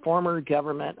attorney and a former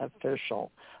government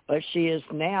official, but she is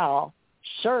now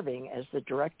serving as the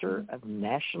Director of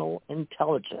National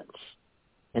Intelligence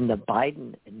in the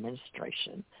Biden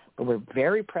administration. But we're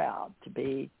very proud to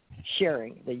be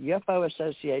sharing the UFO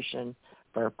Association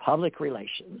for Public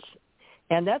Relations.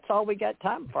 And that's all we got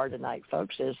time for tonight,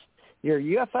 folks, is your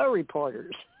UFO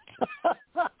reporters.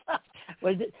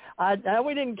 I know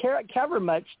we didn't cover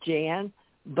much, Jan,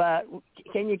 but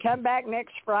can you come back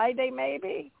next Friday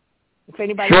maybe? If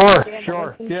anybody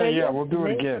Sure. Yeah, we'll do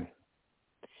it again.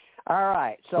 All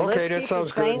right. So okay, let's keep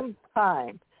the same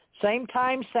time. Same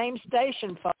time, same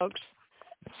station, folks.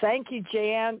 Thank you,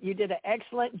 Jan. You did an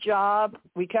excellent job.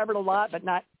 We covered a lot, but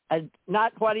not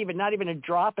even a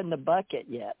drop in the bucket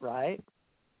yet, right?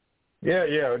 Yeah.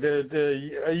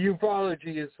 The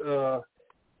ufology is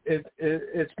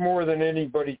it's more than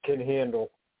anybody can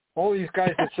handle. All these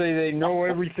guys that say they know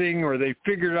everything or they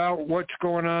figured out what's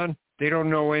going on, they don't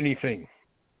know anything.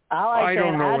 I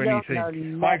don't know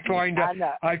anything.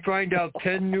 I find out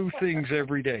 10 new things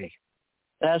every day.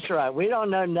 That's right. We don't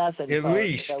know nothing. At folks,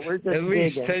 least, so we're just at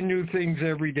least digging. 10 new things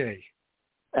every day.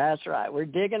 That's right. We're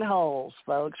digging holes,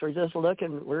 folks. We're just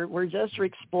looking. We're just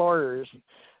explorers.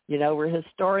 You know, we're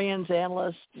historians,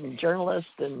 analysts, and journalists,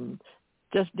 and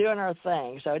just doing our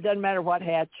thing. So it doesn't matter what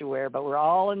hat you wear, but we're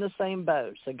all in the same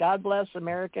boat. So God bless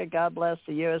America. God bless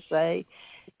the USA.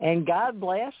 And God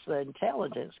bless the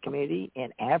intelligence community in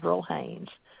Avril Haines.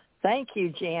 Thank you,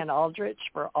 Jan Aldrich,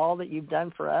 for all that you've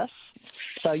done for us.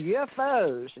 So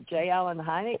UFOs, J. Allen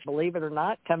Hynek, believe it or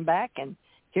not, come back and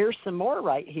here's some more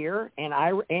right here. And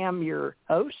I am your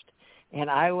host, and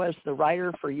I was the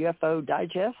writer for UFO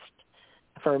Digest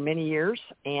for many years.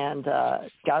 And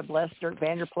God bless Dirk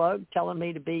Vanderplug telling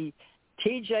me to be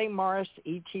T.J. Morris,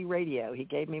 E.T. Radio. He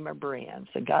gave me my brand,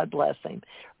 so God bless him.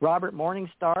 Robert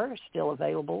Morningstar is still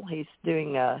available. He's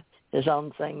doing his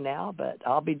own thing now, but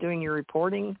I'll be doing your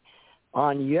reporting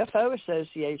on UFO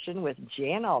Association with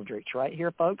Jan Aldrich right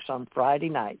here, folks, on Friday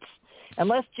nights.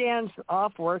 Unless Jan's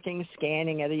off working,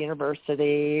 scanning at a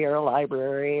university or a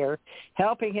library or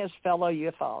helping his fellow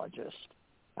ufologists.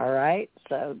 All right?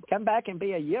 So come back and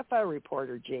be a UFO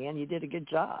reporter, Jan. You did a good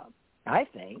job, I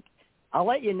think. I'll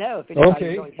let you know if anybody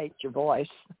really hates your voice.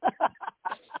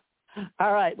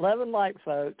 All right. Love and light,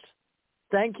 folks.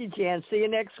 Thank you, Jan. See you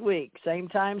next week. Same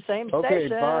time, same station. Okay,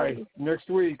 bye. Next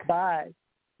week. Bye.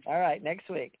 All right, next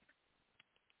week.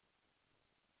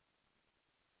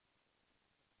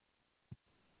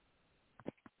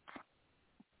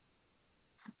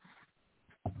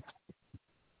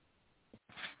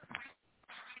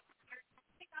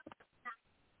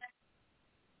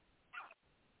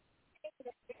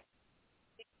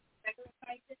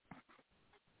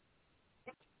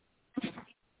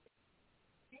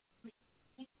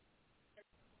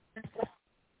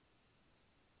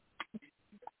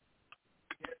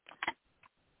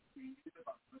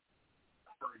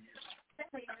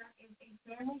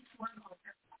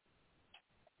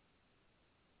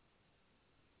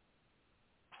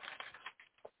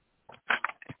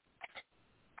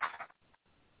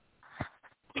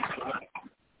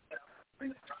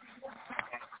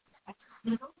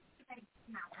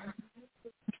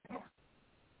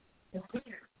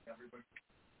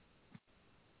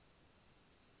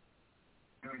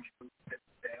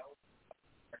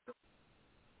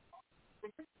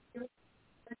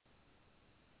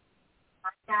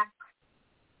 Back